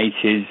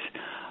 1980s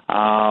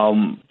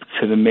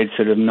to the mid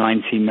sort of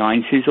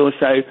 1990s or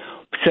so.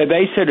 So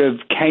they sort of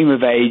came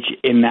of age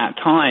in that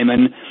time,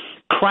 and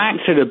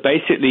crack sort of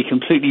basically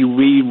completely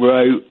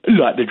rewrote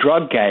like the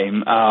drug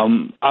game.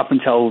 Up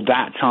until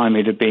that time,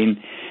 it had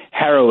been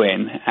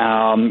heroin,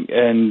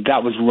 and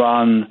that was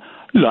run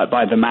like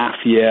by the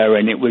mafia,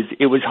 and it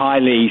was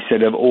highly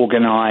sort of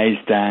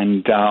organized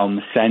and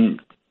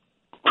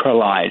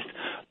centralized.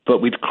 But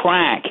with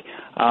crack,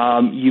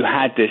 you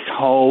had this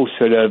whole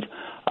sort of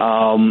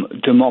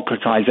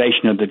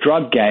democratization of the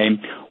drug game,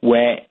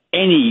 where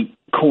any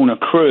corner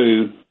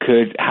crew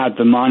could have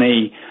the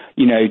money,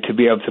 you know, to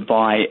be able to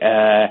buy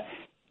a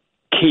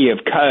key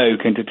of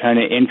coke and to turn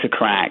it into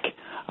crack.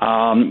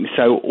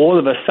 So all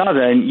of a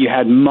sudden, you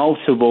had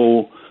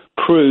multiple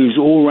crews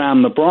all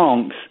around the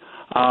Bronx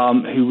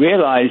who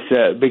realized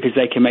that because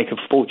they can make a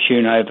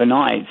fortune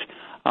overnight,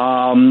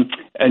 and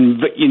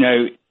you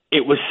know,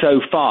 it was so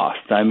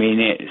fast. I mean,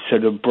 it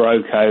sort of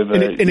broke over,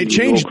 and it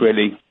changed York,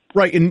 really.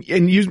 Right, and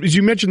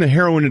you mentioned the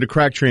heroin into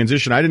crack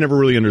transition. I never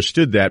really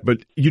understood that, but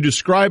you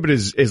describe it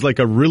as like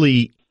a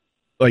really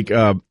like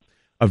a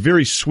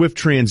very swift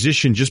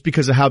transition just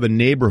because of how the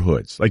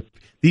neighborhoods, like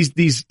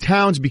these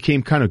towns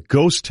became kind of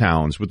ghost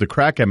towns with the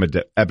crack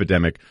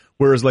epidemic,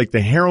 whereas like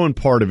the heroin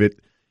part of it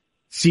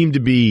seemed to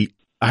be,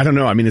 I don't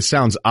know, I mean, it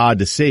sounds odd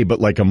to say, but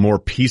like a more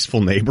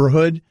peaceful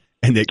neighborhood,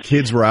 and that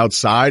kids were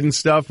outside and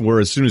stuff, where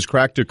as soon as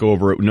crack took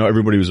over,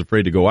 everybody was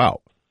afraid to go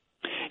out.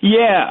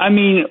 Yeah, I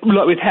mean,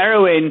 look, with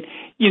heroin,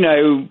 you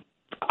know,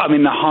 I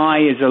mean, the high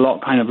is a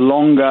lot kind of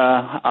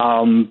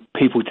longer.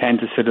 People tend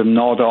to sort of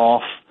nod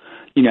off,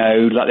 you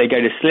know, like they go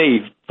to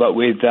sleep. But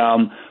with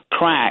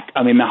crack,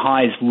 I mean, the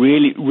high is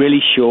really, really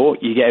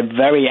short. You get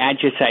very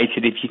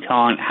agitated if you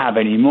can't have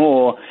any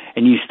more,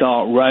 and you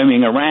start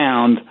roaming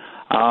around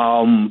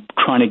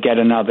trying to get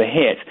another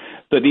hit.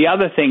 But the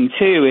other thing,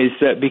 too, is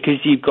that because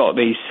you've got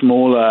these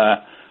smaller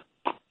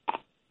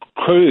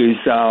crews,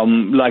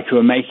 like who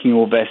are making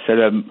all this sort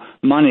of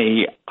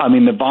money, I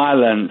mean, the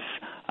violence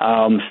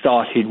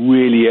started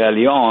really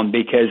early on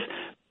because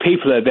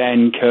people are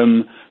then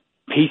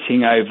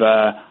competing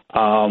over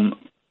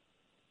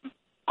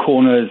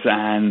corners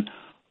and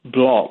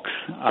blocks,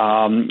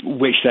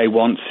 which they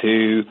want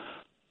to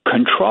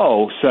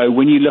control. So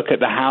when you look at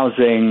the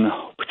housing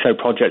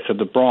projects of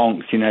the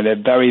Bronx, you know, they're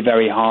very,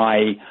 very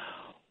high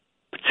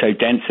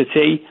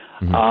density.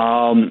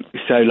 Mm-hmm.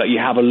 So like you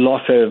have a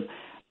lot of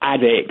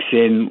addicts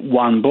in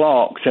one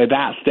block, so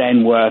that's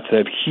then worth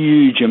a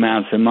huge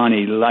amounts of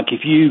money. Like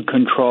if you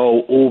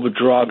control all the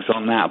drugs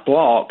on that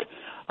block,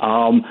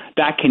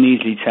 that can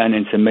easily turn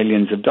into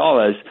millions of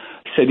dollars.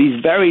 So these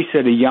very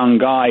sort of young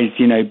guys,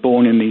 you know,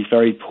 born in these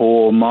very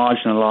poor,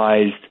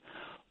 marginalized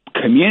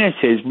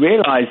communities,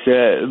 realize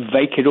that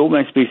they could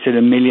almost be sort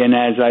of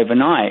millionaires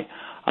overnight.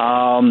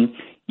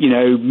 You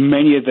know,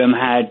 many of them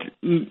had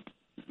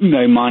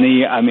no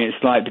money. I mean,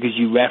 it's like, because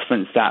you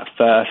referenced that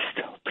first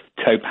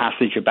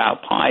passage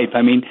about Pipe,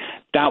 I mean,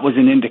 that was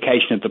an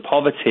indication of the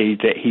poverty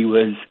that he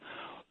was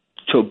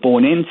sort of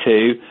born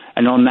into.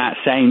 And on that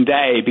same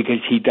day, because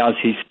he does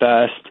his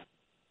first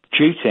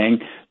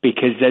shooting,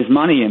 because there's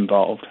money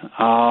involved.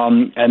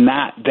 And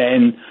that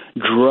then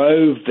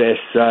drove this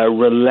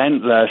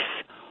relentless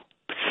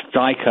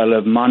cycle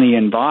of money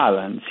and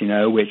violence, you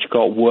know, which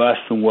got worse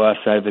and worse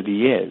over the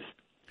years.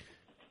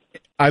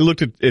 I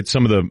looked at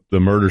some of the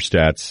murder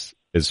stats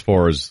as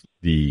far as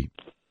the,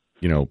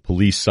 you know,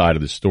 police side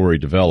of the story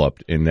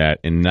developed, in that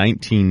in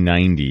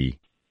 1990,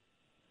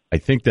 I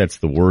think that's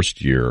the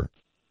worst year.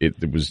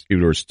 It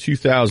was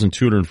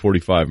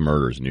 2,245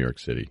 murders in New York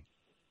City.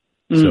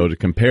 Mm. So to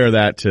compare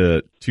that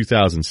to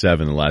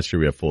 2007, the last year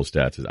we have full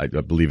stats, I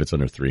believe it's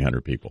under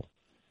 300 people.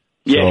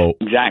 Yeah,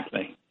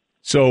 exactly.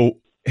 So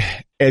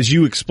as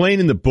you explain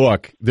in the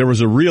book, there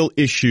was a real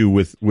issue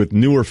with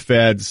newer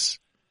feds,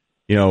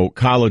 you know,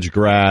 college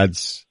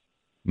grads,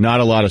 not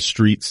a lot of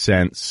street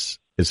sense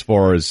as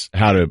far as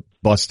how to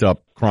bust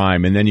up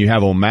crime. And then you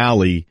have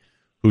O'Malley,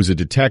 who's a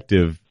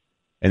detective,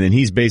 and then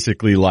he's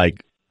basically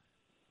like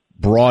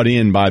brought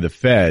in by the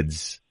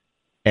feds,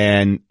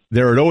 and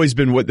there had always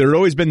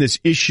been this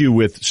issue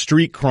with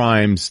street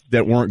crimes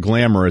that weren't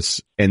glamorous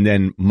and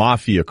then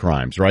mafia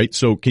crimes, right?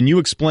 So can you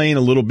explain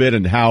a little bit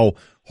and how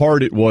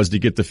hard it was to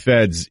get the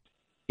feds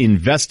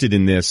invested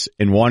in this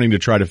and wanting to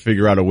try to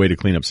figure out a way to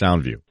clean up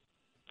Soundview?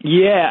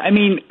 Yeah, I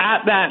mean,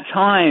 at that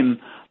time,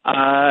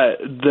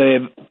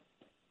 the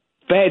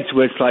feds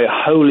was like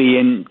wholly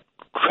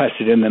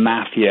interested in the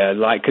mafia,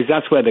 like, because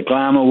that's where the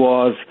glamour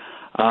was.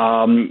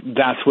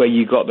 That's where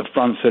you got the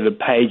front sort of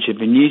page of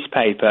the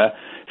newspaper.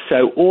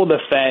 So all the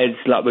feds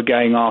like were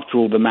going after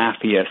all the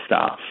mafia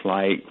stuff,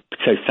 like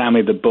so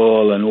Sammy the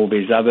Bull and all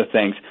these other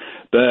things.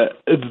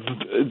 But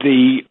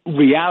the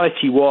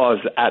reality was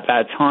at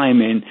that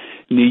time in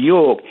New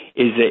York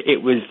is that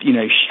it was, you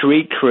know,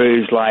 street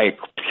crews like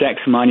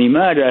Sex, Money,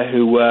 Murder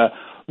who were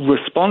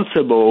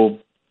responsible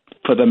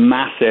for the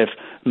massive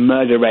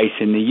murder rate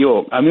in New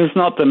York. I mean, it's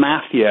not the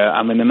mafia.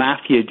 I mean, the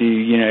mafia do,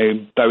 you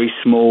know, very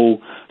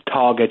small,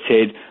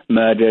 targeted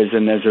murders,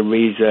 and there's a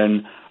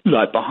reason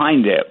like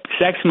behind it.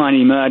 Sex,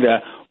 Money,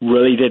 Murder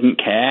really didn't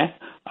care,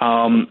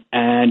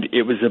 and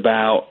it was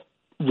about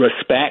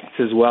respect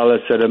as well as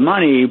sort of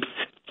money.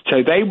 So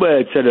they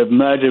were sort of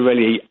murder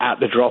really at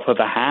the drop of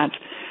a hat,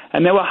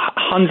 and there were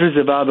hundreds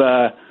of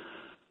other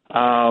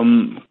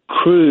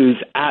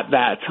crews at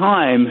that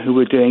time who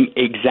were doing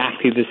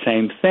exactly the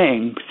same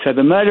thing. So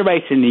the murder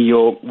rate in New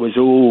York was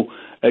all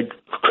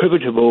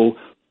attributable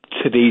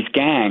to these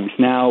gangs.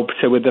 Now,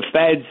 so with the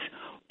feds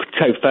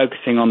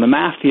focusing on the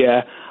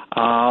mafia,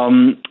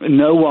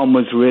 no one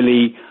was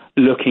really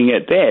looking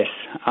at this.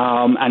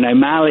 And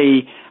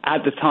O'Malley,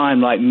 at the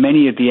time, like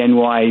many of the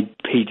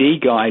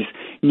NYPD guys,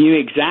 knew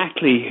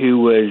exactly who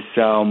was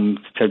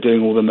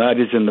doing all the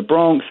murders in the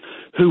Bronx,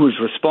 who was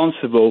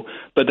responsible,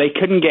 but they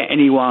couldn't get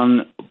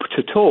anyone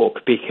to talk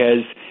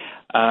because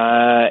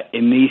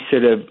in these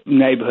sort of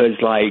neighborhoods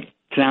like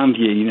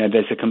Soundview, you know,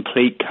 there's a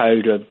complete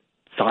code of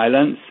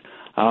silence.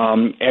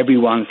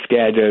 Everyone's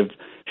scared of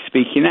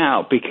speaking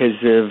out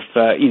because of,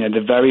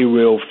 the very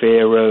real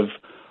fear of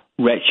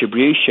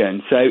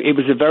retribution. So it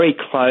was a very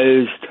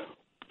closed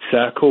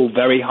circle,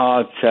 very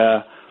hard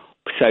to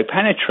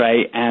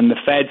penetrate, and the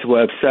feds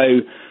were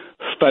so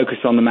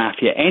focused on the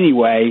mafia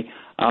anyway,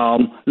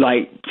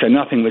 so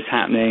nothing was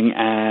happening,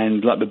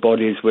 and like the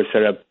bodies were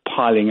sort of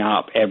piling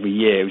up every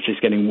year. It was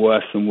just getting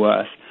worse and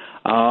worse.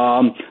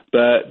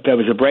 But there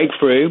was a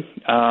breakthrough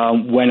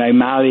when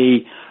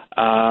O'Malley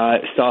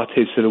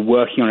started sort of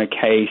working on a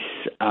case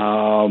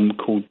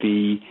called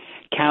the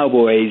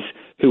Cowboys,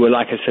 who were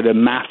like a sort of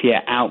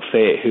mafia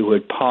outfit who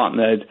had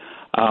partnered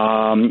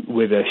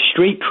with a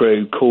street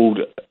crew called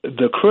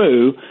The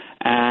Crew,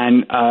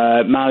 and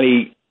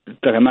O'Malley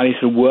sort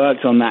of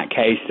worked on that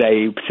case.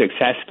 They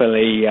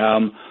successfully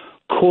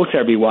caught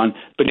everyone,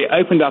 but it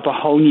opened up a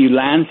whole new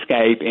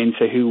landscape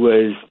into who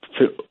was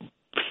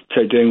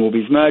doing all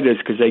these murders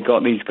because they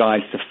got these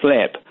guys to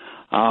flip.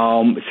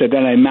 So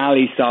then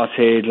O'Malley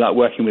started like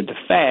working with the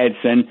feds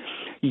and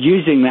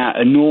using that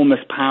enormous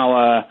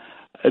power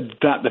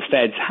that the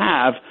feds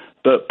have,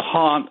 but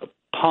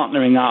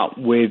partnering up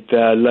with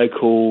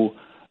local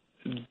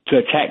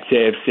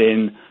detectives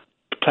in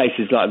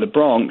places like the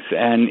Bronx,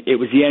 and it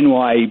was the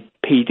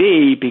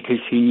NYPD because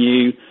he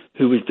knew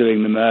who was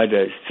doing the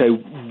murders. So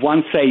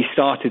once they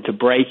started to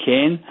break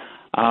in,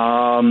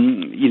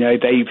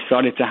 they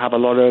started to have a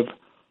lot of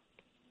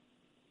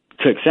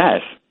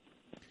success.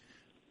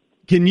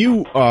 Can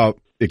you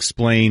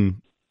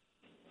explain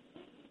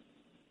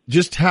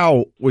just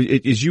how,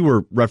 as you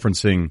were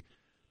referencing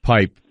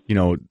Pipe,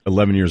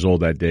 11 years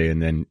old that day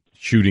and then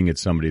shooting at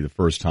somebody the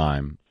first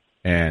time,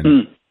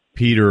 and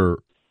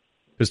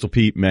Pistol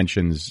Pete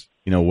mentions,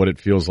 what it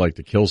feels like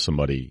to kill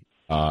somebody.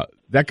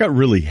 That got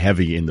really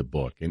heavy in the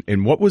book.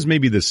 And what was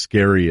maybe the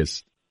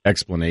scariest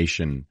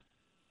explanation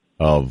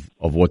of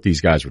what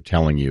these guys were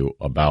telling you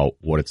about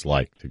what it's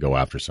like to go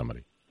after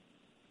somebody?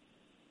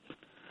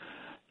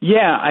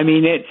 Yeah, I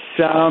mean, it's,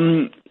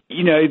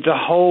 the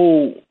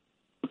whole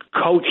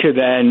culture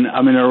then,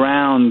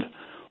 around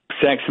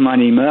sex,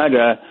 money,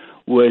 murder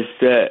was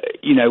that,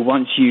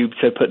 once you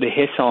put the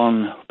hit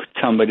on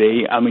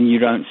somebody, you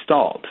don't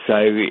stop. So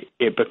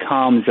it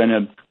becomes an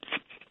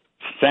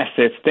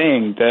obsessive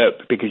thing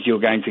that because you're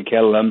going to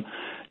kill them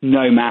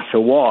no matter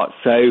what.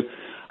 So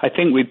I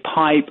think with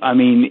Pipe,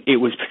 it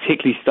was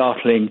particularly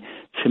startling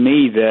to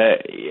me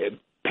that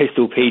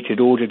Pistol Pete had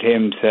ordered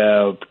him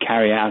to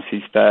carry out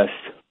his first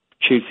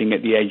shooting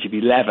at the age of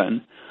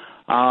 11.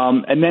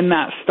 And then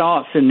that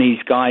starts in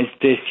these guys,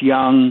 this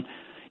young,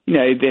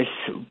 this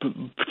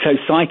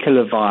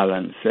cycle of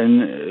violence,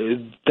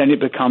 and then it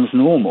becomes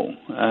normal.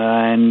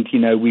 And,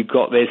 we've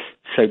got this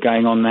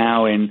going on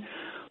now in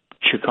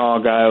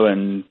Chicago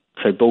and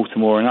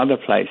Baltimore and other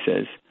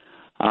places.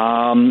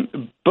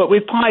 But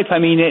with Pipe,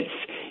 it's,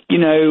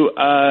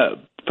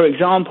 for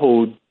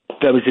example,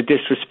 there was a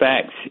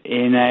disrespect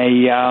in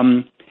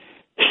a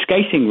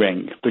skating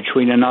rink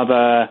between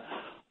another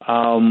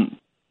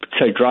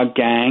drug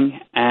gang,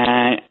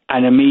 and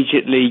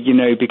immediately,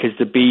 because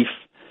the beef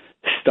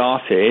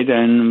started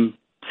and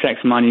Sex,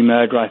 Money,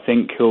 Murder, I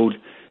think, killed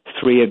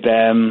 3 of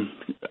them,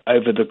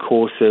 over the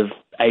course of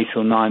 8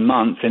 or 9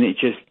 months, and it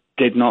just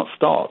did not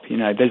stop.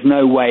 There's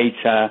no way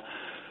to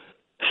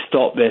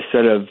stop this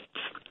sort of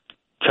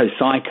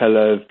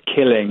cycle of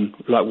killing,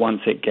 like,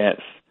 once it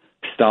gets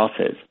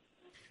started.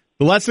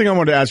 The last thing I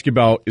wanted to ask you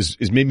about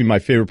is maybe my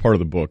favorite part of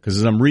the book, because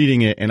as I'm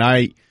reading it, and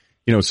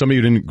some of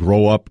you didn't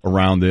grow up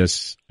around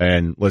this,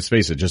 and let's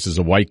face it, just as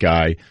a white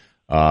guy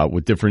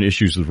with different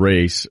issues with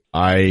race,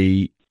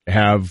 I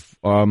have,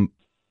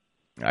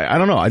 I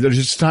don't know, there's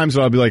just times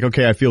where I'll be like,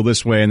 okay, I feel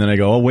this way, and then I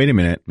go, oh, wait a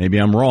minute, maybe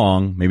I'm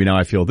wrong, maybe now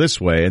I feel this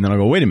way, and then I'll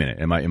go, wait a minute,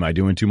 am I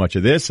doing too much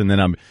of this? And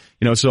then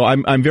so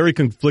I'm very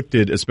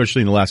conflicted,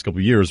 especially in the last couple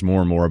of years, more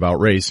and more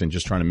about race, and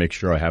just trying to make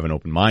sure I have an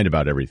open mind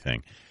about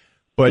everything.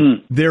 But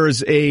there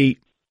is a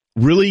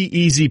really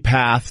easy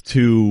path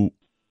to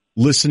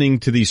listening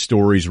to these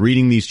stories,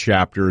 reading these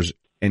chapters,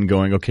 and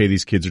going, okay,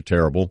 these kids are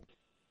terrible.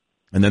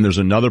 And then there's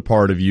another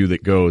part of you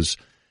that goes,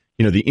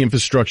 the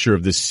infrastructure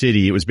of this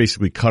city, it was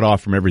basically cut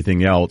off from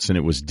everything else, and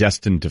it was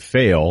destined to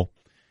fail.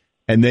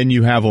 And then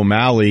you have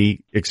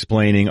O'Malley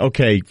explaining,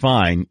 okay,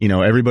 fine,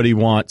 everybody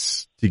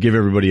wants to give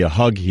everybody a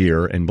hug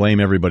here and blame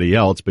everybody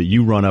else, but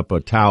you run up a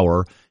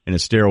tower in a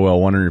stairwell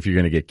wondering if you're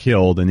going to get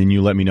killed, and then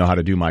you let me know how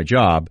to do my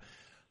job.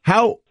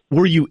 How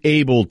were you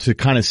able to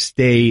kind of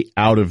stay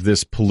out of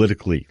this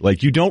politically?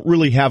 Like, you don't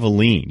really have a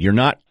lean. You're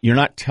not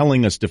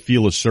telling us to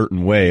feel a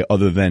certain way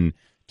other than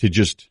to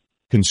just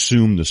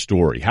consume the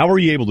story. How are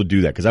you able to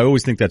do that? Because I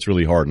always think that's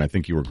really hard, and I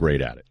think you were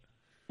great at it.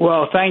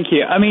 Well, thank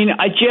you. I mean,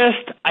 I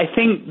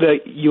think that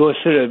your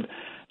sort of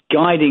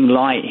guiding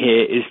light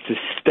here is to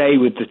stay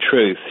with the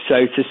truth.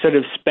 So to sort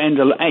of spend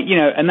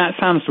and that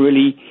sounds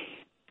really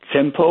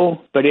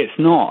simple, but it's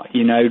not.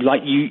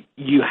 Like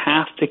you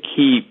have to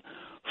keep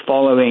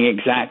following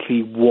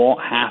exactly what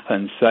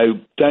happens. So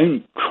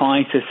don't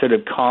try to sort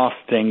of cast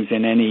things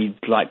in any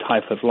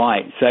type of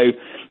light. So,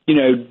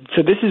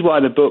 so this is why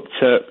the book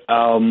took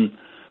 5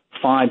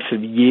 sort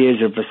of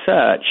years of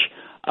research,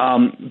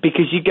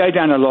 because you go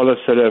down a lot of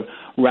sort of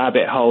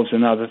rabbit holes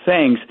and other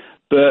things,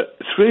 but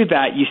through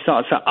that you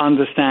start to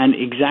understand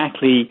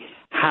exactly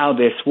how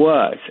this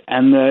works.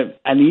 And the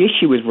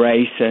issue with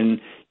race and,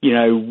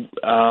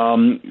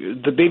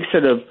 the big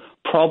sort of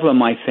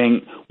problem, I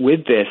think,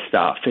 with this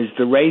stuff is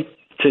the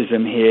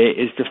racism here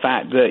is the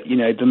fact that,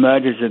 the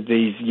murders of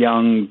these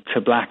young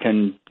to black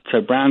and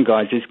to brown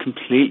guys is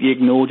completely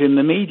ignored in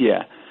the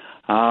media.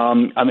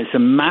 It's a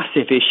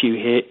massive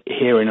issue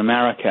here in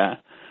America,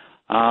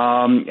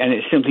 and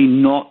it's simply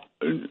not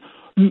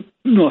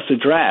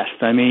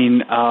addressed. I mean,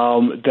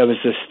 there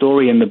was a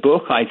story in the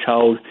book I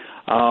told,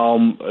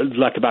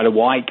 about a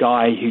white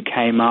guy who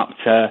came up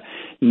to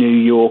New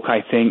York,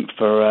 I think,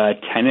 for a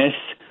tennis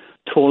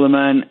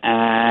tournament,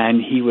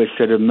 and he was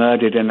sort of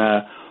murdered in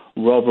a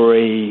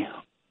robbery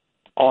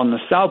on the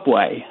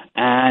subway,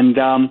 and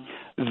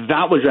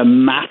that was a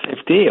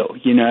massive deal.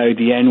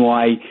 The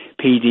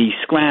NYPD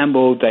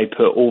scrambled, they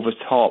put all the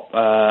top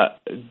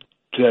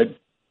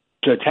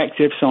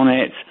detectives on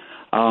it,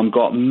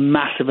 got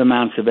massive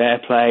amounts of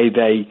airplay,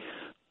 they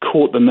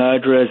caught the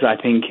murderers, I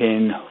think,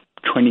 in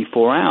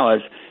 24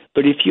 hours.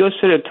 But if you're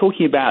sort of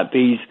talking about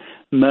these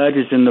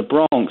murders in the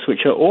Bronx,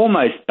 which are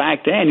almost,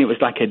 back then, it was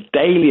like a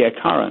daily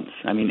occurrence.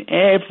 I mean,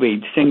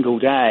 every single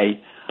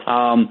day,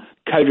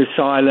 code of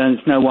silence,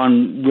 no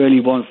one really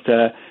wants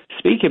to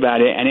speak about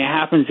it, and it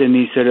happens in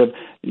these sort of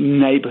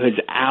neighborhoods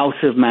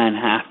out of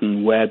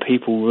Manhattan where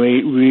people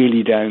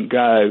really don't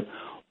go.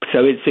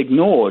 So it's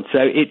ignored. So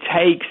it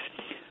takes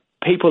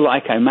people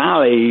like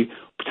O'Malley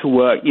to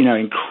work,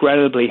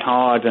 incredibly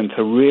hard and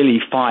to really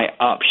fight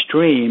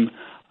upstream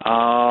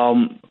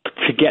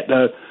to get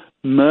the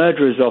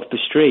murderers off the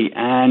street.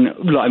 And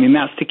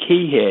that's the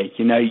key here.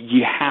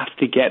 You have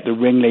to get the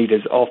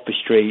ringleaders off the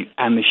street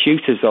and the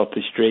shooters off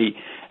the street,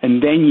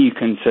 and then you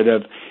can sort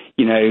of,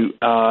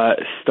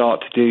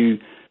 start to do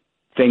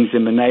things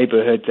in the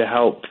neighborhood to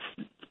help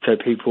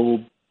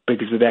people,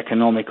 because of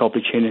economic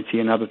opportunity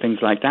and other things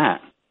like that.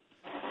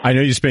 I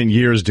know you spent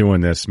years doing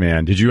this,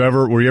 man.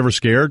 Were you ever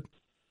scared?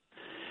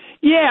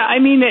 Yeah, I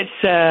mean, it's,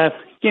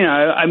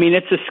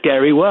 it's a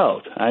scary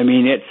world. I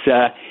mean, it's,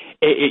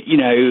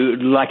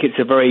 it's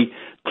a very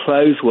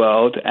closed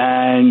world,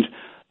 and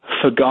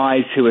for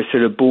guys who are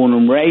sort of born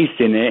and raised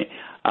in it,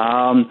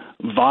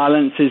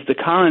 violence is the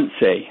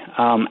currency.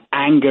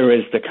 Anger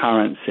is the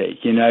currency.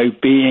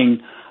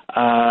 Being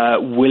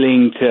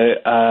willing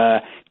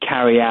to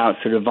carry out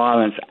sort of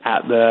violence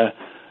at the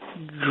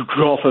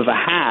drop of a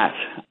hat,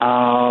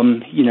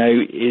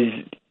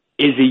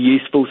 is a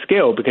useful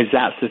skill, because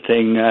that's the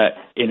thing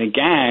in a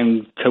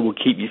gang that will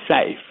keep you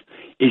safe,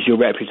 is your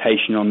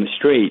reputation on the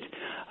street.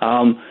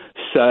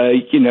 So,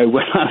 when I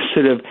was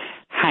sort of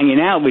hanging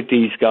out with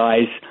these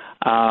guys,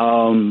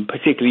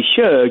 particularly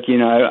Shug,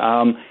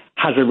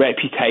 has a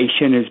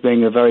reputation as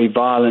being a very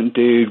violent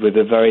dude with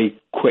a very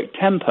quick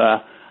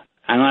temper.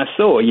 And I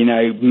saw,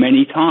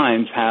 many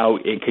times how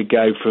it could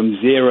go from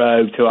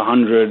 0 to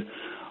 100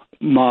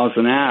 miles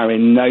an hour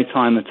in no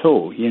time at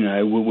all,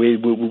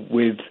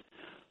 with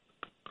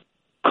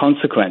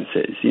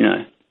consequences,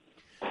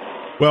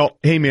 Well,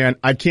 hey, man,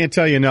 I can't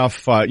tell you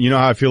enough. You know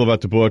how I feel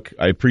about the book.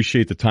 I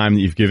appreciate the time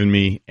that you've given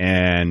me,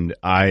 and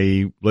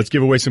let's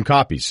give away some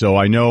copies. So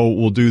I know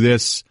we'll do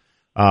this.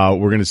 We're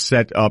going to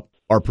set up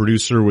our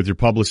producer with your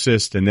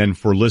publicist, and then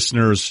for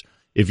listeners,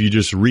 if you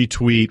just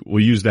retweet,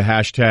 we'll use the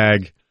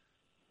hashtag.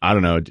 I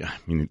don't know.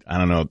 I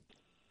don't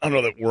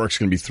know that Work's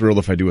going to be thrilled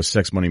if I do a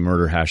sex, money,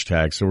 murder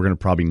hashtag, so we're going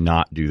to probably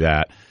not do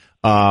that.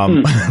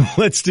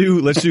 Let's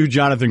do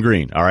Jonathan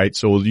Green. All right.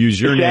 So we'll use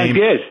your name.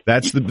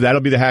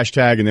 That'll be the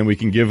hashtag, and then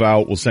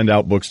we'll send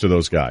out books to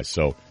those guys.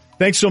 So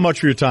thanks so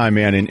much for your time,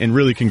 man. And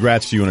really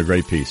congrats to you on a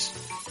great piece.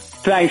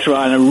 Thanks,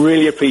 Ryan. I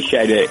really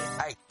appreciate it.